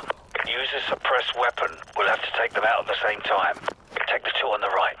 o'clock. Use a suppressed weapon. We'll have to take them out at the same time. Take the 2 on the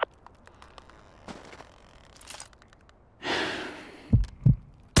right.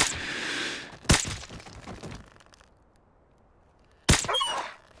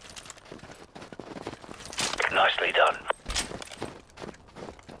 Nicely done.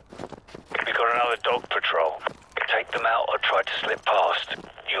 We got another dog patrol. Take them out or try to slip past.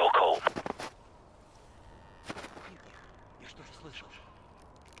 Your call. Я что-то слышал.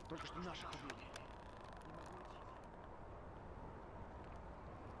 Только что наших убили.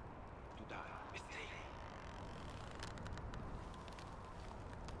 Туда, быстрее.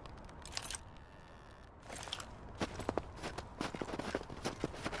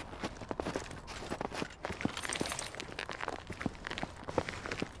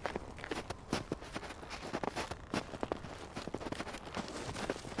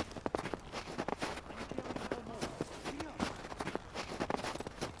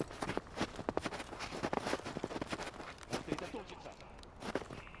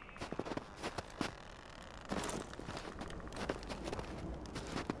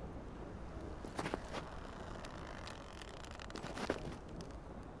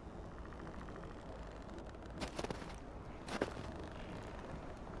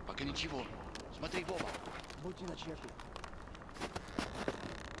 Ничего. Смотри, Вова. Будьте начеку.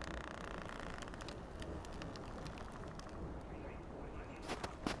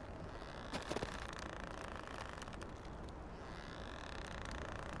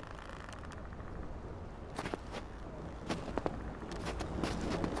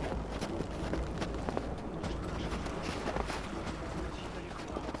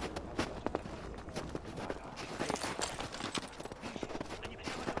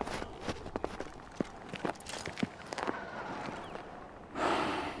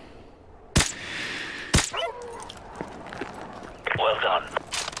 Well done.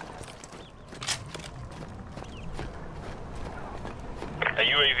 A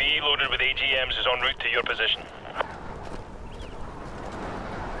UAV loaded with AGMs is en route to your position.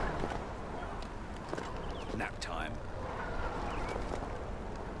 Nap time.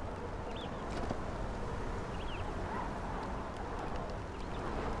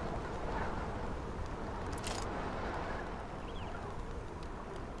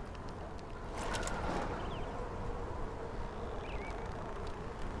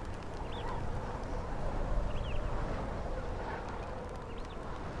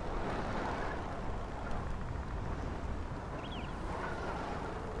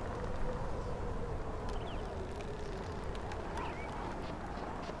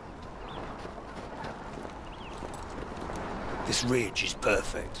 This ridge is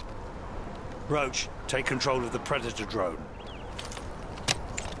perfect. Roach, take control of the Predator drone.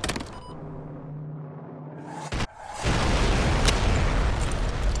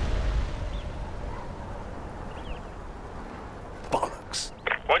 Bollocks.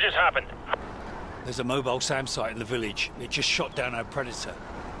 What just happened? There's a mobile SAM site in the village. It just shot down our Predator.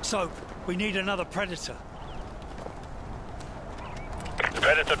 So, we need another Predator. The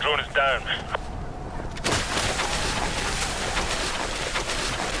Predator drone is down.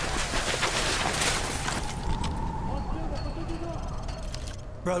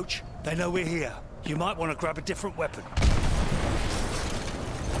 Roach, they know we're here. You might want to grab a different weapon.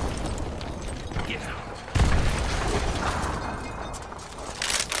 Yes.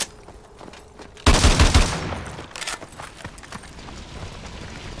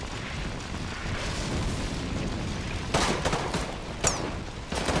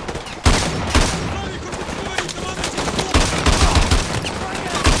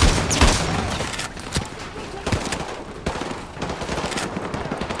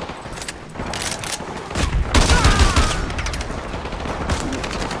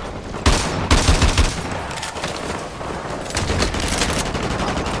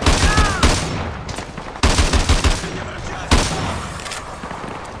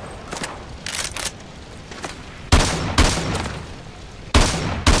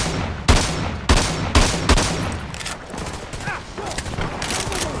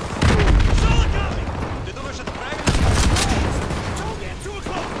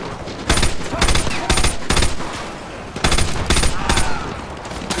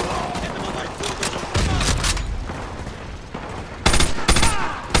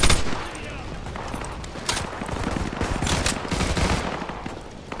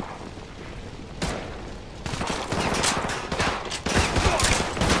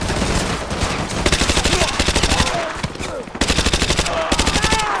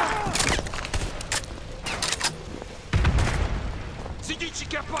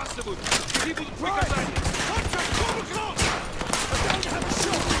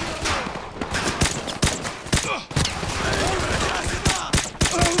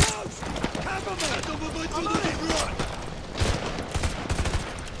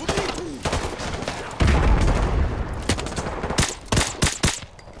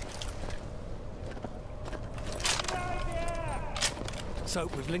 So,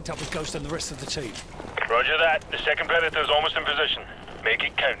 we've linked up with Ghost and the rest of the team. Roger that. The second Predator's almost in position. Make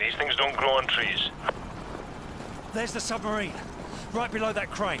it count. These things don't grow on trees. There's the submarine, right below that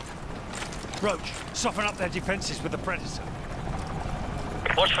crane. Roach, soften up their defenses with the Predator.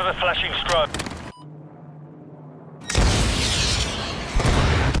 Watch for the flashing strobe.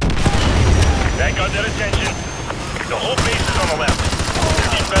 That got their attention. The whole base is on the left.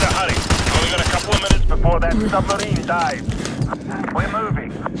 You better hurry. We've only got a couple of minutes before that submarine dives. We're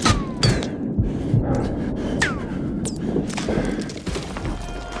moving.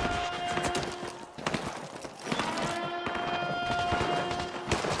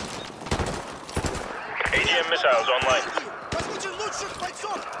 AGM missiles online.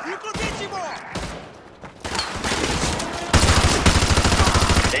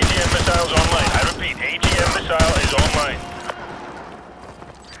 AGM missiles online. I repeat, AGM missile is online.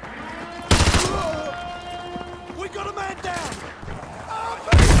 We got a man down!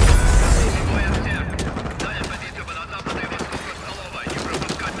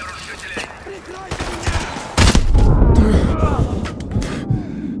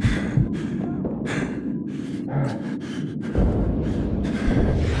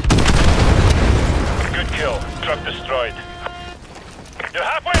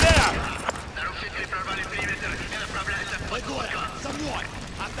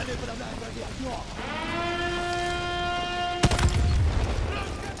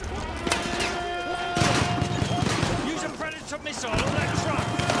 Use a Predator missile on that truck.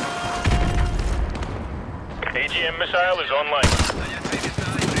 AGM missile is online.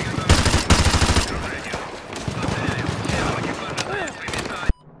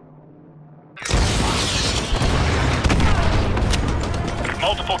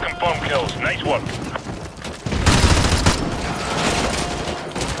 Multiple confirmed kills. Nice work.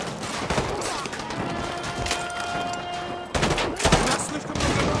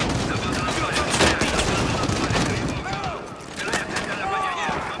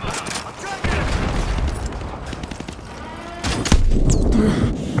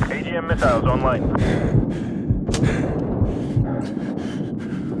 AGM missiles online.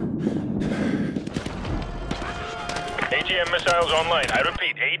 AGM missiles online. I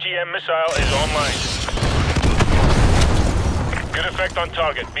repeat, AGM missile is online. Good effect on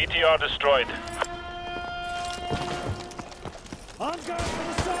target. BTR destroyed. I'm going for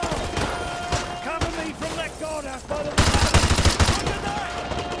the south. Cover me from that guardhouse by the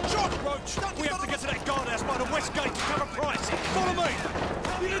Shot, Roach! We have to get to that guardhouse by the west gate to cover Price. Follow me!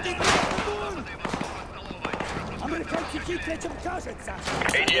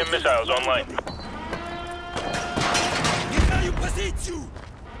 AGM missiles online.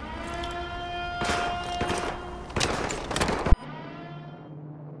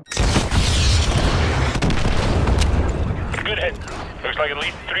 Good hit. Looks like at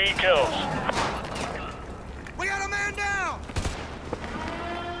least 3 kills. We got a man down!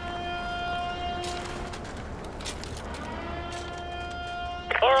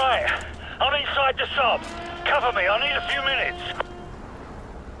 All right, I'm inside the sub. Cover me, I need a few minutes.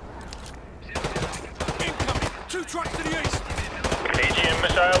 Incoming! 2 trucks to the east! AGM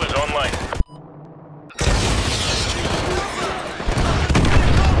missile is online.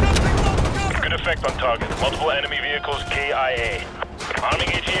 Good effect on target. Multiple enemy vehicles KIA. Arming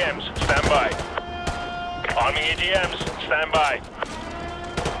AGMs, stand by. Arming AGMs, stand by.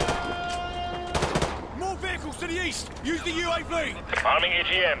 More vehicles to the east! Use the UAV! Arming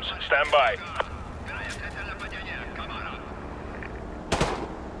AGMs, stand by.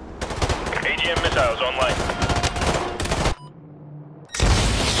 AGM missiles online.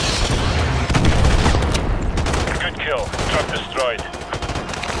 Good kill. Truck destroyed.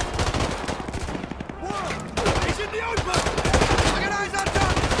 He's in the open! I got eyes on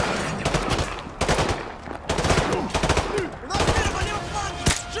top!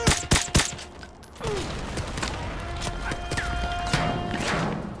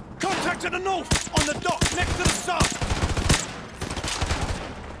 Contact to the north! On the dock, next to the sub!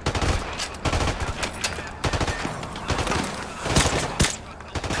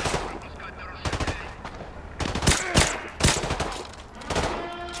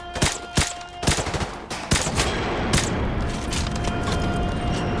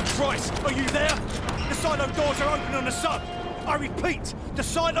 Are you there? The silo doors are opening on the sub. I repeat, the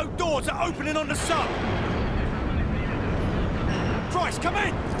silo doors are opening on the sub. Price, come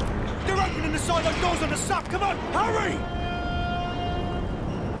in! They're opening the silo doors on the sub. Come on, hurry!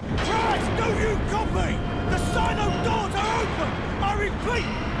 Price, do you copy? The silo doors are open. I repeat,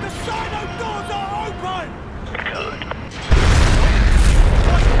 the silo doors are open. Good.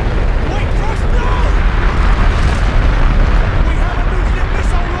 Wait, Price, no!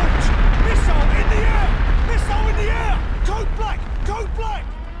 Missile in the air! Missile in the air! Code black! Code black!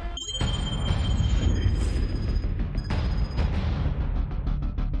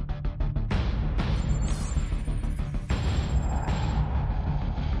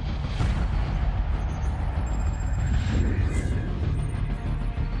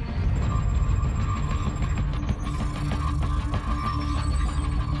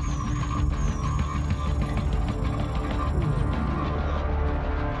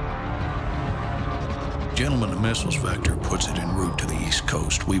 Gentlemen, the missiles vector puts it en route to the East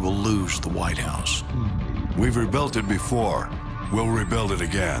Coast. We will lose the White House. We've rebuilt it before. We'll rebuild it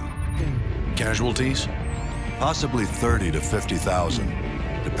again. Casualties? Possibly 30 to 50,000.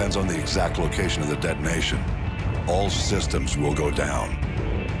 Depends on the exact location of the detonation. All systems will go down.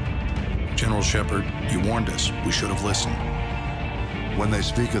 General Shepard, you warned us. We should have listened. When they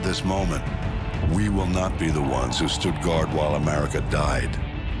speak of this moment, we will not be the ones who stood guard while America died.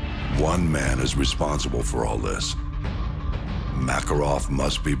 One man is responsible for all this. Makarov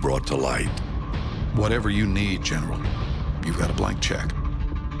must be brought to light. Whatever you need, General. You've got a blank check.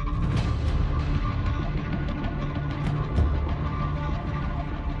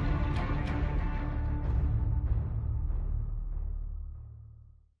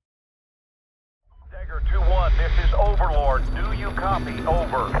 Dagger 2-1, this is Overlord. Do you copy?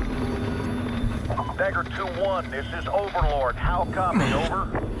 Over. Over. Dagger 2-1, this is Overlord. How copy? Over.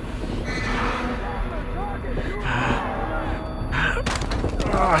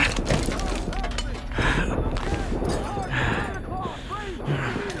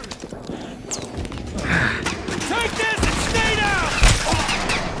 Take this and stay down!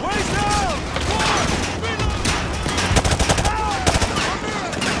 Waist down!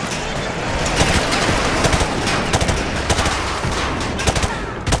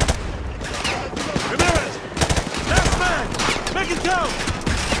 Remember it! Last man! Make it count!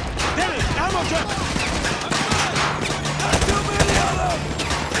 Damn it! Ammo drop! Not too many of them!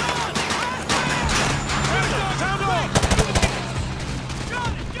 Sound off!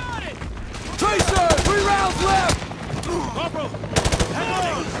 Got it! Tracer! 3 rounds left! Corporal! Hang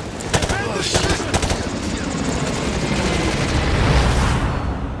on! Defend this position!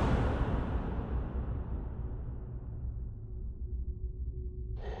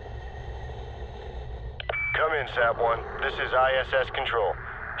 Come in, Sat-1. This is ISS Control.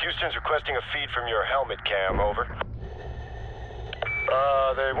 Houston's requesting a feed from your helmet cam, over.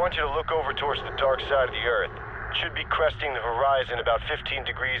 They want you to look over towards the dark side of the Earth. Should be cresting the horizon about 15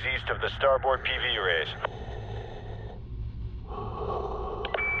 degrees east of the starboard PV rays.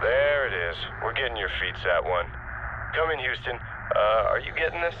 There it is. We're getting your feed, Sat-1. Come in, Houston. Are you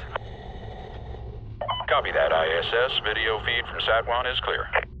getting this? Copy that, ISS. Video feed from Sat-1 is clear.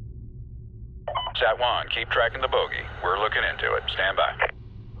 Sat-1, keep tracking the bogey. We're looking into it. Stand by.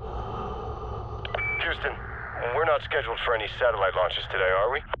 Houston, we're not scheduled for any satellite launches today,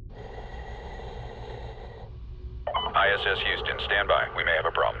 are we? ISS Houston, stand by. We may have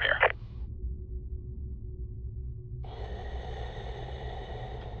a problem here.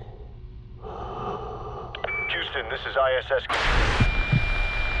 Houston, this is ISS Control.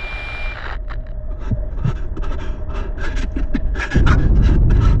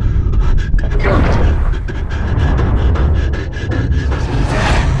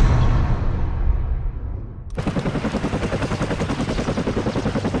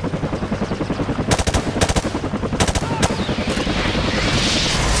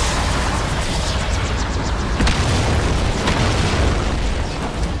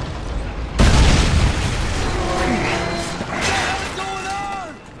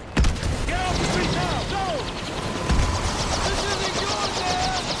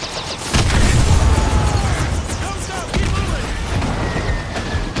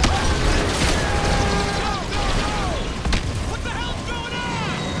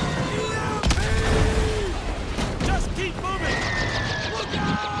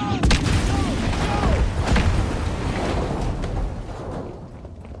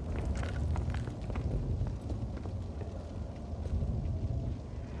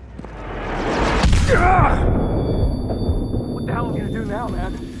 What the hell are we gonna do now,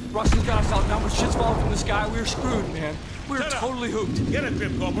 man? Russians got us outnumbered, shit's falling from the sky, we're screwed, man. We're totally hooped. Get a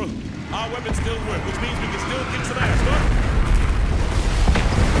grip, Corporal. Our weapons still work, which means we can still kick some ass, look!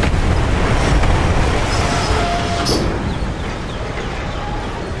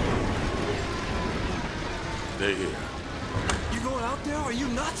 They're here. You going out there? Are you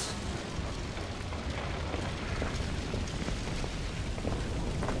nuts?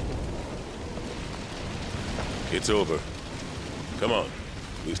 It's over. Come on.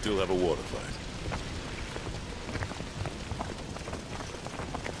 We still have a water fight.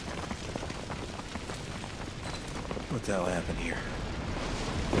 What the hell happened here?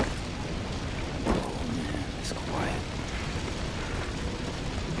 Oh man, it's quiet.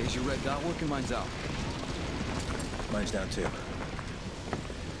 Here's your red dot working, mine's out. Mine's down too.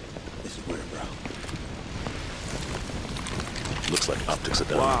 This is weird, bro. Looks like optics are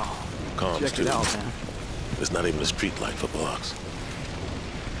down. Wow. Comms Check too. it out, man. There's not even a street light for blocks.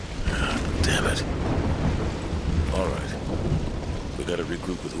 Damn it. All right. We gotta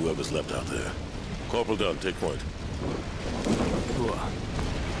regroup with whoever's left out there. Corporal Dunn, take point.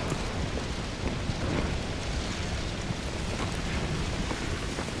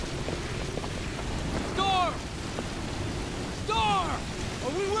 Storm! Storm!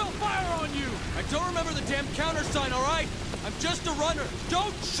 Or we will fire on you! I don't remember the damn countersign, all right? I'm just a runner.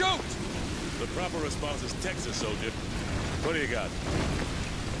 Don't shoot! The proper response is Texas, soldier. What do you got?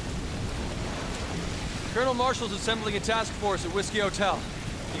 Colonel Marshall's assembling a task force at Whiskey Hotel.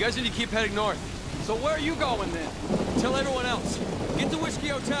 You guys need to keep heading north. So where are you going then? Tell everyone else. Get to Whiskey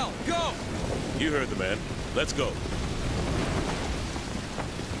Hotel. Go! You heard the man. Let's go.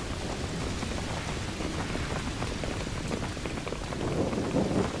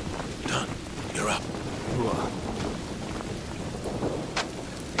 Done. You're up.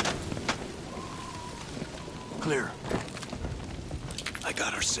 Clear. I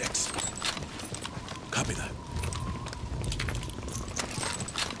got her. our 6. Copy that.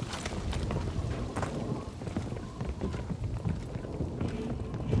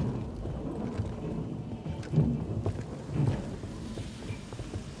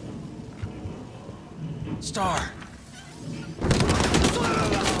 Star!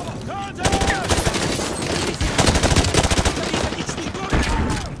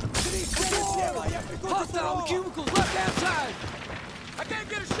 Hostile on the cubicles, left hand side! I can't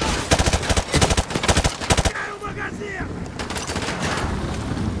get a shot!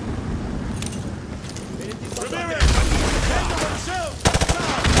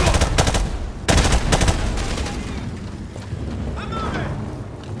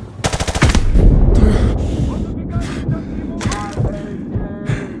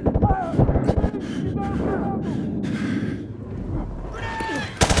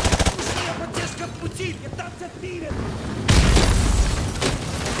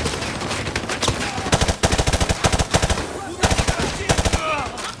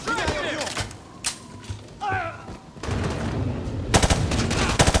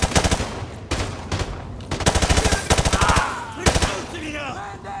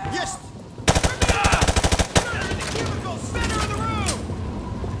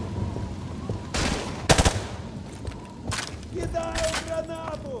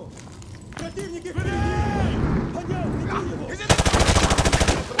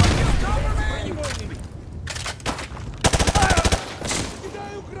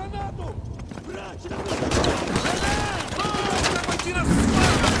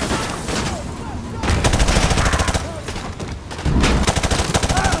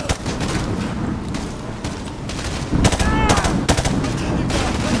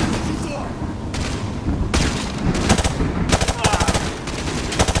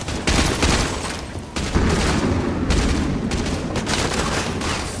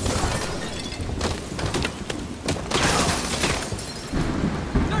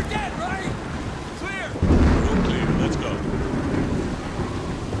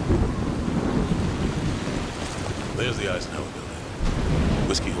 There's the Eisenhower building.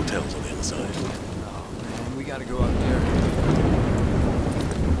 Whiskey Hotel's on the other side. Oh, man, we gotta go out there.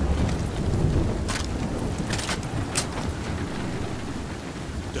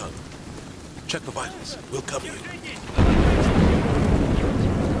 Done. Check the vitals. We'll cover you.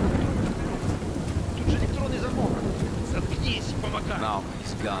 No,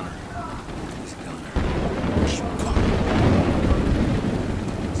 he's a gunner. He's a gunner.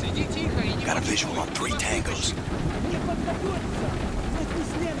 Got a visual on 3 tangos.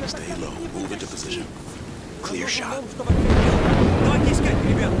 Stay low. Move into position. Clear shot. Move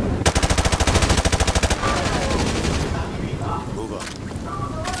up.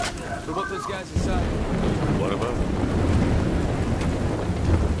 What about those guys inside? What about them?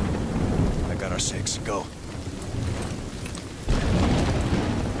 I got our 6. Go.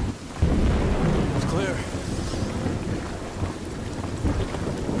 It's clear.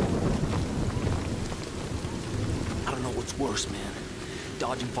 I don't know what's worse, man.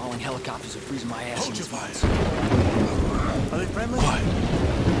 Dodging falling helicopters or freezing my ass. Hold your fire. Are they friendly? Why?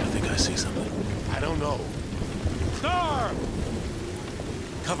 I think I see something. I don't know. Star!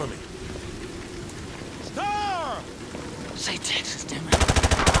 Cover me. Star! Say Texas, damn it.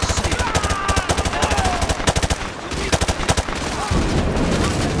 Say it.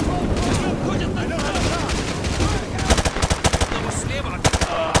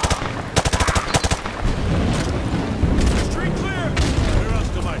 Street clear! Clear us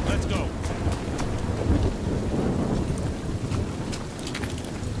to Mike. Let's go.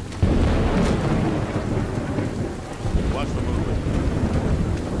 Watch the movement.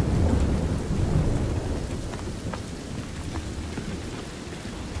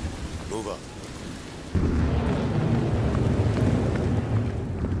 Move up.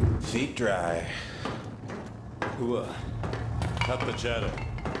 Feet dry. Cut the chatter.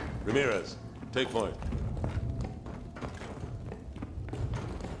 Ramirez, take point.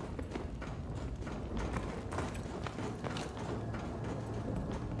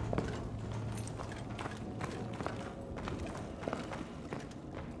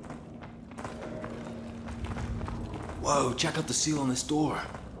 Whoa, check out the seal on this door.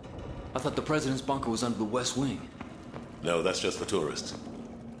 I thought the president's bunker was under the west wing. No, that's just for tourists.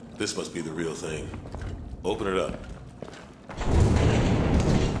 This must be the real thing. Open it up.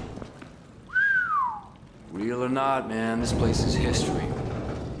 Real or not, man, this place is history.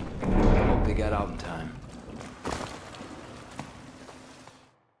 Hope they got out in time.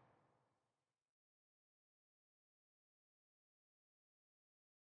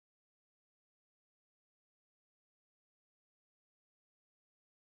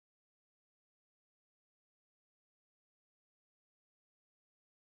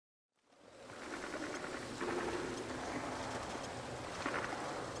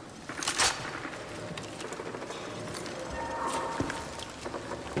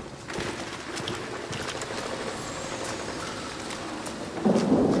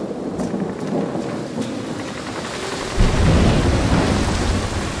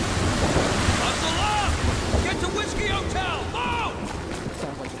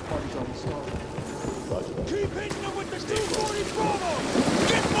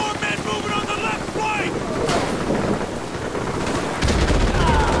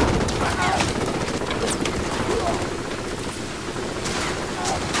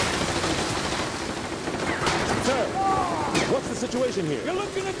 situation here? You're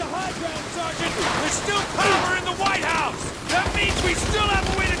looking at the high ground, Sergeant! There's still power in the White House! That means we still have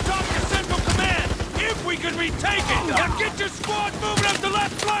a way to talk to Central Command! If we can retake it! Now get your squad moving up the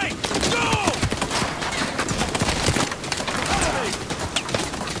left flank! Go! Enemy!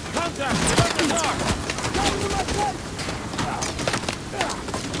 Contact! Above the car! Go to the left flank!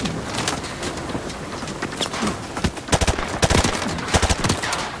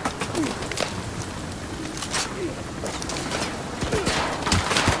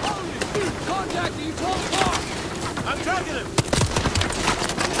 Contact the U-12 car! I'm tracking him!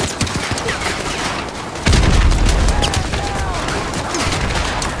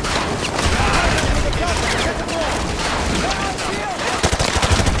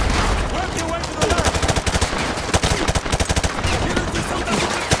 Work your way to the left! Contact U-12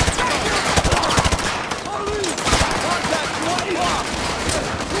 car!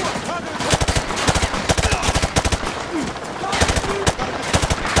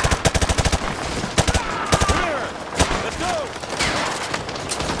 Let's go!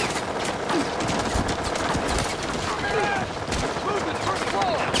 Movement, first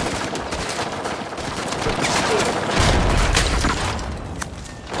floor!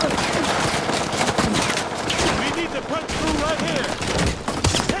 We need to punch through right here!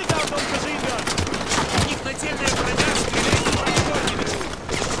 Take out those machine guns! Их нацельная броня стреляет в противника!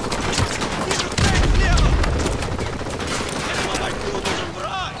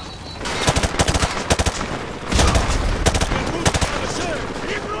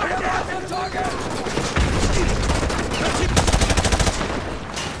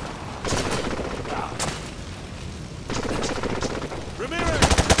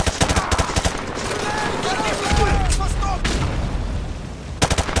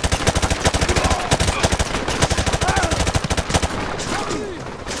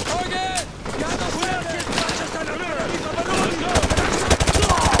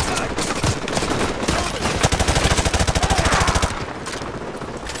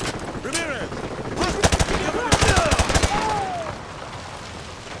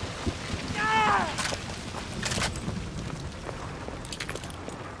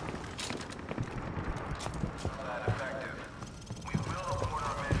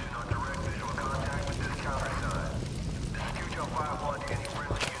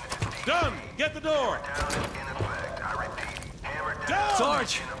 Done! Get the door! Done!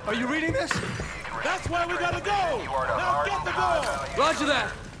 Sarge, are you reading this? That's where we gotta go! Now get the door! Roger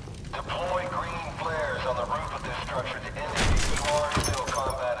that! Deploy green flares on the roof of this structure to indicate you are still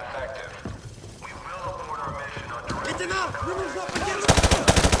combat effective. We will abort our mission on direct... Get enough! Rumors up against...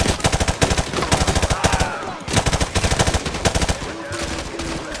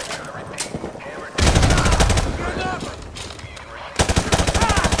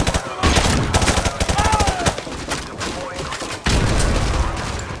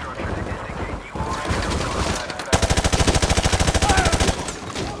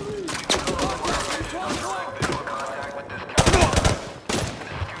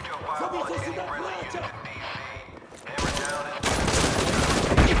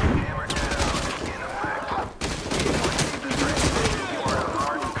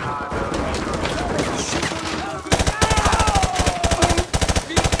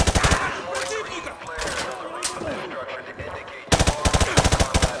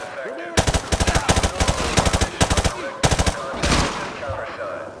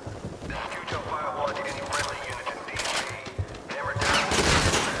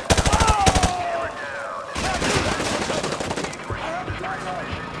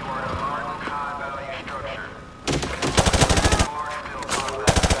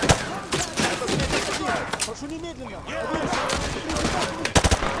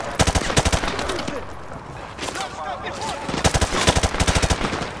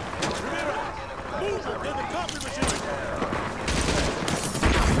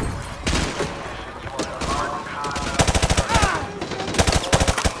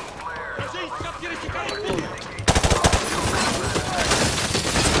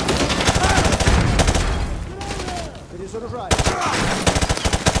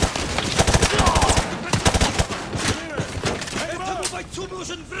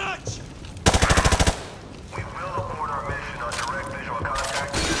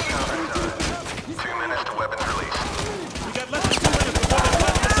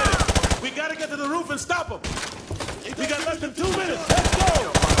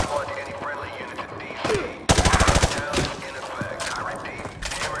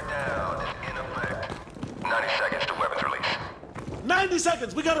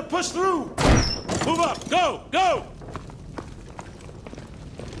 seconds! We gotta push through! Move up! Go! Go!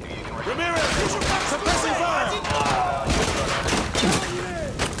 Ramirez! Suppressing fire!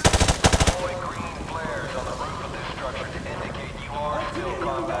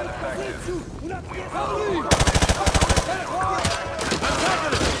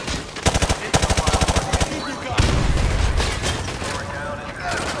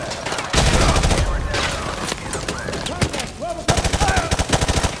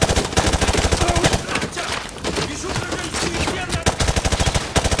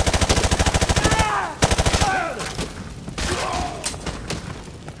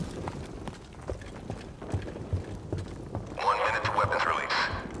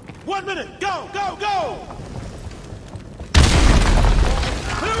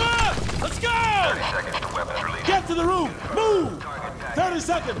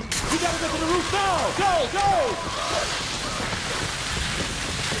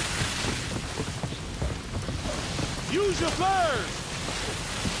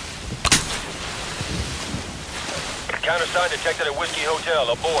 Countersign detected at Whiskey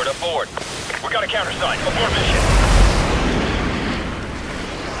Hotel. Aboard, aboard. We got a countersign. Abort mission.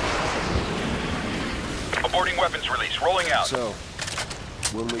 Aborting weapons release. Rolling out. So,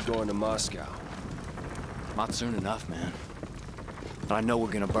 when we going to Moscow? Not soon enough, man. But I know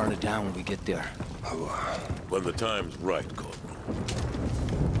we're gonna burn it down when we get there. When the time's right, Corporal.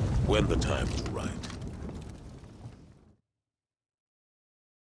 When the time's right.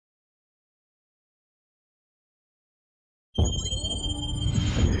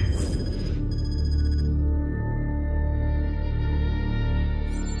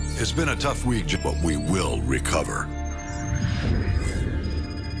 It's been a tough week, but we will recover.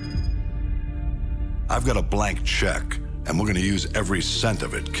 I've got a blank check, and we're gonna use every cent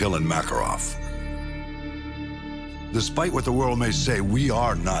of it killing Makarov. Despite what the world may say, we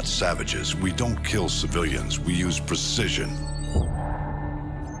are not savages. We don't kill civilians. We use precision.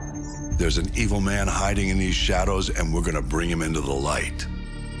 There's an evil man hiding in these shadows, and we're gonna bring him into the light.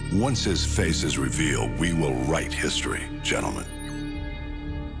 Once his face is revealed, we will write history, gentlemen.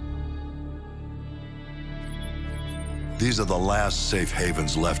 These are the last safe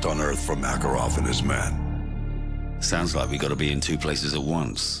havens left on Earth for Makarov and his men. Sounds like we gotta be in two places at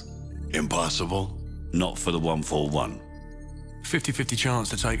once. Impossible? Not for the 141. 50-50 chance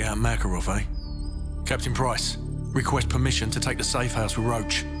to take out Makarov, eh? Captain Price, request permission to take the safe house with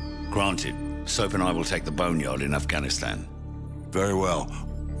Roach. Granted. Soap and I will take the boneyard in Afghanistan. Very well.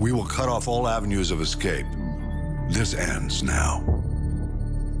 We will cut off all avenues of escape. This ends now.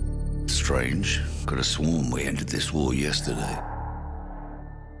 Strange. Could have sworn we ended this war yesterday.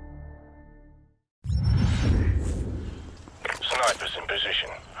 Snipers in position.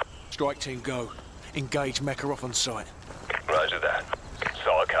 Strike team go. Engage Makarov on sight. Roger that.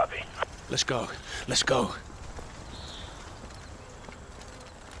 Solid copy. Let's go. Let's go.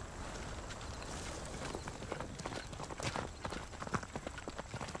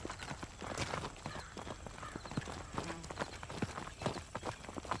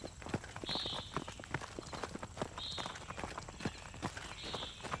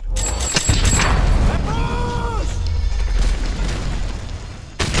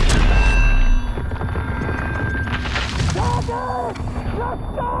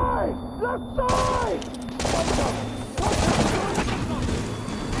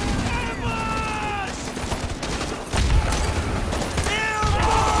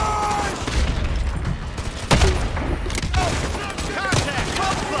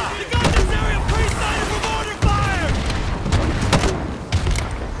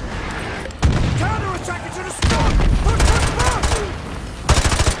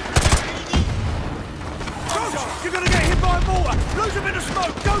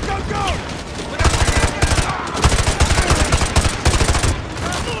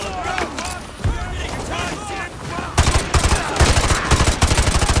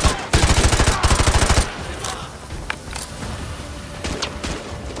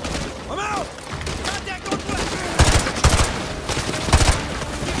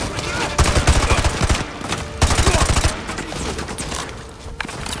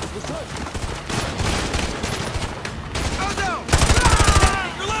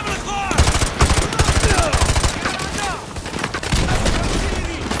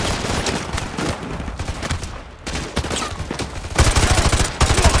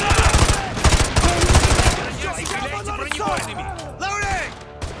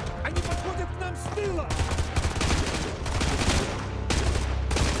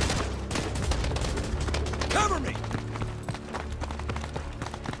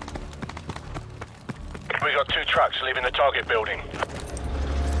 We got 2 trucks leaving the target building.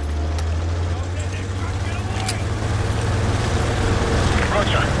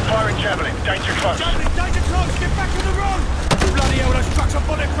 Roger. Firing javelin. Danger close. Javelin, danger close! Get back on the road! Bloody hell, those trucks are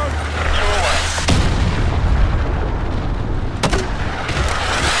bulletproof! 2 away.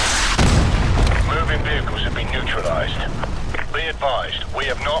 We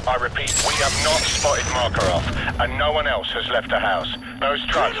have not, I repeat, we have not spotted Makarov, and no one else has left the house. Those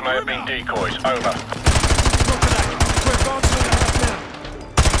trucks may have been decoys. Over. We're advancing on the house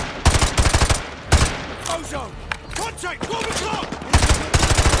now. Ozone! Contact! 12 o'clock!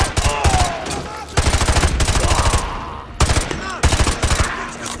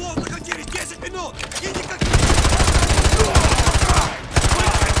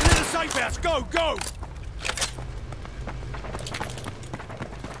 Safe house! Go! Go!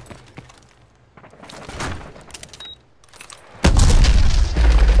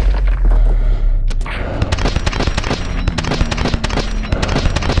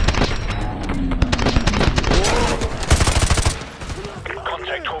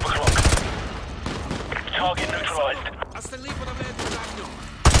 Contact 12 o'clock. Target neutralized.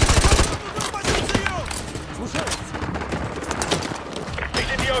 He's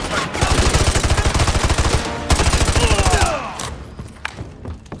in the open.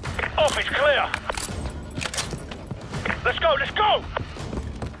 Off, it's clear. Let's go, let's go!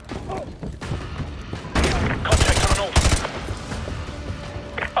 Contact on the north.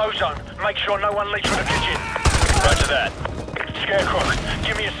 Ozone, make sure no one leaves from the kitchen. Roger that. Scarecrow,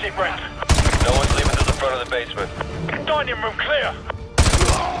 give me a sit rep. No one's leaving to the front of the basement. Dining room clear.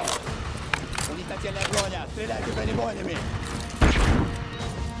 Унитательная броня! Стреляйте бронебойными!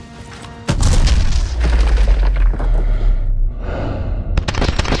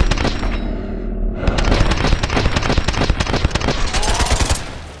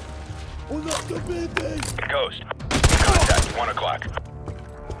 Ghost. Contact, 1 o'clock.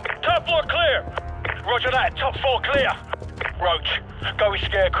 Top floor clear! Roger that, top floor clear! Roach, go with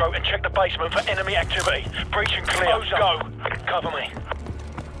Scarecrow and check the basement for enemy activity. Breach and clear. Ozone. Go. Cover me.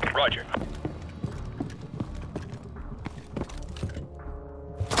 Roger.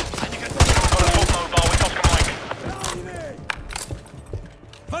 Got a foot mobile with Oscar Mike.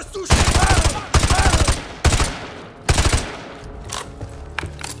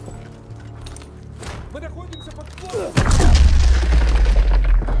 Мы находимся под плотом!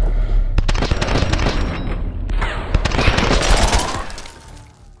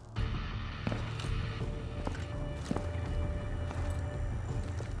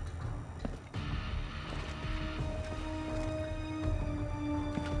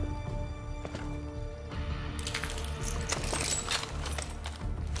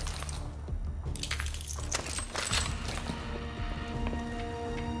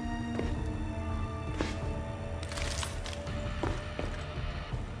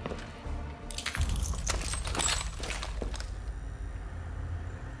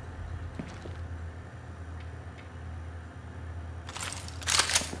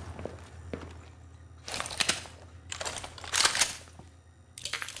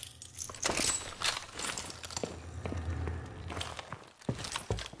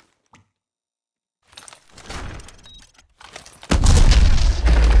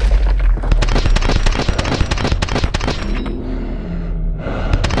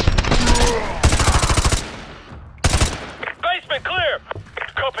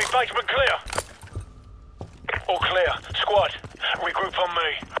 Basement clear. All clear. Squad, regroup on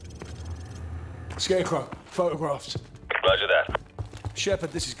me. Scarecrow, photographs. Roger that.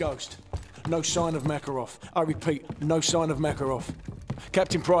 Shepard, this is Ghost. No sign of Makarov. I repeat, no sign of Makarov.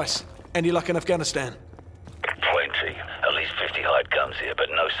 Captain Price, any luck in Afghanistan? Plenty. At least 50 hide guns here, but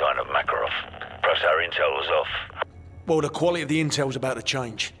no sign of Makarov. Perhaps our intel was off. Well, the quality of the intel's about to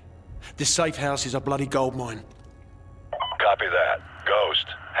change. This safe house is a bloody goldmine. Copy that. Ghost,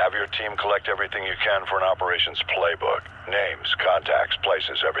 have your team collect everything you can for an operations playbook. Names, contacts,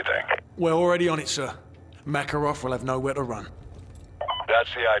 places, everything. We're already on it, sir. Makarov will have nowhere to run. That's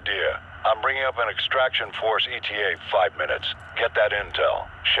the idea. I'm bringing up an extraction force ETA 5 minutes. Get that intel.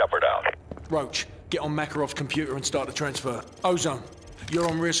 Shepard out. Roach, get on Makarov's computer and start the transfer. Ozone, you're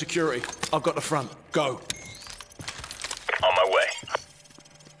on rear security. I've got the front. Go. On my way.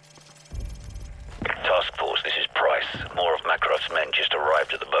 Task Force, this is Price. More of Makarov's men just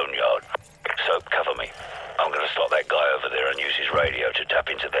arrived at the boneyard. So, cover me. I'm gonna stop that guy over there and use his radio to tap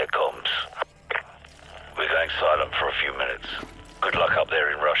into their comms. We're going silent for a few minutes. Good luck up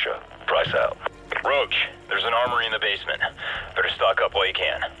there in Russia. Price out. Roach, there's an armory in the basement. Better stock up while you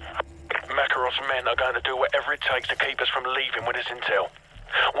can. Makarov's men are going to do whatever it takes to keep us from leaving with this intel.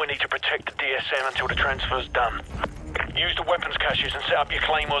 We need to protect the DSN until the transfer's done. Use the weapons caches and set up your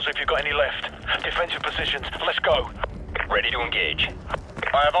claymores if you've got any left. Defensive positions, let's go. Ready to engage.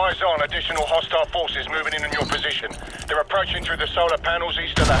 I have eyes on additional hostile forces moving in your position. They're approaching through the solar panels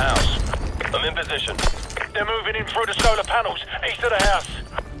east of the house. I'm in position. They're moving in through the solar panels east of the house.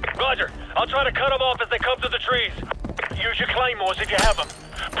 Roger. I'll try to cut them off as they come through the trees. use your claymores if you have them.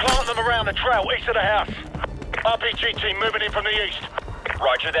 Plant them around the trail east of the house. RPG team moving in from the east.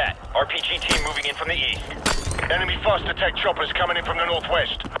 Roger that. RPG team moving in from the east. Enemy fast attack choppers coming in from the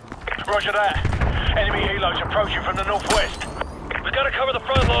northwest. Roger that. Enemy helos approaching from the northwest. We gotta cover the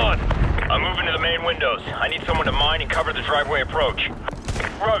front lawn. I'm moving to the main windows. I need someone to mine and cover the driveway approach.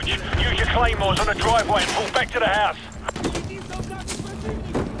 Roach, use your claymores on the driveway and pull back to the house.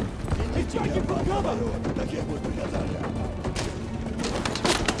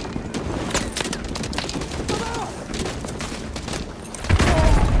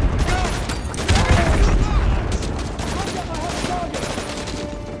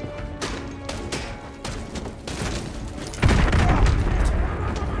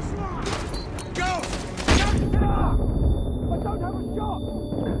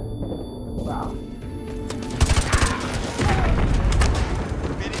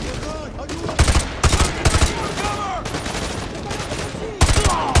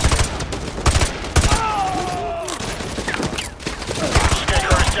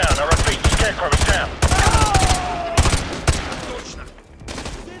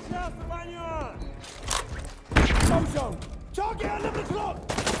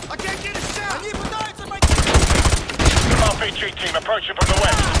 RPG team approaching from the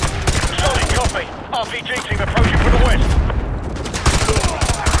west. Solid copy. RPG team approaching from the west.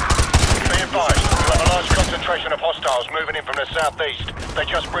 Be advised, you have a large concentration of hostiles moving in from the southeast. They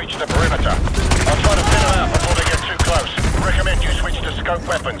just breached the perimeter. I'll try to thin them out before they get too close. Recommend you switch to scope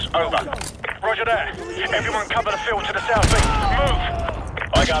weapons. Over. Roger that. Everyone cover the field to the southeast. Move!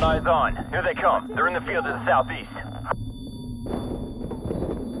 I got eyes on. Here they come. They're in the field to the southeast.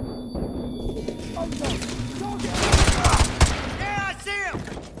 Yeah, I see him!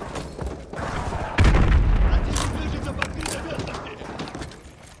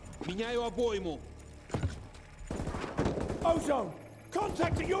 Меняю обойму. Ozone!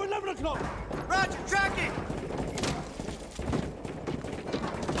 Contacting you 11 o'clock! Roger, tracking!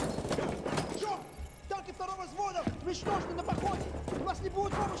 Черт! Танки второго взвода уничтожены на походе! У вас не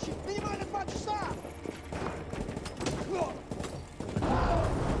будет помощи! Минимально 2 часа!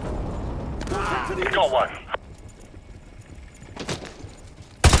 Got one.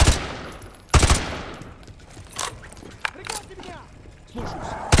 Прикройте меня!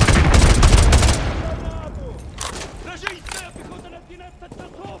 Слушаюсь. Ложись, пехота на 12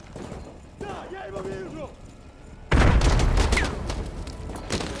 часов! Да, я его вижу!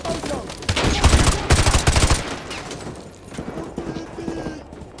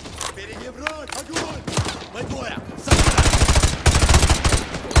 Перенебрать! Огонь! Мы двое!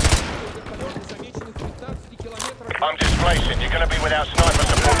 I'm displacing. You're going to be without sniper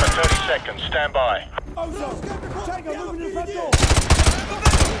support for 30 seconds. Stand by. Ozone! Tango moving to the front door!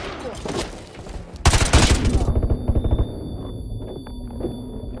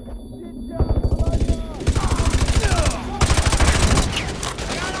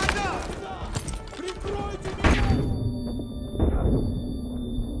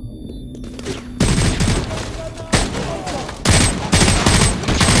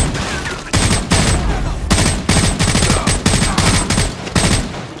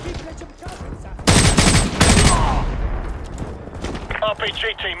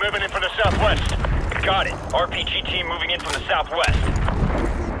 RPG team moving in from the southwest. Got it. RPG team moving in from the southwest.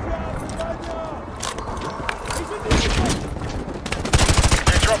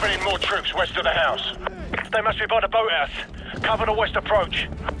 They're dropping in more troops west of the house. They must be by the boathouse. Cover the west approach.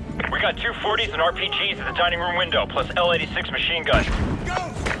 We got 240s and RPGs at the dining room window, plus L-86 machine guns.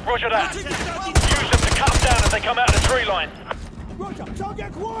 Roger that. Use them to cut them down as they come out of the tree line. Roger,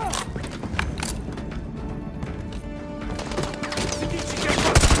 target quiet!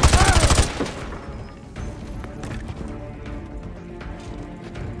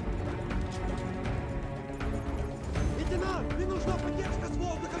 Лейтенант, мне нужна поддержка с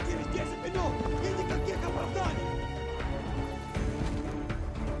воздуха через 10 минут! И никаких оправданий!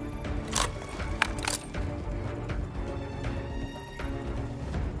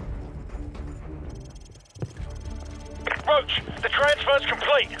 Roach, the transfer's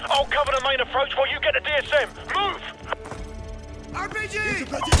complete. I'll cover the main approach while you get the DSM. Move! RPG!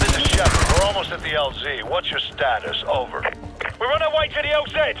 This is Shepard. We're almost at the LZ. What's your status? Over. We're on our way to the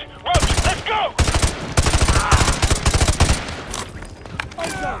LZ. Roach, let's go!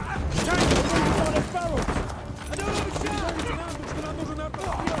 Ozone! Tango moving on his barrel! I don't understand! Лейтенанту, что нам нужен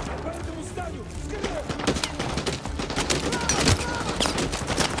артиллерия! По этому зданию! Скорее!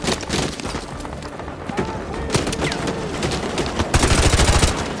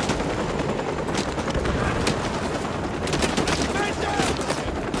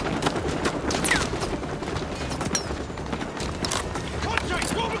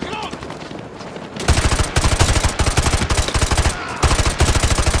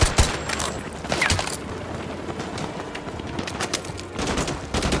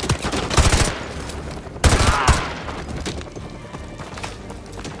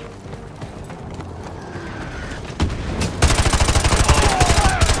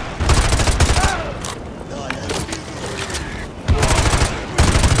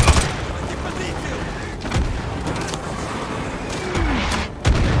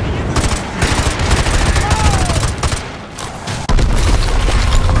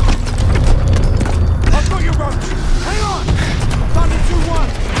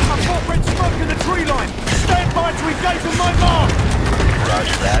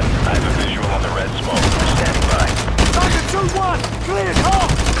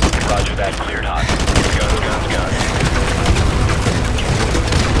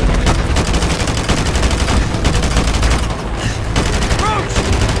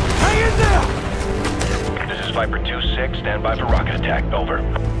 Viper 2-6, stand by for rocket attack. Over.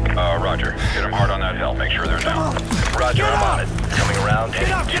 Roger. Hit them hard on that hill. Make sure they're down. Roger, I'm on it. Coming around,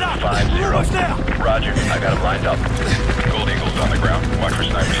 heading 250. Roger, I got them lined up. Gold Eagle's on the ground. Watch for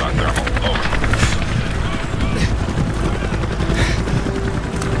snipers on thermal. Over.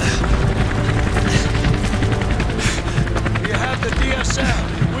 You have the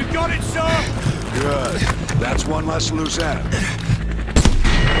DSL. We got it, sir! Good. That's one less loose end.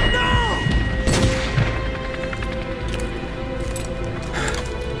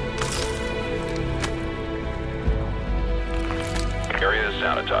 Area is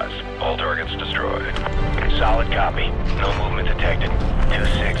sanitized. All targets destroyed. Solid copy. No movement detected.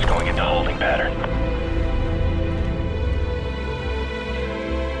 2-6 going into holding pattern.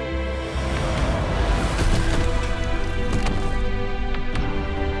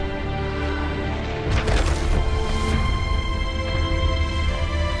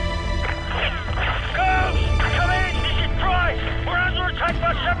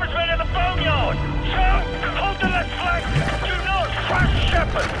 Shepard's men in the boneyard! Sir, hold the left flank! Do not trust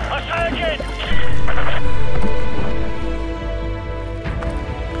Shepard! I say again!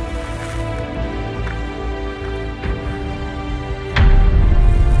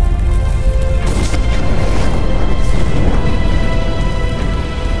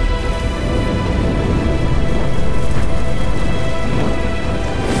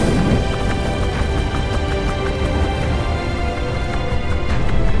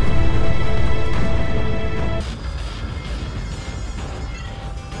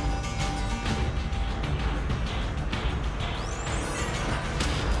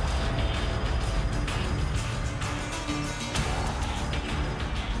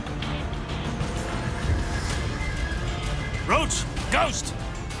 Roach! Ghost!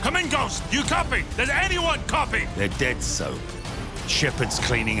 Come in, Ghost! You copy? Does anyone copy? They're dead, Soap. Shepard's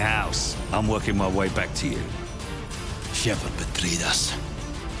cleaning house. I'm working my way back to you. Shepard betrayed us.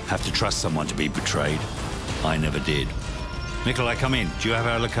 Have to trust someone to be betrayed. I never did. Nikolai, come in. Do you have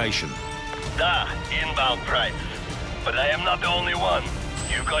our location? Da, inbound Price. But I am not the only one.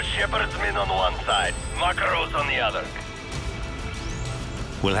 You've got Shepard's men on one side, Makarov's on the other.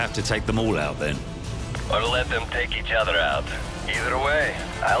 We'll have to take them all out then. Or let them take each other out. Either way,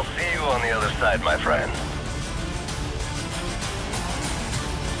 I'll see you on the other side, my friend.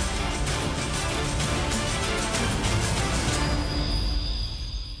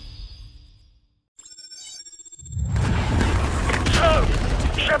 So,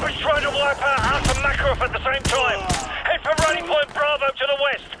 Shepard's trying to wipe out House and Makarov at the same time. Head for Rally Point Bravo to the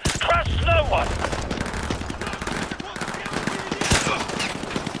west. Trust no one.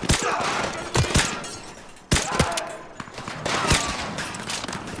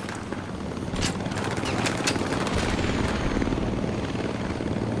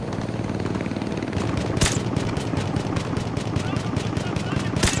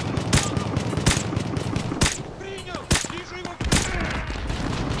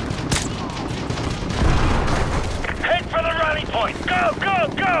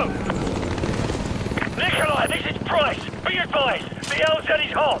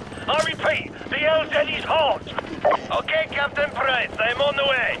 Okay, Captain Price, I'm on the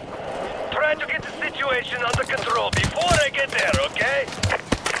way. Try to get the situation under control before I get there, okay?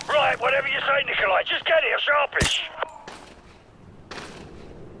 Right, whatever you say, Nikolai. Just get here, sharpish.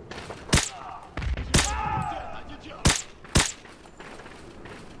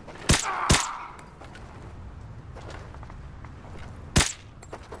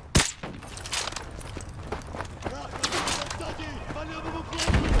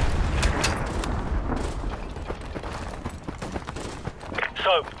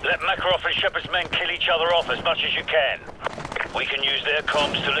 So, let Makarov and Shepard's men kill each other off as much as you can. We can use their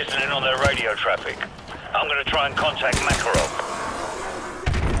comms to listen in on their radio traffic. I'm gonna try and contact Makarov.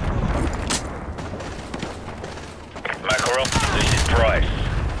 Makarov, this is Price.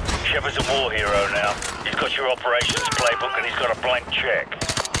 Shepard's a war hero now. He's got your operations playbook and he's got a blank check.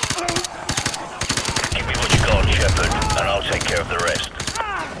 Give me what you got, Shepard, and I'll take care of the rest.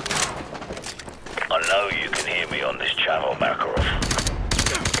 I know you can hear me on this channel, Makarov.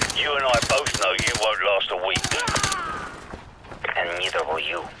 You and I both know you won't last a week. And neither will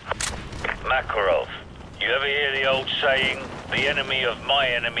you. Makarov, you ever hear the old saying, the enemy of my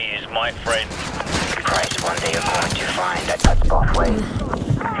enemy is my friend? Price, one day you're going to find that cuts both ways.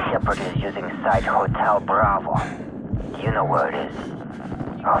 Shepard is using Site Hotel Bravo. You know where it is.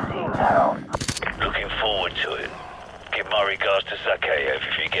 I'll see you there. Looking forward to it. Give my regards to Zakhaev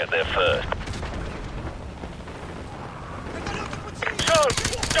if you get there first. So,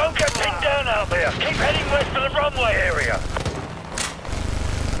 don't get pinned down out there. Keep heading west to the runway area.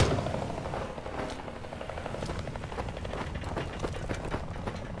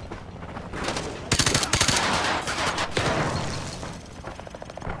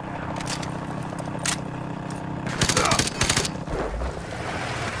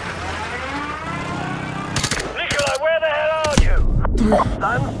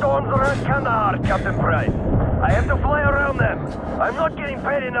 Sandstorms around Kandahar, Captain Price. I have to fly around them. I'm not getting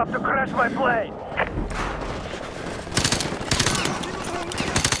paid enough to crash my plane.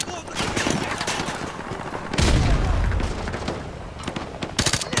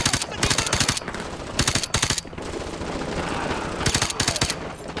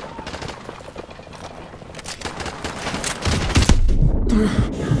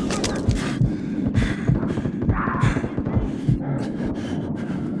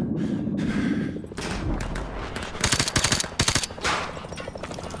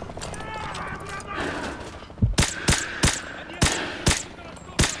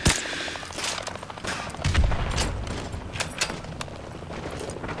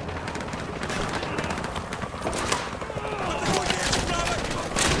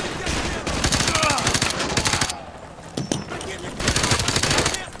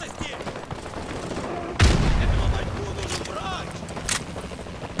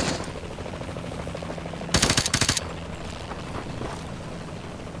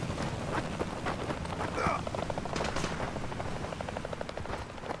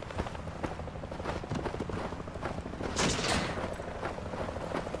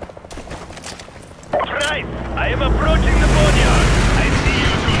 I am approaching the boneyard. I see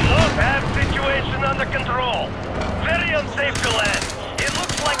you do not have situation under control. Very unsafe to land. It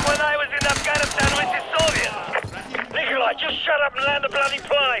looks like when I was in Afghanistan with the Soviets. Nikolai, just shut up and land the bloody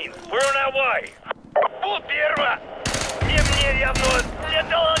plane. We're on our way. Первое. Мне явно не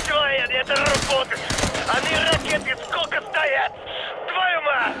доложили, это работает. Они ракеты сколько стоят? Твою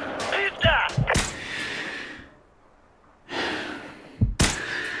мать! Пизда!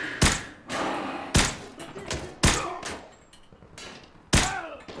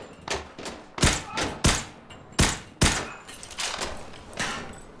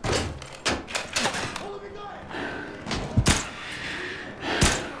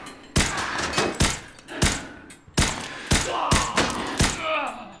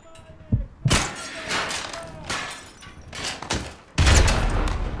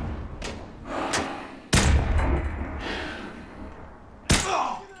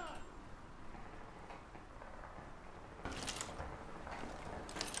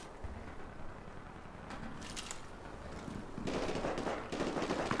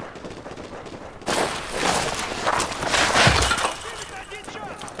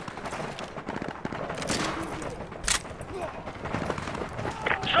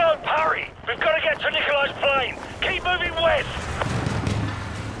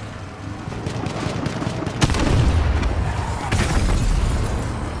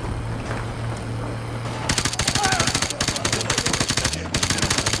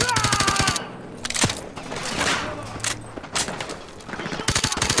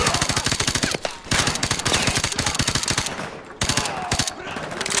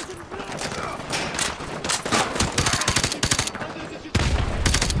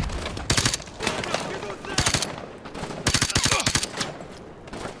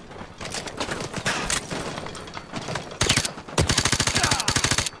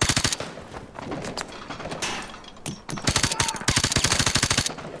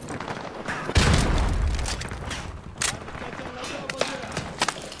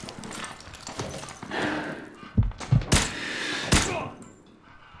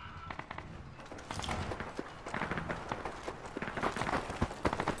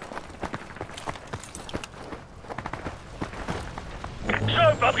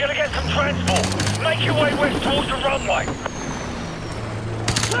 I'm gonna get some transport. Make your way west towards the runway.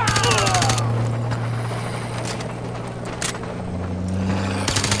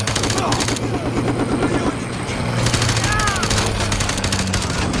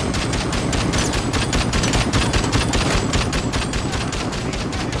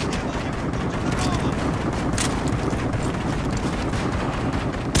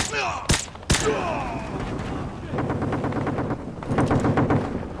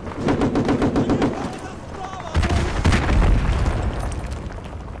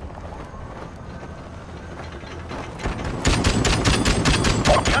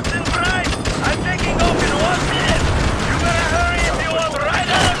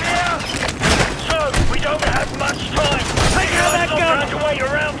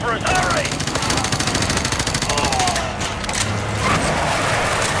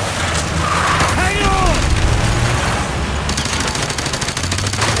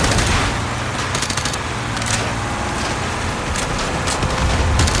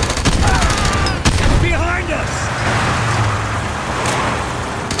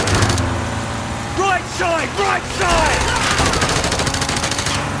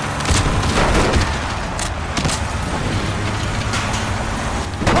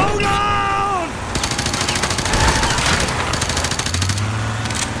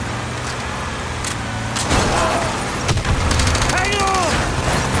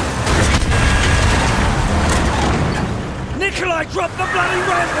 Drop the bloody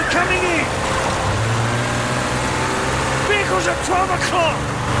ramp, we're coming in! Vehicles at 12 o'clock!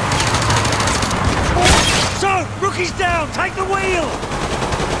 So, rookie's down, take the wheel!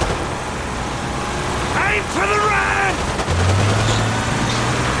 Aim for the ramp!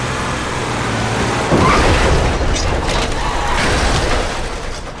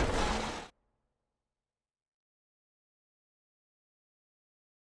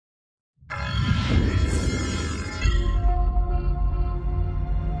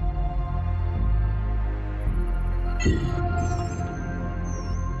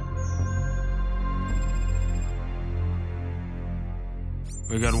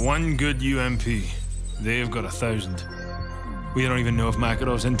 We got one good UMP. They've got 1,000. We don't even know if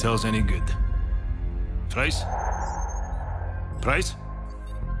Makarov's intel's any good. Price? Price?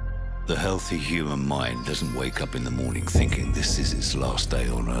 The healthy human mind doesn't wake up in the morning thinking this is its last day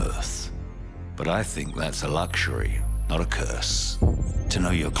on Earth. But I think that's a luxury, not a curse. To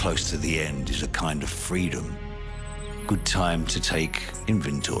know you're close to the end is a kind of freedom. Good time to take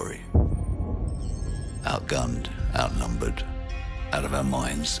inventory. Outgunned, outnumbered, out of our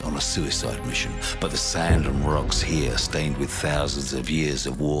minds on a suicide mission. But the sand and rocks here, stained with thousands of years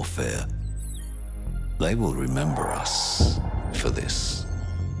of warfare, they will remember us for this.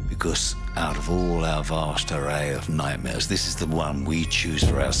 Because out of all our vast array of nightmares, this is the one we choose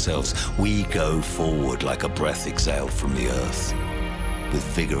for ourselves. We go forward like a breath exhaled from the earth, with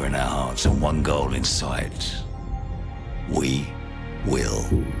vigor in our hearts and one goal in sight. We will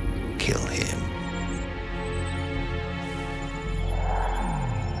kill him.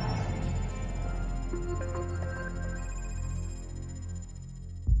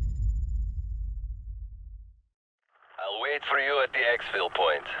 For you at the exfil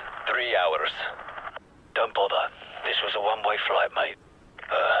point. 3 hours. Don't bother. This was a one-way flight, mate.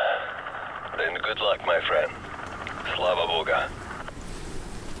 Then good luck, my friend. Slava Boga.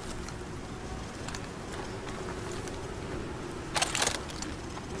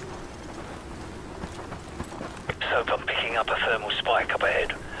 Soap, I'm picking up a thermal spike up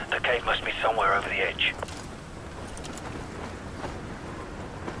ahead. The cave must be somewhere over the edge.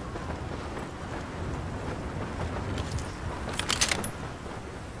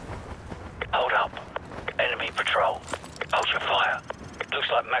 Hold up. Enemy patrol. Hold your fire. Looks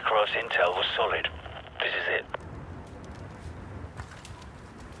like Makarov's intel was solid. This is it.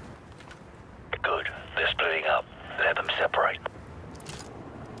 Good. They're splitting up. Let them separate.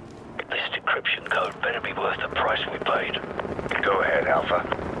 This decryption code better be worth the price we paid. Go ahead, Alpha.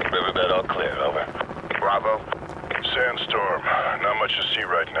 Riverbed all clear. Over. Bravo. Sandstorm. Not much to see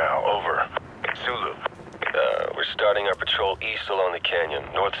right now. Over. Zulu. We're starting our patrol east along the canyon.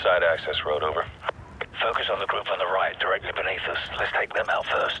 North side access road, over. Focus on the group on the right, directly beneath us. Let's take them out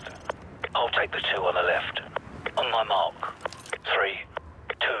first. I'll take the two on the left. On my mark. 3,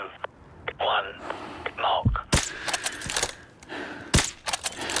 2, 1, mark.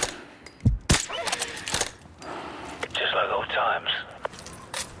 Just like old times.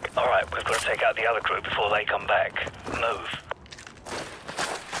 Alright, we've got to take out the other group before they come back. Move.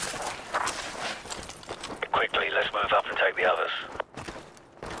 Quickly, let's move up and take the others.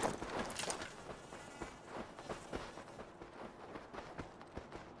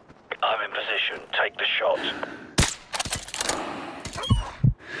 I'm in position. Take the shot.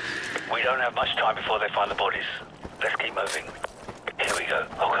 We don't have much time before they find the bodies. Let's keep moving. Here we go.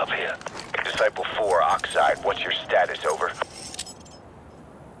 Hold up here. Disciple 4, Oxide. What's your status, over?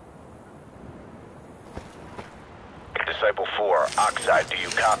 Disciple 4, Oxide. Do you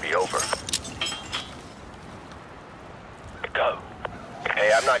copy, over? Go.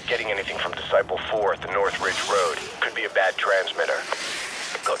 Hey, I'm not getting anything from Disciple 4 at the North Ridge Road. Could be a bad transmitter.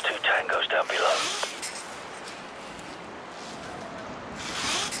 Got 2 tangos down below.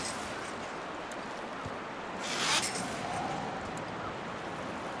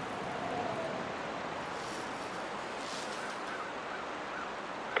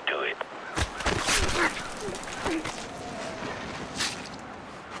 Do it.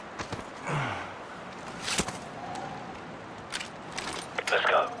 Let's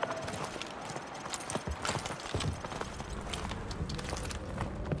go.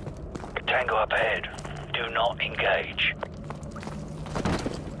 Tango up ahead. Do not engage.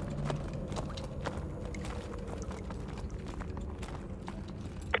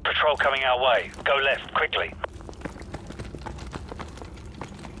 Patrol coming our way. Go left, quickly.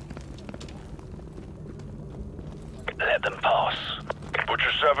 Let them pass.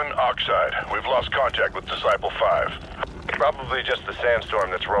 Butcher 7, Oxide. We've lost contact with Disciple 5. Probably just the sandstorm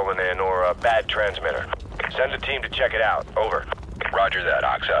that's rolling in, or a bad transmitter. Send a team to check it out. Over. Roger that,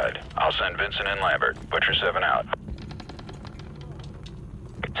 Oxide. I'll send Vincent and Lambert. Butcher 7 out.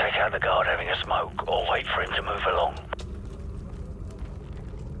 Take out the guard having a smoke, or wait for him to move along.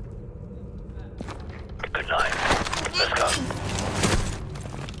 Good night. Let's go.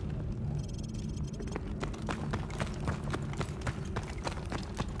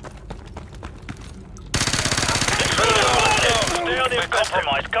 Stay on the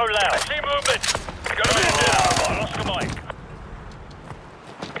compromise. Go loud. I see movement. Go down. I lost the mic.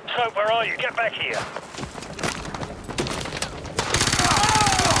 So, where are you? Get back here.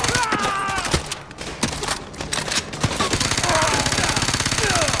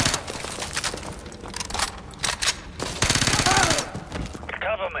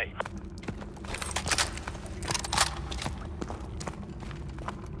 Cover me.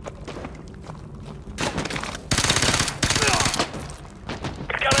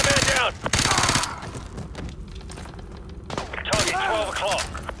 Got a man down. Target 12 o'clock.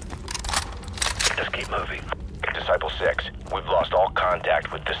 Just keep moving. Disciple 6, we've lost all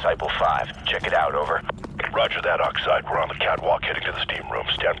contact with Disciple 5. Check it out, over. Roger that, Oxide. We're on the catwalk heading to the steam room.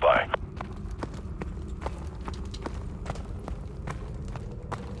 Stand by.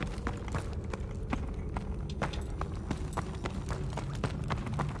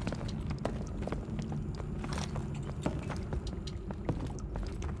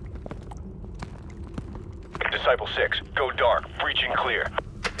 Disciple 6, go dark. Breaching clear.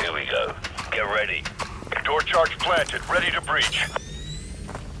 Here we go. Get ready. Door charge planted. Ready to breach.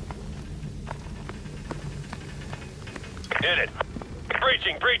 Hit it.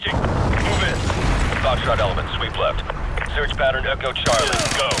 Breaching. Move in. Foxtrot element, sweep left. Search pattern, Echo Charlie.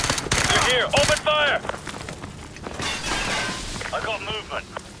 Go. They're here. Open fire! I got movement.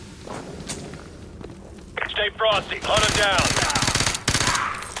 Stay frosty. Hunt them down.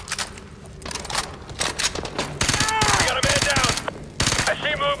 We got a man down. I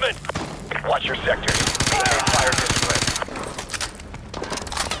see movement. Watch your sectors. Maintain fire discipline.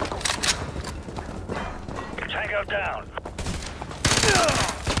 Tango down.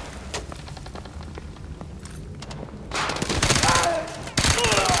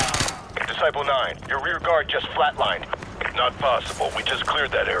 Disciple 9, your rear guard just flatlined. Not possible. We just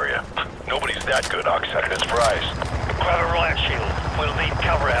cleared that area. Nobody's that good, Oxide. It's Price. Grab a riot shield. We'll need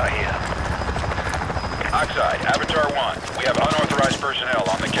cover out here. Oxide, Avatar 1. We have unauthorized personnel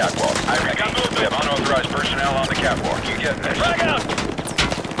on the catwalk. I repeat, we have unauthorized personnel on the catwalk. You getting this? Frag out!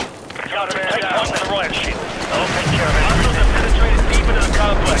 Got a man down with the riot shield. I'll take care of it. Hostiles have penetrated deep into the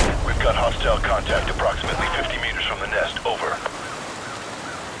complex. We've got hostile contact approximately 50 meters from the nest. Over.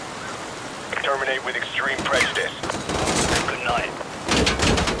 Terminate with extreme prejudice. Good night.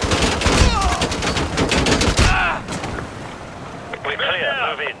 We're clear.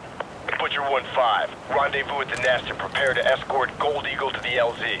 Move in. Butcher 1-5. Rendezvous at the nest and prepare to escort Gold Eagle to the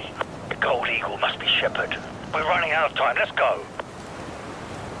LZ. Gold Eagle must be Shepard. We're running out of time. Let's go.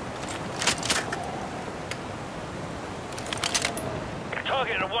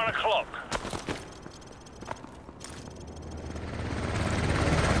 Target at 1 o'clock.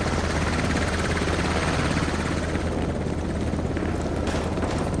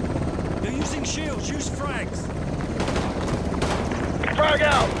 They're using shields. Use frags. Frag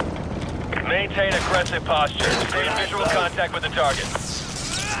out! Maintain aggressive posture. Stay in visual contact with the target.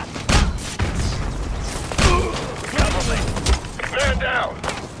 Cover me. Man down!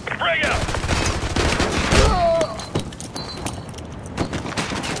 Frag out!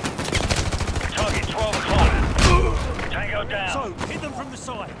 Target 12 o'clock. Tango down. So, hit them from the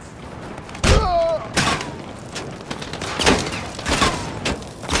sides.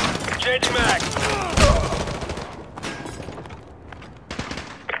 Changing mag.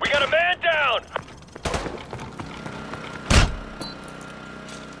 We got a man down!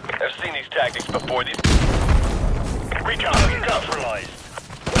 I've seen these tactics before. These... Recon neutralized.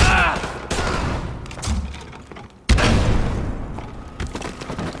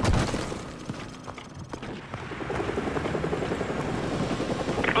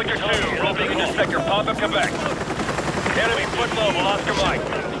 Butcher 2, roping into sector Papa, Quebec. Enemy foot mobile, Oscar Mike.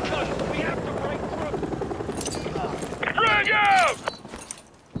 Frag out!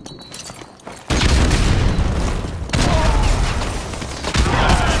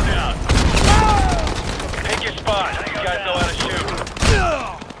 Down. Pick your spot. These guys know how to shoot.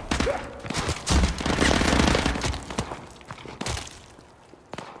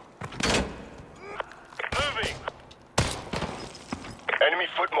 Moving. Enemy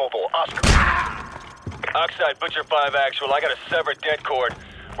foot mobile, Oscar. Oxide, Butcher 5 actual. I got a severed dead cord.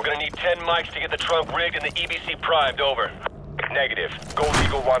 We're gonna need 10 mics to get the trunk rigged and the EBC primed, over. Negative. Gold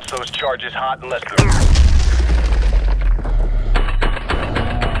Eagle wants those charges hot unless they're...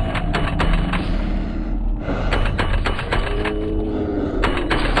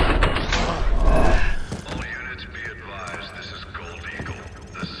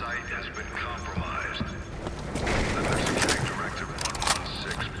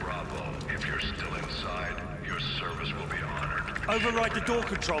 Override the door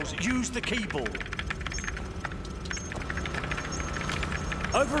controls. Use the keyboard.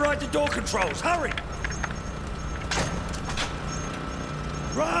 Override the door controls. Hurry!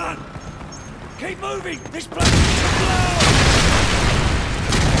 Run! Keep moving! This place is to blow!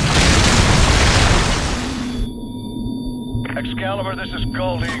 Excalibur, this is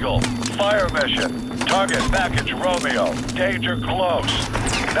Gold Eagle. Fire mission. Target package Romeo. Danger close.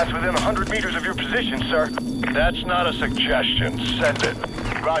 That's within 100 meters of your position, sir. That's not a suggestion. Send it.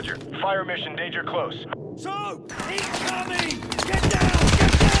 Roger. Fire mission, danger close. So, incoming! Get down!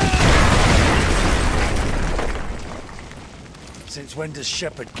 Get down! Since when does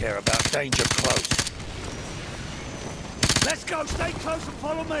Shepard care about danger close? Let's go! Stay close and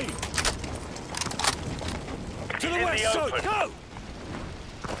follow me! To the west side! Go!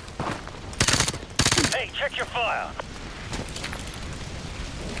 Hey, check your fire!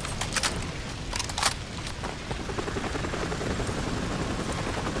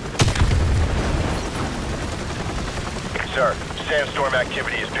 Sir, sandstorm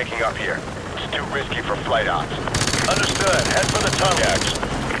activity is picking up here. It's too risky for flight ops. Understood. Head for the tunnel.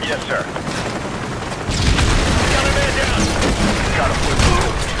 Yes, sir. Got a man down! Got a foot.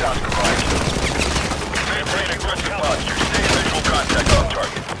 Sounds correct. Maintain aggressive posture. Stay in visual contact on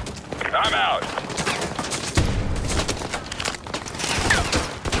target. I'm out.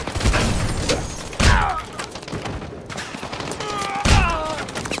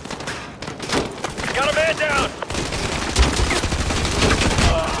 Got a man down!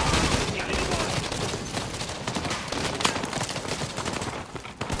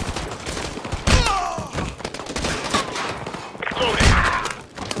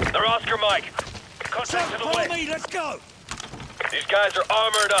 Mike, contact to the west. Follow me, let's go! These guys are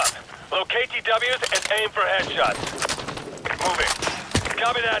armored up. Locate TWs and aim for headshots. Moving.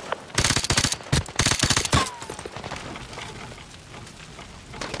 Copy that.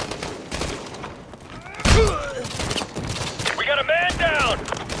 We got a man down!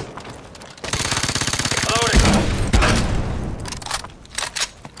 Loading.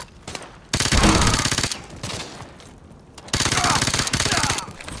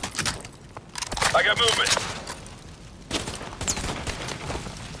 I got movement.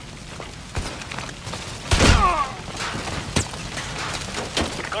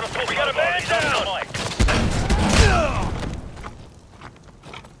 We got a man down!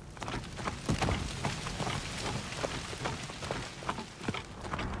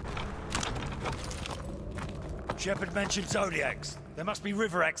 Shepard mentioned Zodiacs. There must be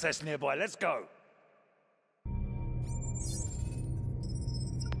river access nearby. Let's go.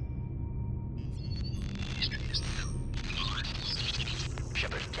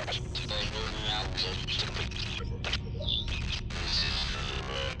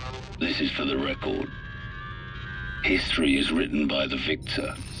 This is for the record. History is written by the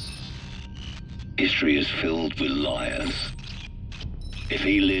victor. History is filled with liars. If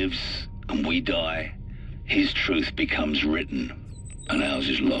he lives and we die, his truth becomes written and ours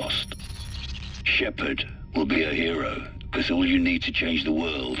is lost. Shepard will be a hero because all you need to change the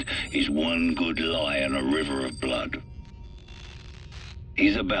world is one good lie and a river of blood.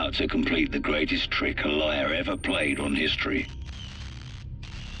 He's about to complete the greatest trick a liar ever played on history.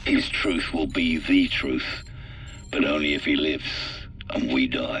 His truth will be the truth, but only if he lives and we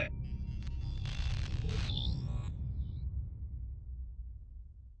die.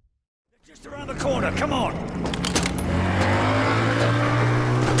 Just around the corner, come on!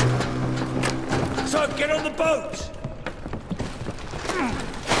 So, get on the boat!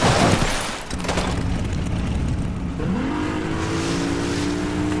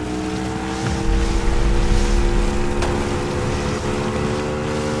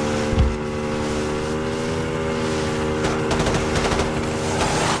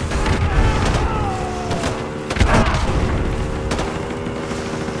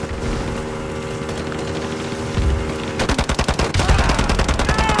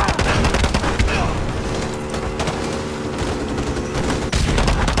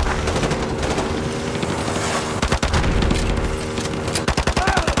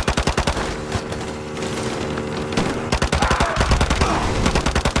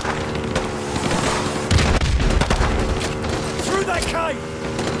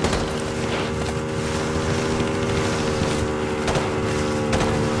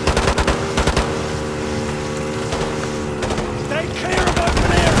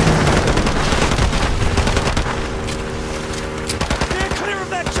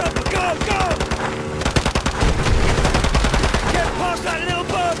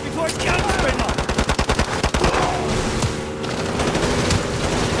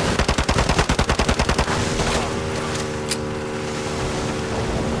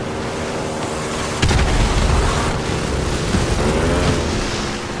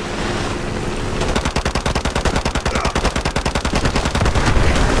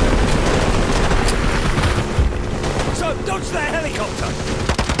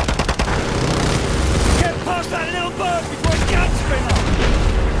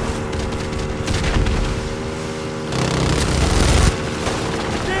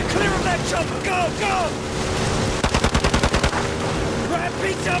 chopper, go, go! Rat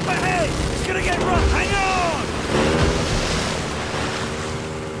beats up ahead! It's gonna get rough, hang on!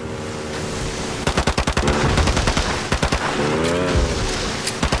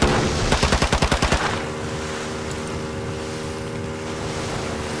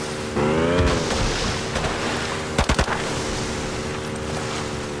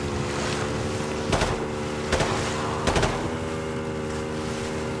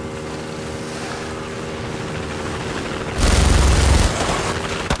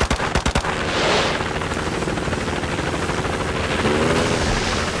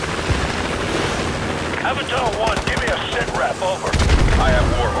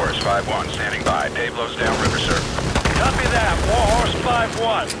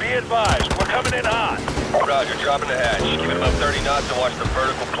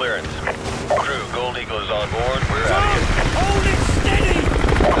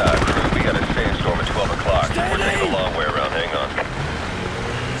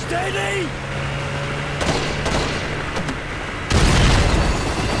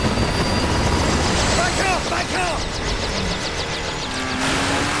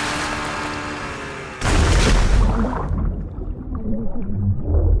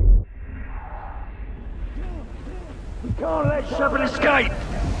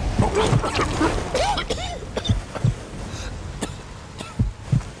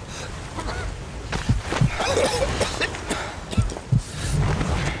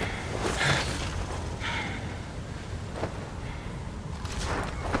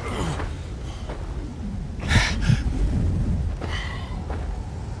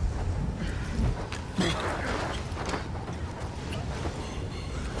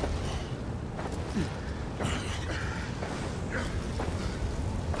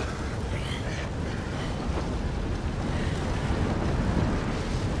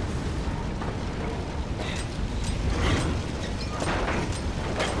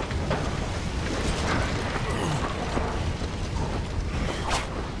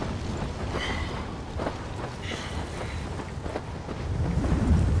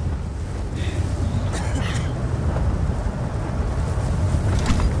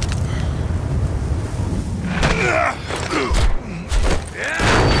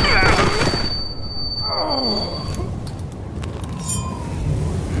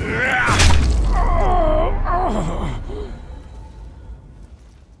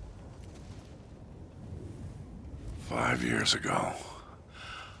 Ago,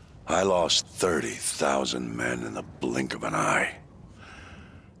 I lost 30,000 men in the blink of an eye.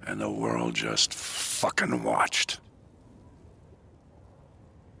 And the world just fucking watched.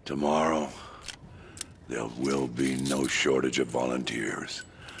 Tomorrow, there will be no shortage of volunteers,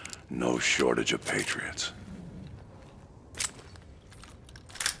 no shortage of patriots.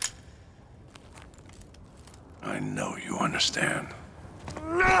 I know you understand.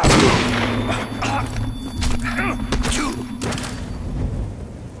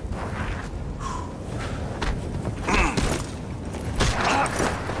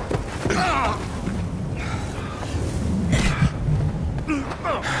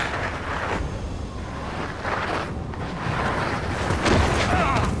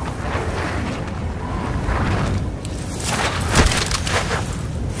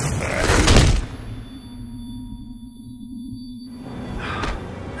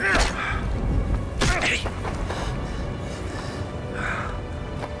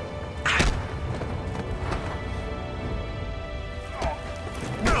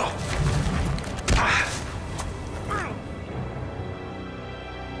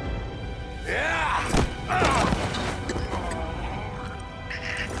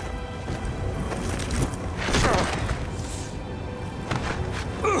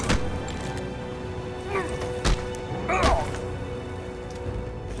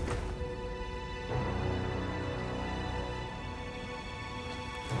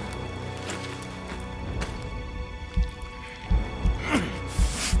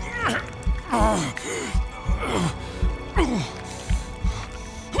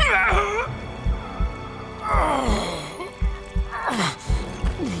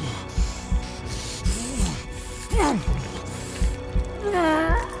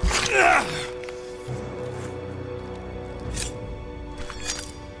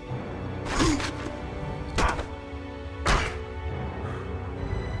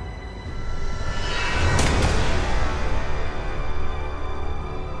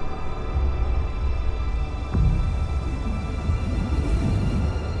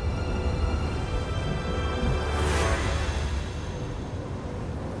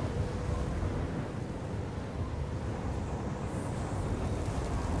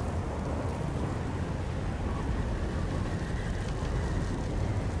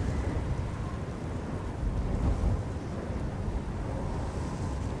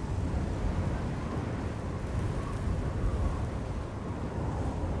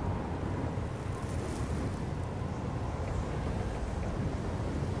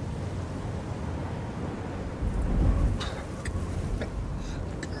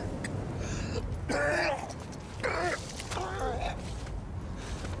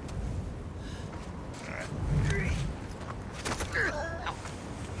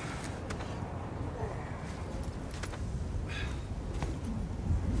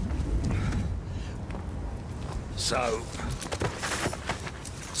 Soap.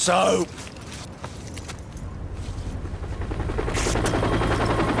 Soap!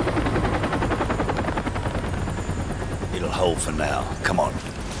 It'll hold for now. Come on.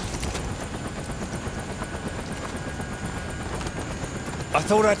 I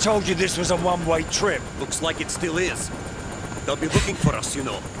thought I told you this was a one-way trip. Looks like it still is. They'll be looking for us, you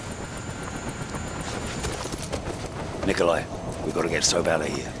know. Nikolai, we've got to get Soap out of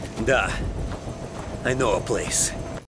here. Da. I know a place.